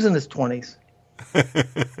his 20s.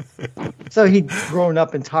 So he'd grown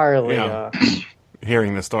up entirely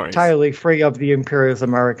hearing the stories, entirely free of the imperialist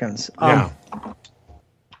Americans.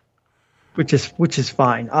 Which is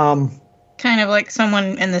fine. Kind of like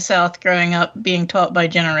someone in the South growing up being taught by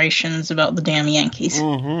generations about the damn Yankees.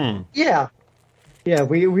 Mm-hmm. Yeah,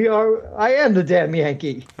 we are. I am the damn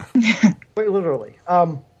Yankee, quite literally.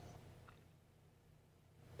 But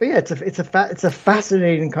yeah, it's a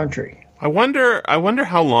fascinating country. I wonder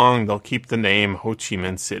how long they'll keep the name Ho Chi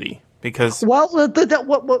Minh City. Because well,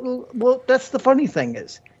 that's the funny thing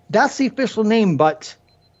is that's the official name, but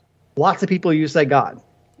lots of people use Saigon.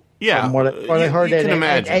 yeah, From what I heard, you can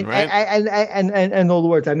imagine, right? And the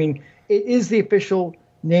words. I mean, it is the official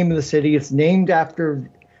name of the city. It's named after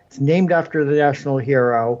the national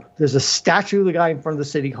hero. There's a statue of the guy in front of the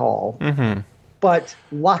city hall. Mm-hmm. But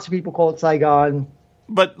lots of people call it Saigon.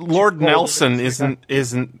 But Lord Nelson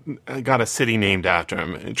isn't got a city named after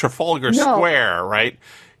him. Trafalgar Square, right?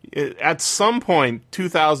 At some point,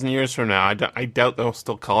 2,000 years from now, I doubt they'll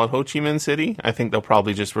still call it Ho Chi Minh City. I think they'll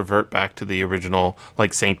probably just revert back to the original,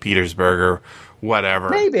 like St. Petersburg or whatever.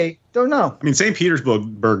 Maybe. Don't know. I mean, St.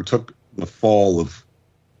 Petersburg took the fall of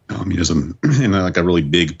communism in like a really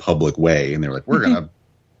big public way, and they're like, we're going to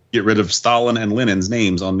get rid of Stalin and Lenin's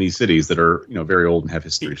names on these cities that are, very old and have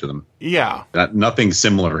history to them. Yeah. Nothing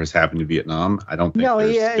similar has happened to Vietnam. I don't think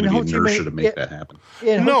there's going to be inertia to make that happen.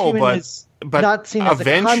 Yeah, no, but not seen as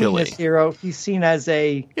eventually, a communist hero. He's seen as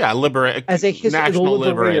a national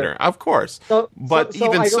liberator, of course. With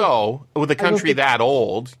a country that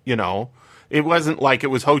old, it wasn't like it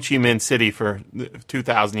was Ho Chi Minh City for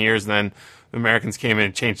 2,000 years, and then the Americans came in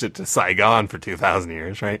and changed it to Saigon for 2,000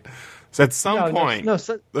 years, right? So at some point,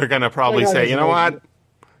 they're going to probably say, you know what?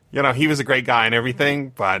 He was a great guy and everything,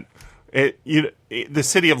 but the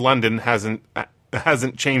city of London hasn't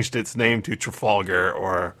changed its name to Trafalgar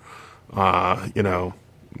or,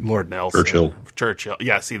 Lord Nelson. Churchill.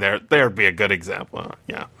 Yeah, see, there'd be a good example.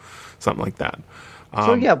 Yeah, something like that.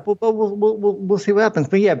 But we'll see what happens.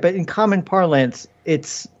 But in common parlance,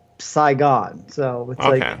 it's Saigon. So it's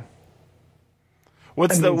okay.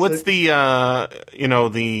 What's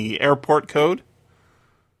the airport code?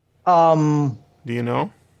 Do you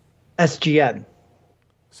know? SGN.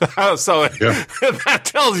 So that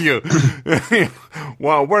tells you,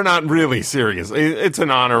 well, we're not really serious. It's an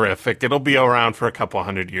honorific. It'll be around for a couple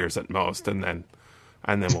hundred years at most, and then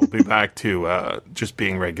we'll be back to just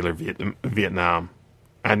being regular Vietnam.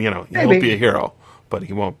 And he'll be a hero, but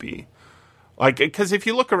he won't be because if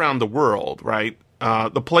you look around the world, right,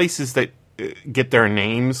 the places that get their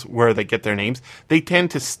names, where they get their names, they tend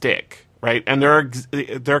to stick, right? And there are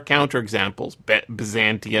counterexamples: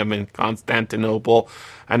 Byzantium and Constantinople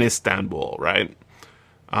and Istanbul, right?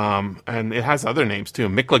 And it has other names too,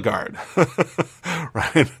 Miklagard,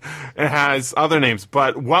 right? It has other names,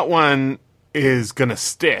 but what one is going to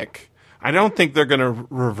stick? I don't think they're going to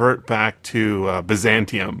revert back to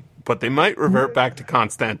Byzantium, but they might revert back to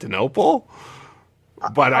Constantinople.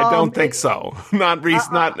 But I don't think so.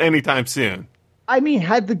 Not anytime soon. I mean,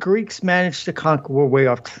 had the Greeks managed to conquer, we're way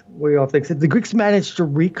off things. If the Greeks managed to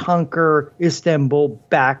reconquer Istanbul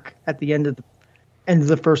back at the end of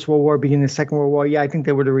the First World War, beginning of the Second World War, I think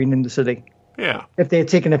they would have renamed the city. Yeah. If they had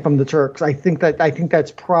taken it from the Turks, I think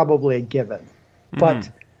that's probably a given. But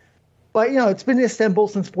it's been Istanbul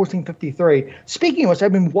since 1453. Speaking of which,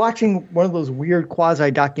 I've been watching one of those weird quasi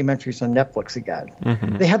documentaries on Netflix again.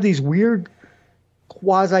 Mm-hmm. They have these weird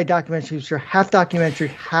quasi documentaries which are half documentary,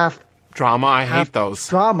 half drama. I hate those.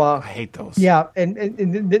 Drama. I hate those. Yeah,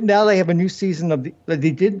 and now they have a new season of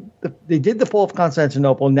they did the fall of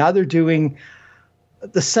Constantinople. Now they're doing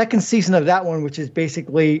the second season of that one, which is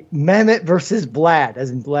basically Mehmet versus Vlad, as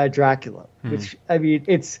in Vlad Dracula. Which, I mean,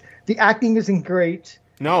 the acting isn't great.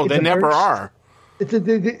 No, they never are.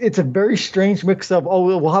 It's a very strange mix of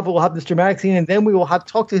we'll have this dramatic scene, and then we will have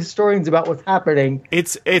talk to historians about what's happening.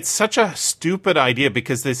 It's such a stupid idea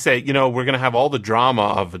because they say we're going to have all the drama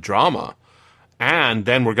of a drama, and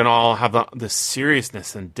then we're going to all have the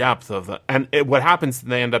seriousness and depth of the. And what happens?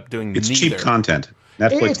 They end up doing. It's cheap content.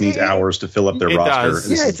 Netflix needs hours to fill up their roster.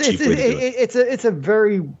 It's a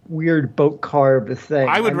very weird boat carved thing.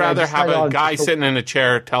 I would rather have a guy sitting in a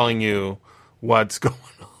chair telling you what's going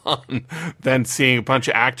on than seeing a bunch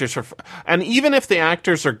of actors. And even if the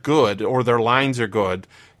actors are good or their lines are good,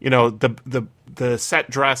 the set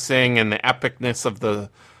dressing and the epicness of the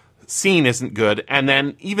scene isn't good. And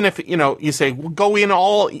then even if you say, well, go in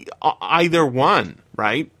either one,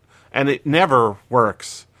 right? And it never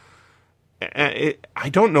works. I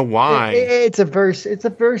don't know why. It's a very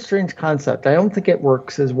strange concept. I don't think it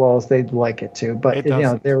works as well as they'd like it to, but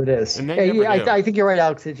there it is. I think you're right,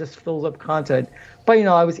 Alex. It just fills up content. But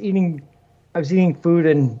I was eating food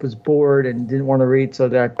and was bored and didn't want to read, so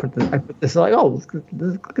that I put this like,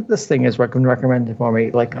 look at this thing is recommended for me.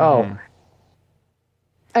 Like, and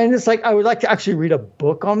it's like I would like to actually read a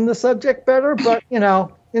book on the subject better, but in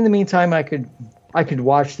the meantime, I could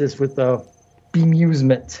watch this with the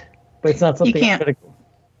bemusement. But it's not something critical.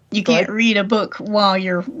 You can't read a book while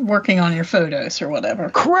you're working on your photos or whatever.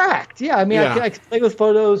 Correct. Yeah. I mean, I can play with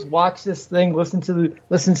photos, watch this thing, listen to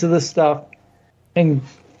this stuff, and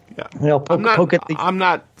Yeah. You know, poke at the. I'm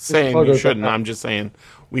not saying you shouldn't. I'm just saying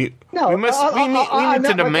we need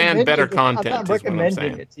to demand better content. I'm not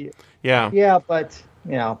recommending it to you. Yeah. Yeah, but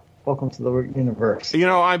welcome to the universe. You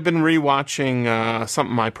know, I've been rewatching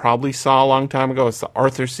something I probably saw a long time ago. It's the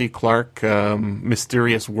Arthur C. Clarke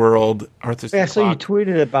Mysterious World. Arthur C. Yeah, Clarke. so you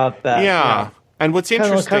tweeted about that. Yeah. And what's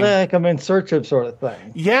interesting... Kind of like I'm in search of sort of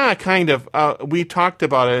thing. Yeah, kind of. We talked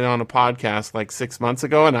about it on a podcast like 6 months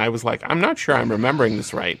ago, and I was like, I'm not sure I'm remembering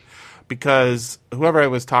this right. Because whoever I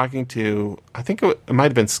was talking to, I think it might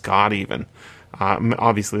have been Scott even.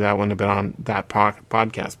 Obviously, that wouldn't have been on that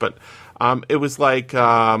podcast. But it was like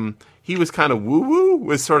he was kind of woo-woo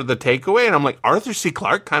was sort of the takeaway. And I'm like, Arthur C.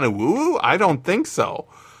 Clarke kind of woo-woo? I don't think so.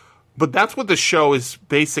 But that's what the show is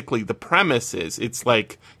basically, the premise is. It's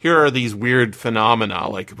like, here are these weird phenomena,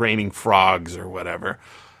 like raining frogs or whatever.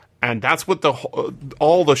 And that's what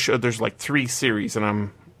all the show, there's like 3 series, and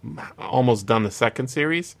I'm almost done the second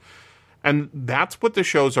series. And that's what the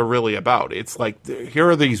shows are really about. It's like, here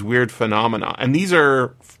are these weird phenomena. And these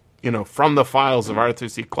are, from the files of Arthur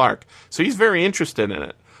C. Clarke. So he's very interested in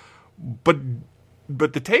it. But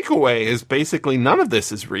the takeaway is basically none of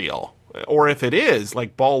this is real. Or if it is,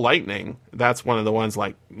 like ball lightning, that's one of the ones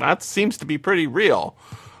like, that seems to be pretty real.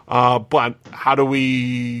 But how do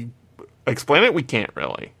we explain it? We can't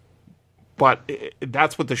really. But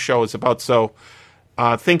that's what the show is about. So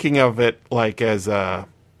thinking of it like as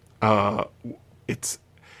it's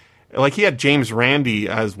like he had James Randi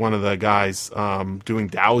as one of the guys doing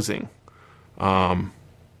dowsing, doing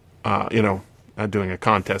a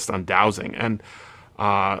contest on dowsing. And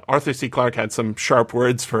Arthur C. Clarke had some sharp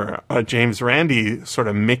words for James Randi, sort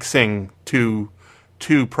of mixing two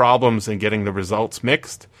problems and getting the results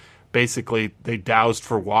mixed. Basically, they dowsed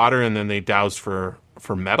for water and then they dowsed for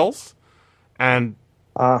metals. And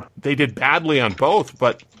they did badly on both,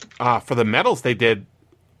 but for the metals, they did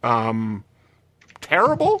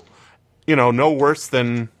terrible. No worse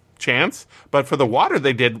than chance. But for the water,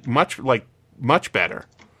 they did much better.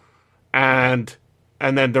 And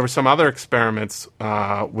then there were some other experiments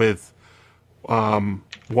with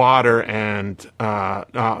water and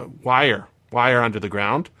wire under the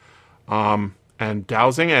ground and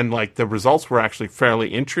dowsing, and like the results were actually fairly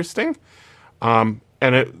interesting. And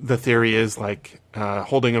the theory is like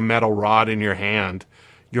holding a metal rod in your hand,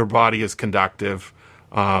 your body is conductive.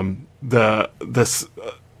 The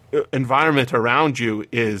environment around you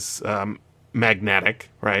is magnetic,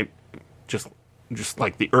 right? Just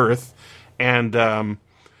like the Earth. And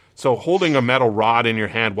so holding a metal rod in your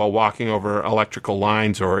hand while walking over electrical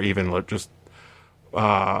lines or even just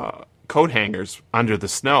coat hangers under the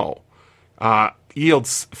snow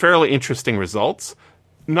yields fairly interesting results.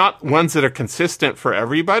 Not ones that are consistent for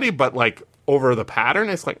everybody, but like over the pattern,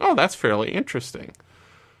 it's like, oh, that's fairly interesting.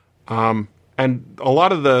 And a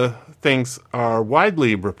lot of the things are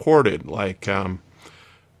widely reported, like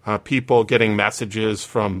people getting messages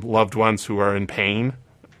from loved ones who are in pain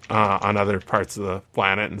on other parts of the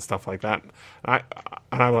planet and stuff like that.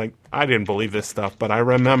 I'm like, I didn't believe this stuff, but I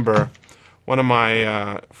remember one of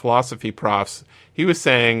my philosophy profs, he was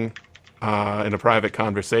saying in a private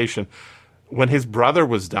conversation, when his brother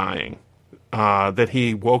was dying, that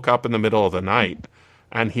he woke up in the middle of the night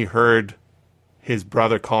and he heard his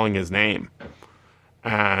brother calling his name.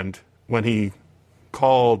 And when he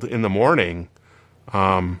called in the morning,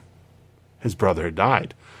 his brother had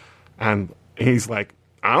died. And he's like,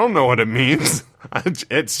 I don't know what it means.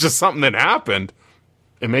 It's just something that happened.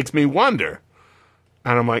 It makes me wonder.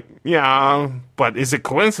 And I'm like, yeah, but is it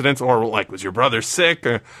coincidence, or like, was your brother sick?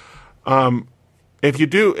 Or, if you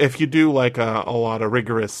do like a lot of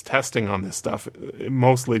rigorous testing on this stuff, it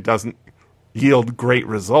mostly doesn't yield great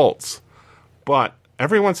results. But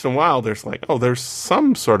every once in a while, there's like, oh, there's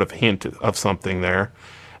some sort of hint of something there.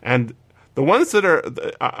 And the ones that are,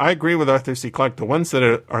 I agree with Arthur C. Clarke, the ones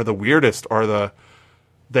that are the weirdest are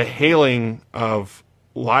the hailing of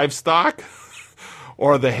livestock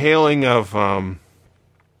or the hailing of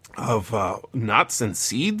nuts and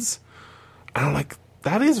seeds. And I'm like,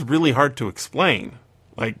 that is really hard to explain.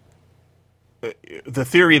 Like, the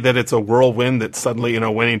theory that it's a whirlwind that suddenly,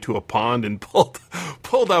 went into a pond and pulled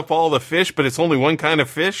up all the fish, but it's only one kind of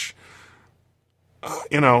fish.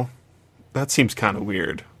 That seems kind of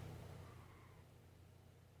weird.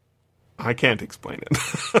 I can't explain it.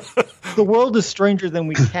 The world is stranger than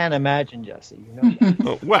we can imagine, Jesse. You know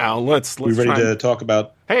that. Well, let's we ready to talk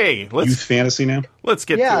about youth fantasy now? Let's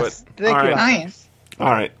get to it. Thank you. Right. Nice.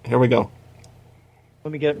 All right, here we go.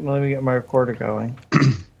 Let me get my recorder going.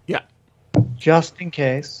 Yeah. Just in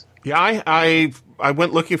case. Yeah, I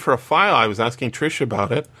went looking for a file. I was asking Trish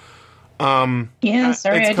about it. Yeah, sorry, it's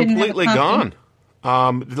I didn't have a completely copy. gone.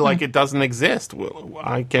 Like it doesn't exist.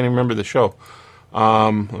 I can't even remember the show.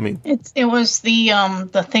 It was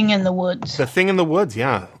the Thing in the Woods. The Thing in the Woods,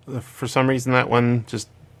 yeah. For some reason, that one just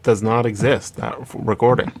does not exist, that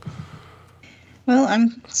recording. Well,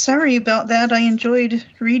 I'm sorry about that. I enjoyed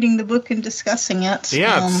reading the book and discussing it.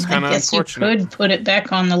 Yeah, it's kind of unfortunate. I guess you could put it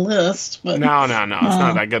back on the list. But No. It's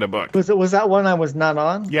not that good a book. Was that one I was not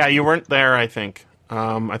on? Yeah, you weren't there, I think.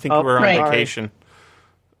 I think you were on vacation.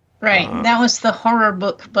 Right. That was the horror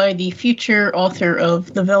book by the future author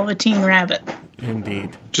of The Velveteen Rabbit.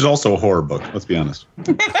 Indeed. Which is also a horror book, let's be honest.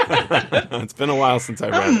 It's been a while since I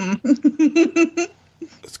read it.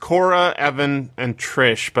 It's Cora, Evan, and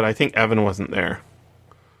Trish, but I think Evan wasn't there.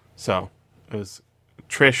 So, it was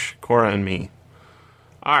Trish, Cora, and me.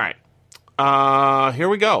 All right. Here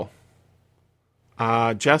we go.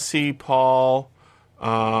 Jesse, Paul,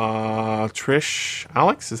 Trish,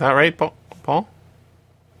 Alex, is that right, Paul?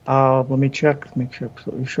 Let me check. Make sure I'm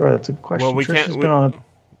absolutely sure. That's a good question. Well, we can't.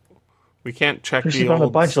 We can't check Trish the has been on a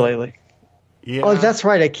bunch lately. Yeah. Oh, that's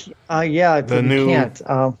right. The new can't.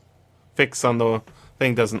 fix on the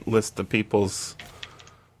thing doesn't list the people's.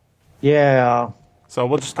 Yeah. So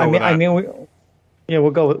we'll just go with that.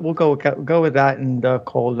 We'll go with that and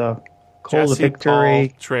call the Jesse, victory.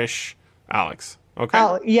 Paul, Trish, Alex. Okay.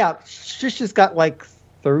 Trish has got like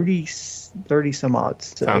 30 some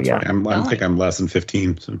odds. So, Sounds right. I think I'm less than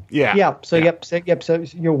 15. So. Yeah. Yeah. So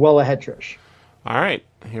you're well ahead, Trish. All right.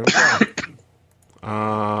 Here we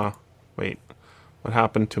go. Wait. What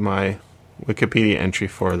happened to my Wikipedia entry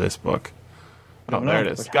for this book? Oh, there it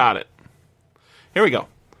is. Got it. Here we go.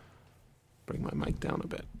 Bring my mic down a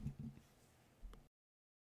bit.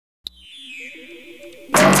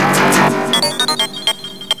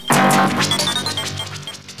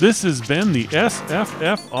 This has been the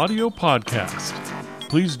SFF Audio Podcast.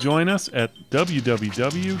 Please join us at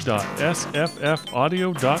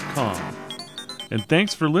www.sffaudio.com. And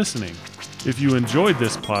thanks for listening. If you enjoyed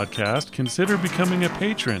this podcast, consider becoming a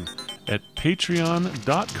patron at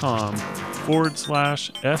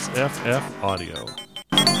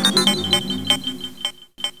patreon.com/SFFaudio.